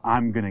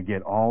 I'm going to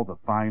get all the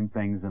fine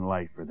things in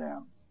life for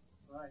them.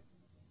 Right.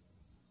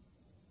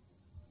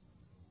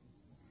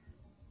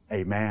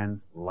 A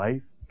man's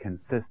life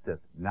consisteth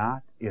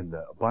not in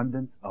the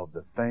abundance of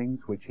the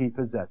things which he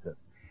possesseth.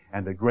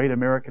 And the great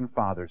American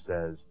father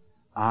says,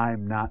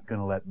 I'm not going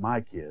to let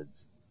my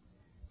kids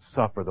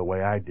suffer the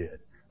way I did.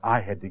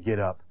 I had to get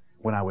up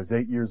when I was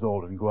 8 years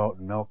old and go out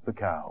and milk the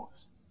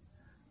cows.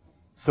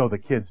 So the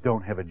kids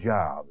don't have a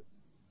job.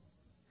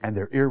 And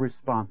they're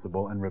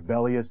irresponsible and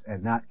rebellious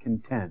and not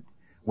content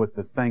with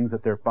the things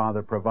that their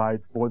father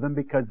provides for them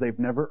because they've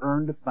never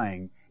earned a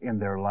thing in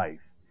their life.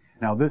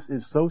 Now this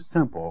is so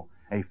simple,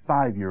 a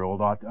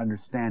 5-year-old ought to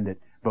understand it,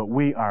 but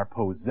we are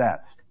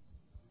possessed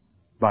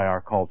by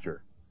our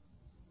culture.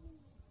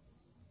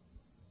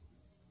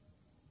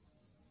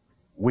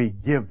 We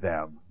give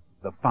them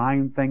the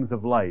fine things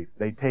of life.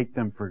 They take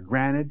them for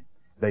granted.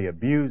 They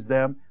abuse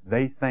them.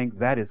 They think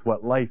that is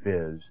what life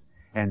is.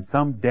 And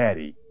some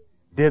daddy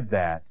did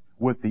that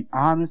with the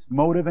honest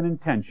motive and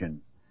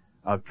intention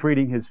of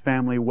treating his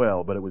family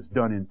well, but it was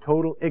done in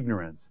total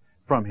ignorance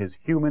from his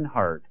human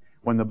heart,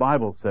 when the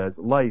Bible says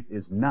life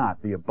is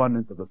not the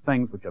abundance of the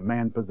things which a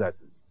man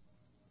possesses.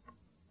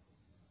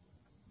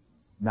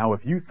 Now,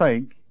 if you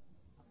think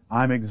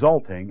I'm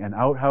exalting an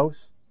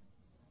outhouse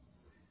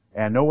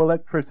and no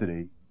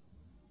electricity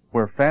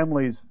where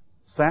families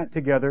sat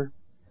together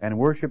and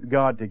worshiped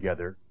God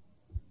together,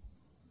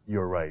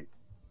 you're right.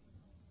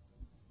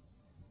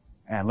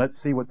 And let's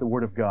see what the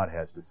Word of God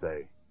has to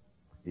say.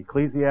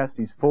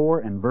 Ecclesiastes 4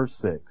 and verse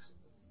 6.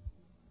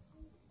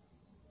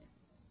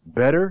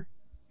 Better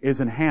is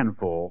an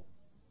handful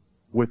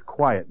with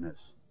quietness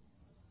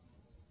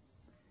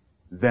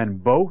than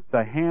both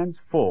the hands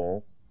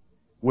full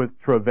with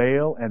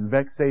travail and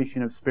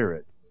vexation of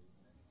spirit.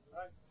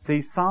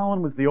 See,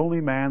 Solomon was the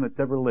only man that's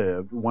ever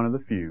lived, one of the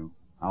few,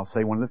 I'll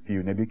say one of the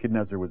few,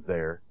 Nebuchadnezzar was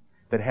there,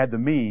 that had the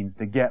means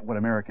to get what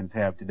Americans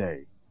have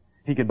today.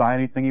 He could buy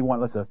anything he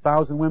wanted. Let's say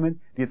 1,000 women.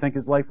 Do you think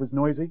his life was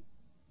noisy?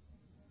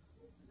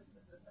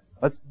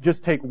 Let's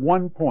just take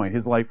one point.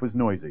 His life was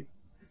noisy.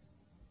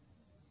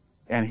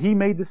 And he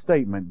made the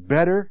statement,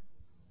 better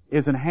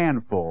is an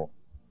handful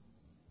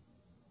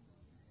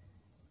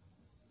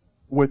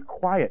with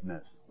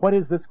quietness. What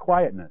is this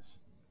quietness?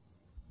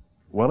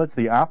 Well, it's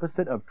the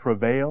opposite of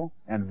travail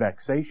and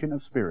vexation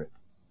of spirit.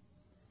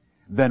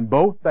 Then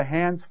both the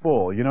hands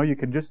full. You know, you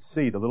can just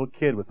see the little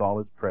kid with all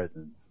his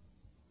presents.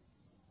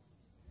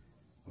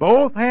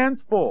 Both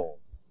hands full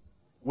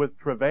with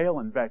travail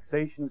and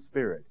vexation of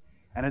spirit.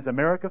 And is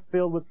America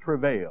filled with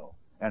travail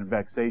and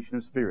vexation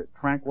of spirit?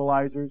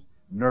 Tranquilizers,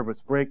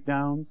 nervous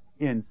breakdowns,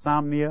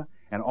 insomnia,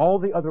 and all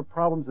the other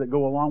problems that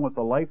go along with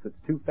a life that's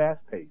too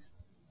fast-paced.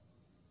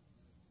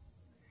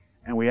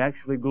 And we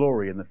actually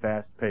glory in the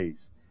fast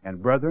pace.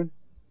 And brethren,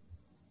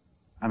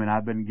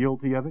 I've been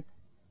guilty of it.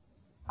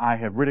 I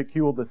have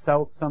ridiculed the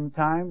South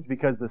sometimes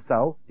because the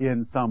South,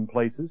 in some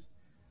places,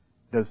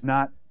 has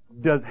not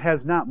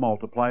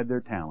multiplied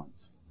their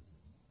talents.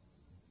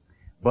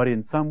 But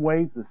in some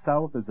ways, the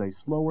South is a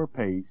slower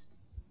paced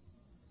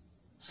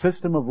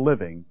system of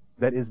living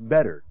that is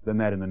better than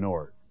that in the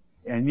North.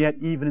 And yet,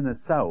 even in the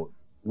South,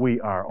 we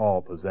are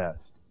all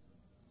possessed.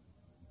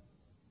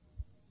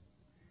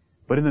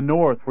 But in the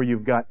North, where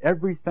you've got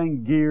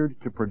everything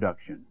geared to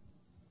production,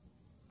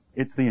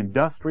 it's the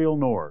industrial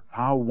North.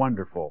 How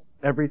wonderful.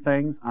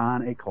 Everything's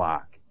on a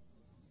clock.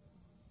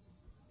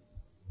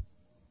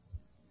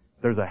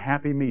 There's a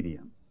happy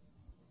medium.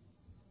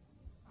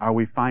 Are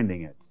we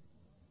finding it?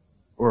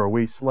 Or are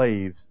we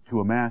slaves to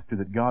a master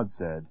that God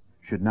said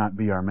should not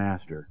be our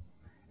master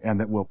and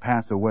that will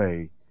pass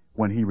away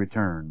when he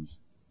returns?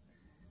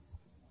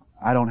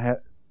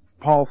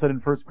 Paul said in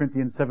 1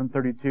 Corinthians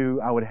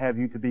 7:32, I would have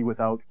you to be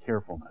without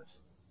carefulness.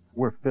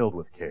 We're filled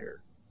with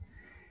care.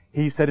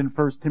 He said in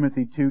 1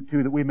 Timothy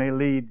 2:2 that we may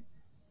lead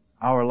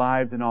our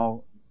lives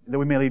that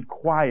we may lead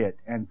quiet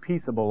and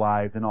peaceable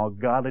lives in all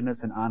godliness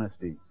and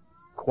honesty.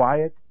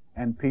 Quiet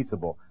and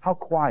peaceable. How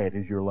quiet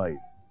is your life?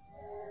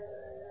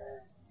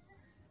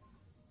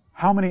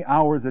 How many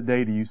hours a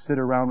day do you sit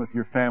around with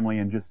your family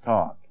and just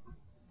talk?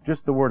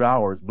 Just the word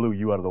hours blew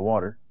you out of the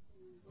water.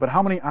 But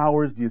how many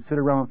hours do you sit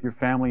around with your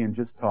family and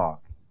just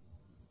talk?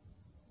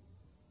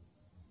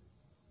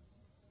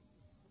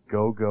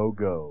 Go, go,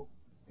 go.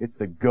 It's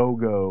the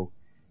go-go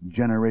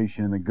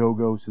generation and the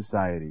go-go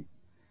society.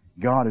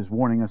 God is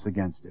warning us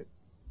against it.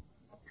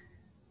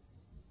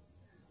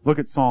 Look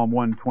at Psalm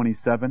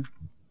 127.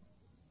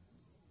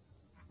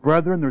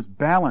 Brethren, there's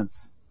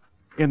balance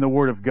in the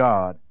Word of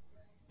God.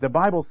 The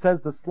Bible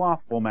says the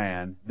slothful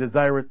man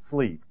desireth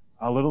sleep.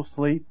 A little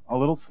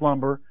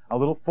slumber, a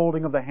little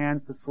folding of the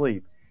hands to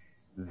sleep.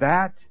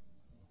 That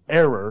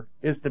error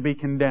is to be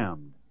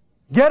condemned.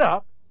 Get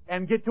up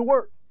and get to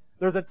work.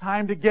 There's a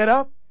time to get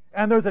up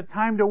and there's a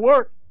time to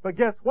work. But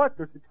guess what?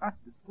 There's a time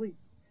to sleep.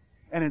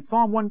 And in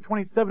Psalm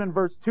 127 and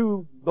verse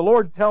 2, the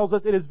Lord tells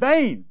us it is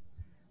vain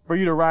for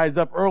you to rise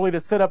up early,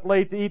 to sit up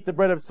late, to eat the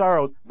bread of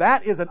sorrows.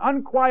 That is an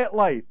unquiet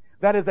life.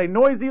 That is a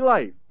noisy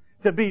life.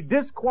 To be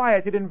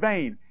disquieted in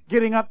vain.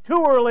 Getting up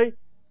too early,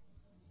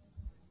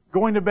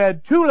 going to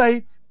bed too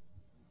late,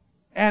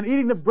 and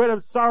eating the bread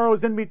of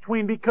sorrows in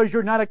between because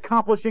you're not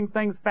accomplishing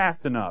things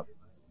fast enough.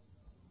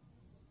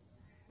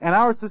 And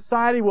our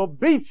society will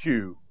beat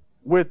you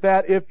with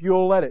that if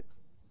you'll let it.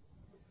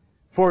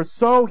 For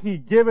so he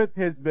giveth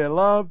his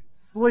beloved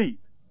sleep.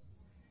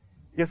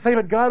 You say,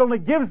 but God only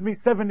gives me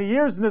 70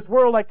 years in this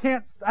world. I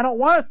don't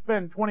want to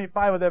spend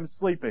 25 of them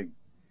sleeping.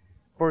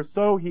 For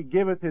so he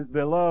giveth his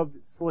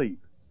beloved sleep.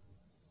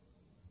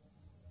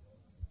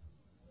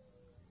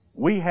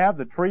 We have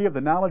the tree of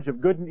the knowledge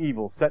of good and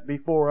evil set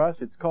before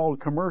us. It's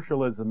called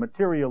commercialism,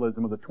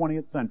 materialism of the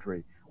 20th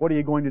century. What are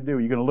you going to do? Are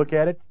you going to look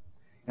at it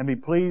and be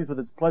pleased with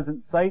its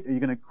pleasant sight? Are you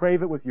going to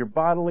crave it with your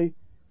bodily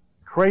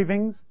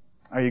cravings?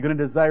 Are you going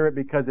to desire it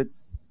because it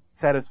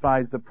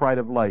satisfies the pride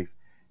of life?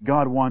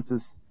 God wants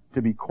us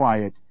to be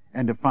quiet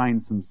and to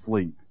find some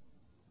sleep.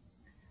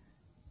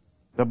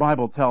 The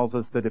Bible tells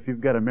us that if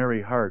you've got a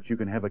merry heart, you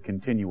can have a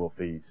continual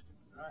feast.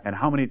 And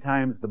how many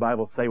times does the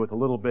Bible say with a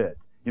little bit?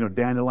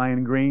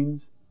 Dandelion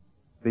greens?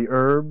 the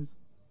herbs,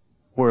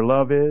 where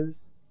love is,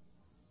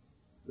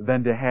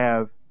 than to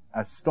have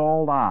a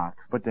stalled ox,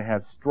 but to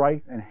have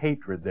strife and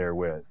hatred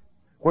therewith.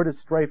 Where does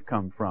strife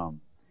come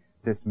from?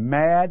 This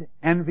mad,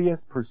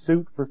 envious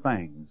pursuit for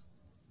things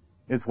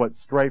is what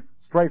strife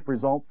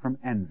results from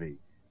envy.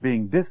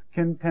 Being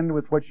discontented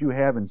with what you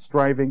have and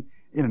striving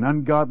in an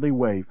ungodly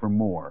way for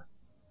more.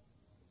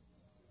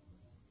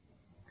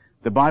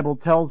 The Bible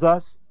tells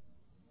us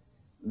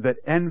that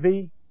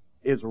envy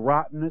is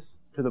rottenness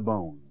to the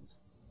bones.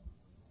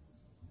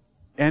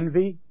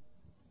 Envy,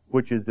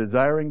 which is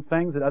desiring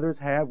things that others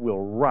have,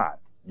 will rot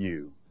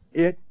you.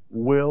 It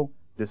will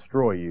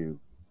destroy you.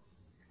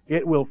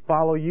 It will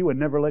follow you and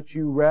never let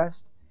you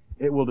rest.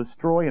 It will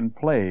destroy and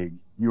plague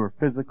your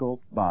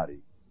physical body.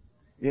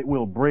 It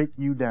will break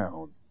you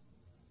down.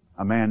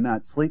 A man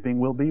not sleeping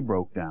will be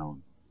broke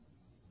down.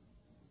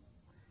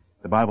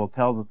 The Bible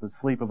tells us the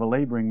sleep of a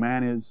laboring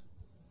man is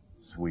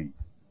sweet.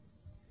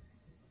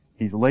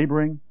 He's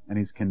laboring and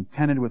he's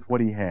contented with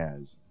what he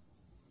has.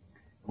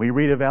 We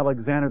read of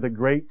Alexander the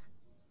Great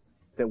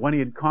that when he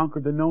had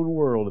conquered the known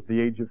world at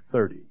the age of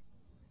 30,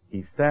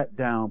 he sat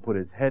down, put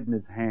his head in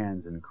his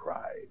hands, and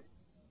cried,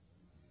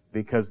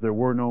 because there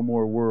were no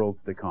more worlds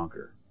to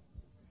conquer.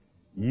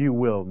 You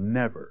will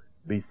never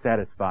be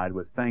satisfied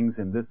with things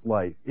in this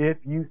life if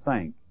you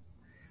think,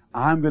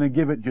 I'm going to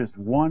give it just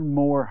one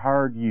more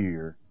hard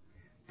year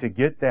to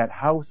get that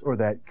house or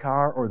that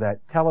car or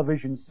that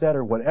television set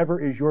or whatever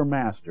is your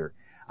master.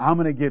 I'm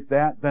going to get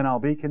that, then I'll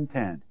be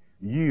content.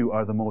 You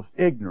are the most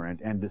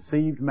ignorant and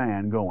deceived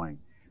man going,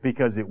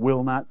 because it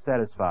will not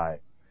satisfy.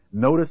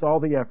 Notice all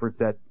the efforts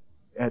at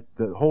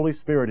the Holy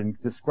Spirit in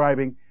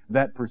describing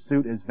that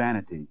pursuit as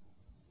vanity.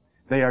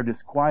 They are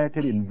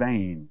disquieted in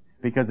vain,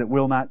 because it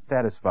will not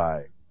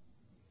satisfy.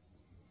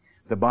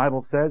 The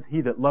Bible says,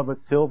 he that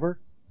loveth silver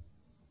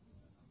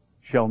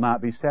shall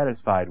not be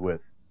satisfied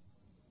with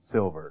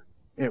silver.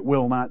 It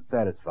will not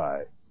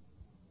satisfy.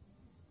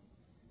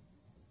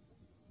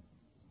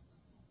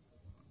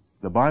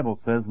 The Bible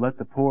says, let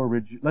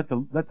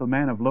the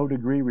man of low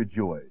degree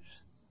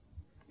rejoice,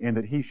 in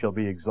that he shall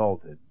be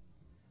exalted,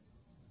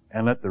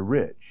 and let the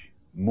rich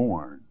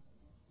mourn,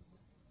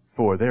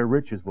 for their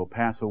riches will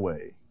pass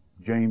away.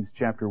 James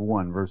chapter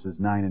 1, verses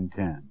 9 and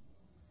 10.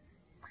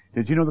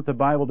 Did you know that the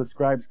Bible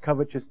describes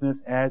covetousness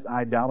as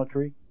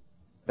idolatry?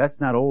 That's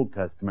not Old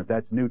Testament,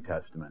 that's New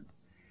Testament.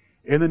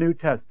 In the New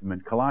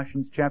Testament,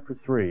 Colossians chapter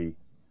 3,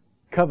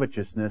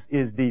 covetousness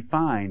is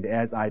defined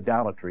as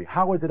idolatry.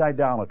 How is it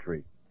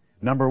idolatry?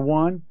 Number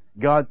one,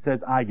 God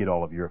says, I get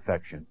all of your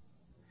affection.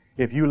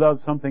 If you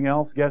love something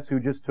else, guess who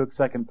just took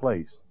second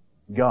place?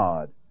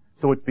 God.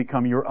 So it's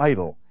become your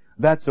idol.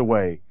 That's a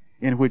way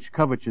in which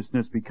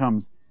covetousness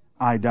becomes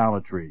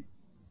idolatry.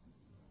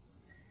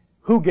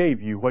 Who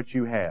gave you what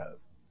you have?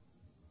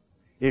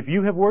 If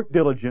you have worked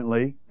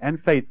diligently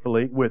and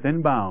faithfully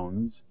within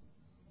bounds,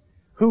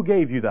 who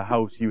gave you the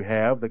house you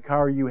have, the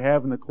car you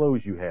have, and the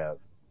clothes you have?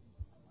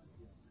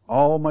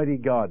 Almighty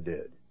God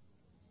did.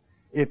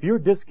 If you're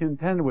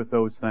discontented with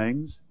those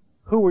things,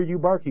 who are you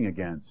barking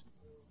against?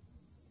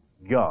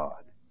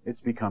 God.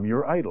 It's become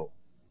your idol.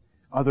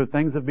 Other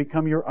things have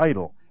become your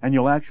idol, and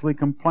you'll actually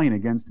complain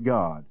against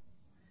God.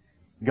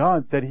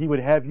 God said He would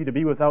have you to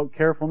be without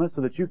carefulness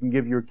so that you can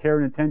give your care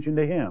and attention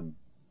to Him.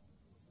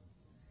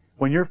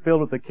 When you're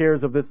filled with the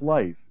cares of this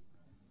life,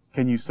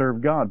 can you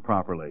serve God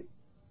properly?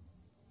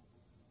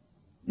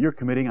 You're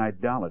committing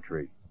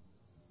idolatry.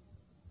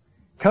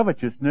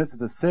 Covetousness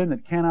is a sin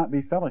that cannot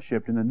be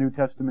fellowshipped in the New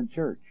Testament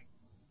church.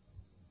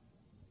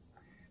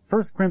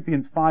 1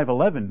 Corinthians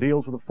 5:11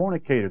 deals with a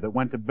fornicator that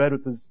went to bed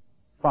with his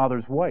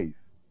father's wife.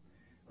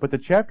 But the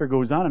chapter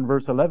goes on in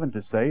verse 11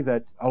 to say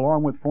that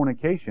along with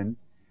fornication,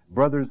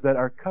 brothers that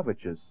are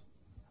covetous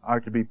are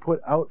to be put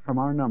out from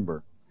our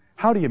number.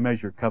 How do you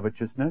measure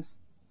covetousness?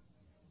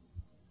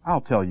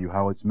 I'll tell you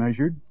how it's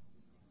measured.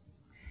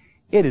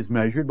 It is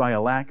measured by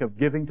a lack of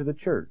giving to the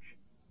church.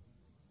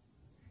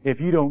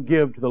 If you don't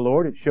give to the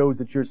Lord, it shows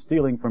that you're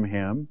stealing from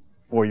Him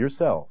for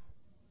yourself.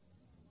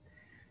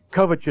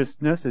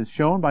 Covetousness is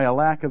shown by a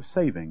lack of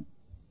saving.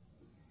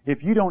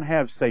 If you don't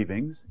have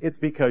savings, it's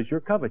because you're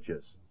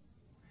covetous.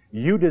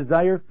 You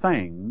desire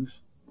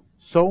things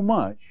so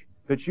much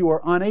that you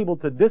are unable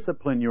to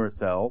discipline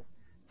yourself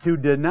to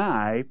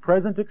deny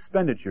present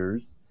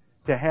expenditures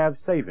to have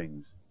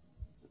savings.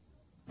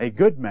 A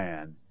good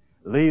man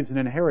leaves an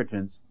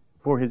inheritance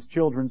for his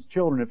children's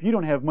children. If you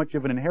don't have much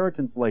of an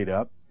inheritance laid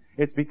up,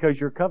 it's because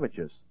you're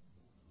covetous.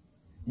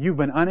 You've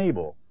been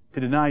unable to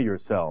deny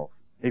yourself.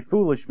 A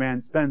foolish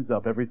man spends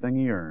up everything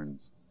he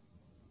earns.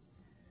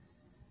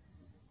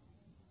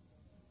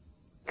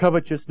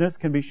 Covetousness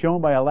can be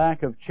shown by a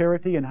lack of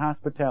charity and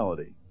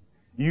hospitality.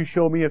 You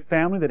show me a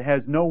family that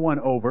has no one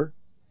over,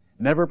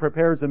 never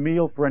prepares a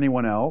meal for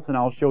anyone else, and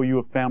I'll show you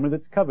a family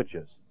that's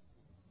covetous.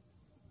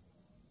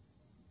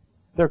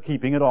 They're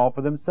keeping it all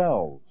for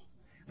themselves.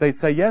 They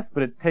say, yes,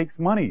 but it takes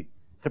money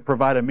to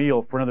provide a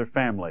meal for another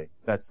family.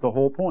 That's the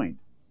whole point.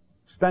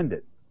 Spend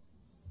it.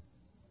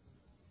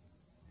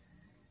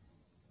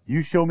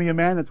 You show me a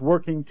man that's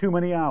working too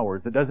many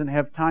hours, that doesn't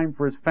have time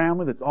for his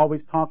family, that's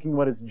always talking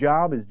about his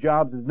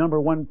job's his number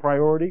one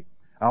priority.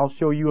 I'll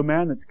show you a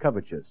man that's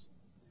covetous,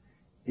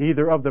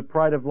 either of the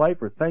pride of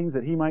life or things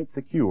that he might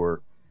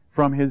secure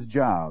from his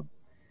job.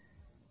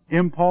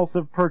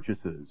 Impulsive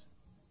purchases.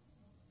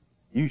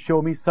 You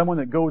show me someone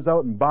that goes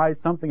out and buys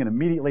something and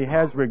immediately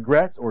has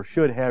regrets or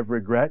should have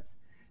regrets.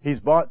 He's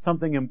bought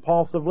something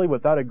impulsively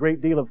without a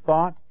great deal of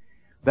thought.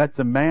 That's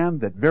a man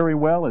that very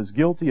well is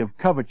guilty of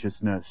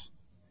covetousness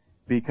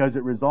because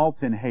it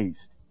results in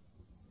haste.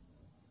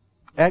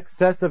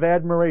 Excessive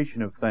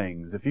admiration of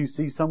things. If you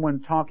see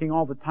someone talking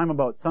all the time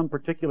about some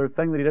particular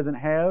thing that he doesn't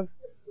have,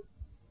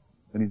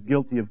 then he's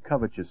guilty of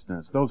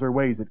covetousness. Those are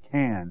ways it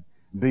can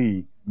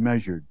be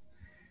measured.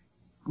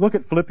 Look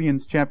at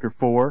Philippians chapter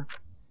 4.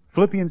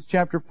 Philippians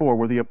chapter 4,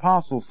 where the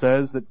apostle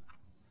says that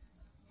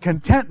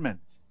contentment,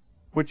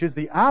 which is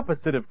the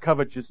opposite of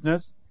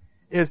covetousness,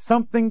 is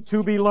something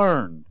to be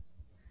learned.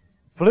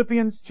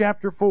 Philippians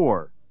chapter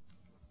 4.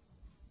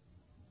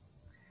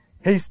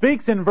 He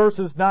speaks in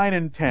verses 9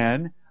 and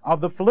 10 of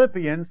the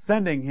Philippians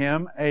sending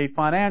him a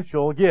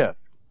financial gift.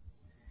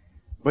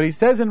 But he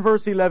says in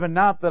verse 11,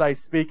 not that I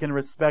speak in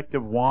respect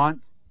of want.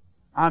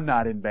 I'm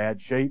not in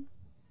bad shape.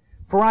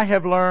 For I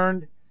have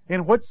learned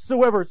in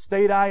whatsoever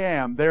state I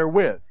am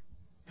therewith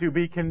to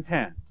be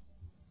content.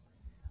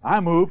 I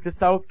moved to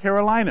South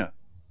Carolina.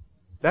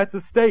 That's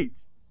a state.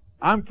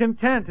 I'm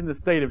content in the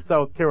state of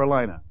South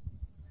Carolina.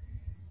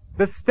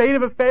 The state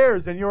of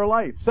affairs in your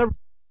life. Several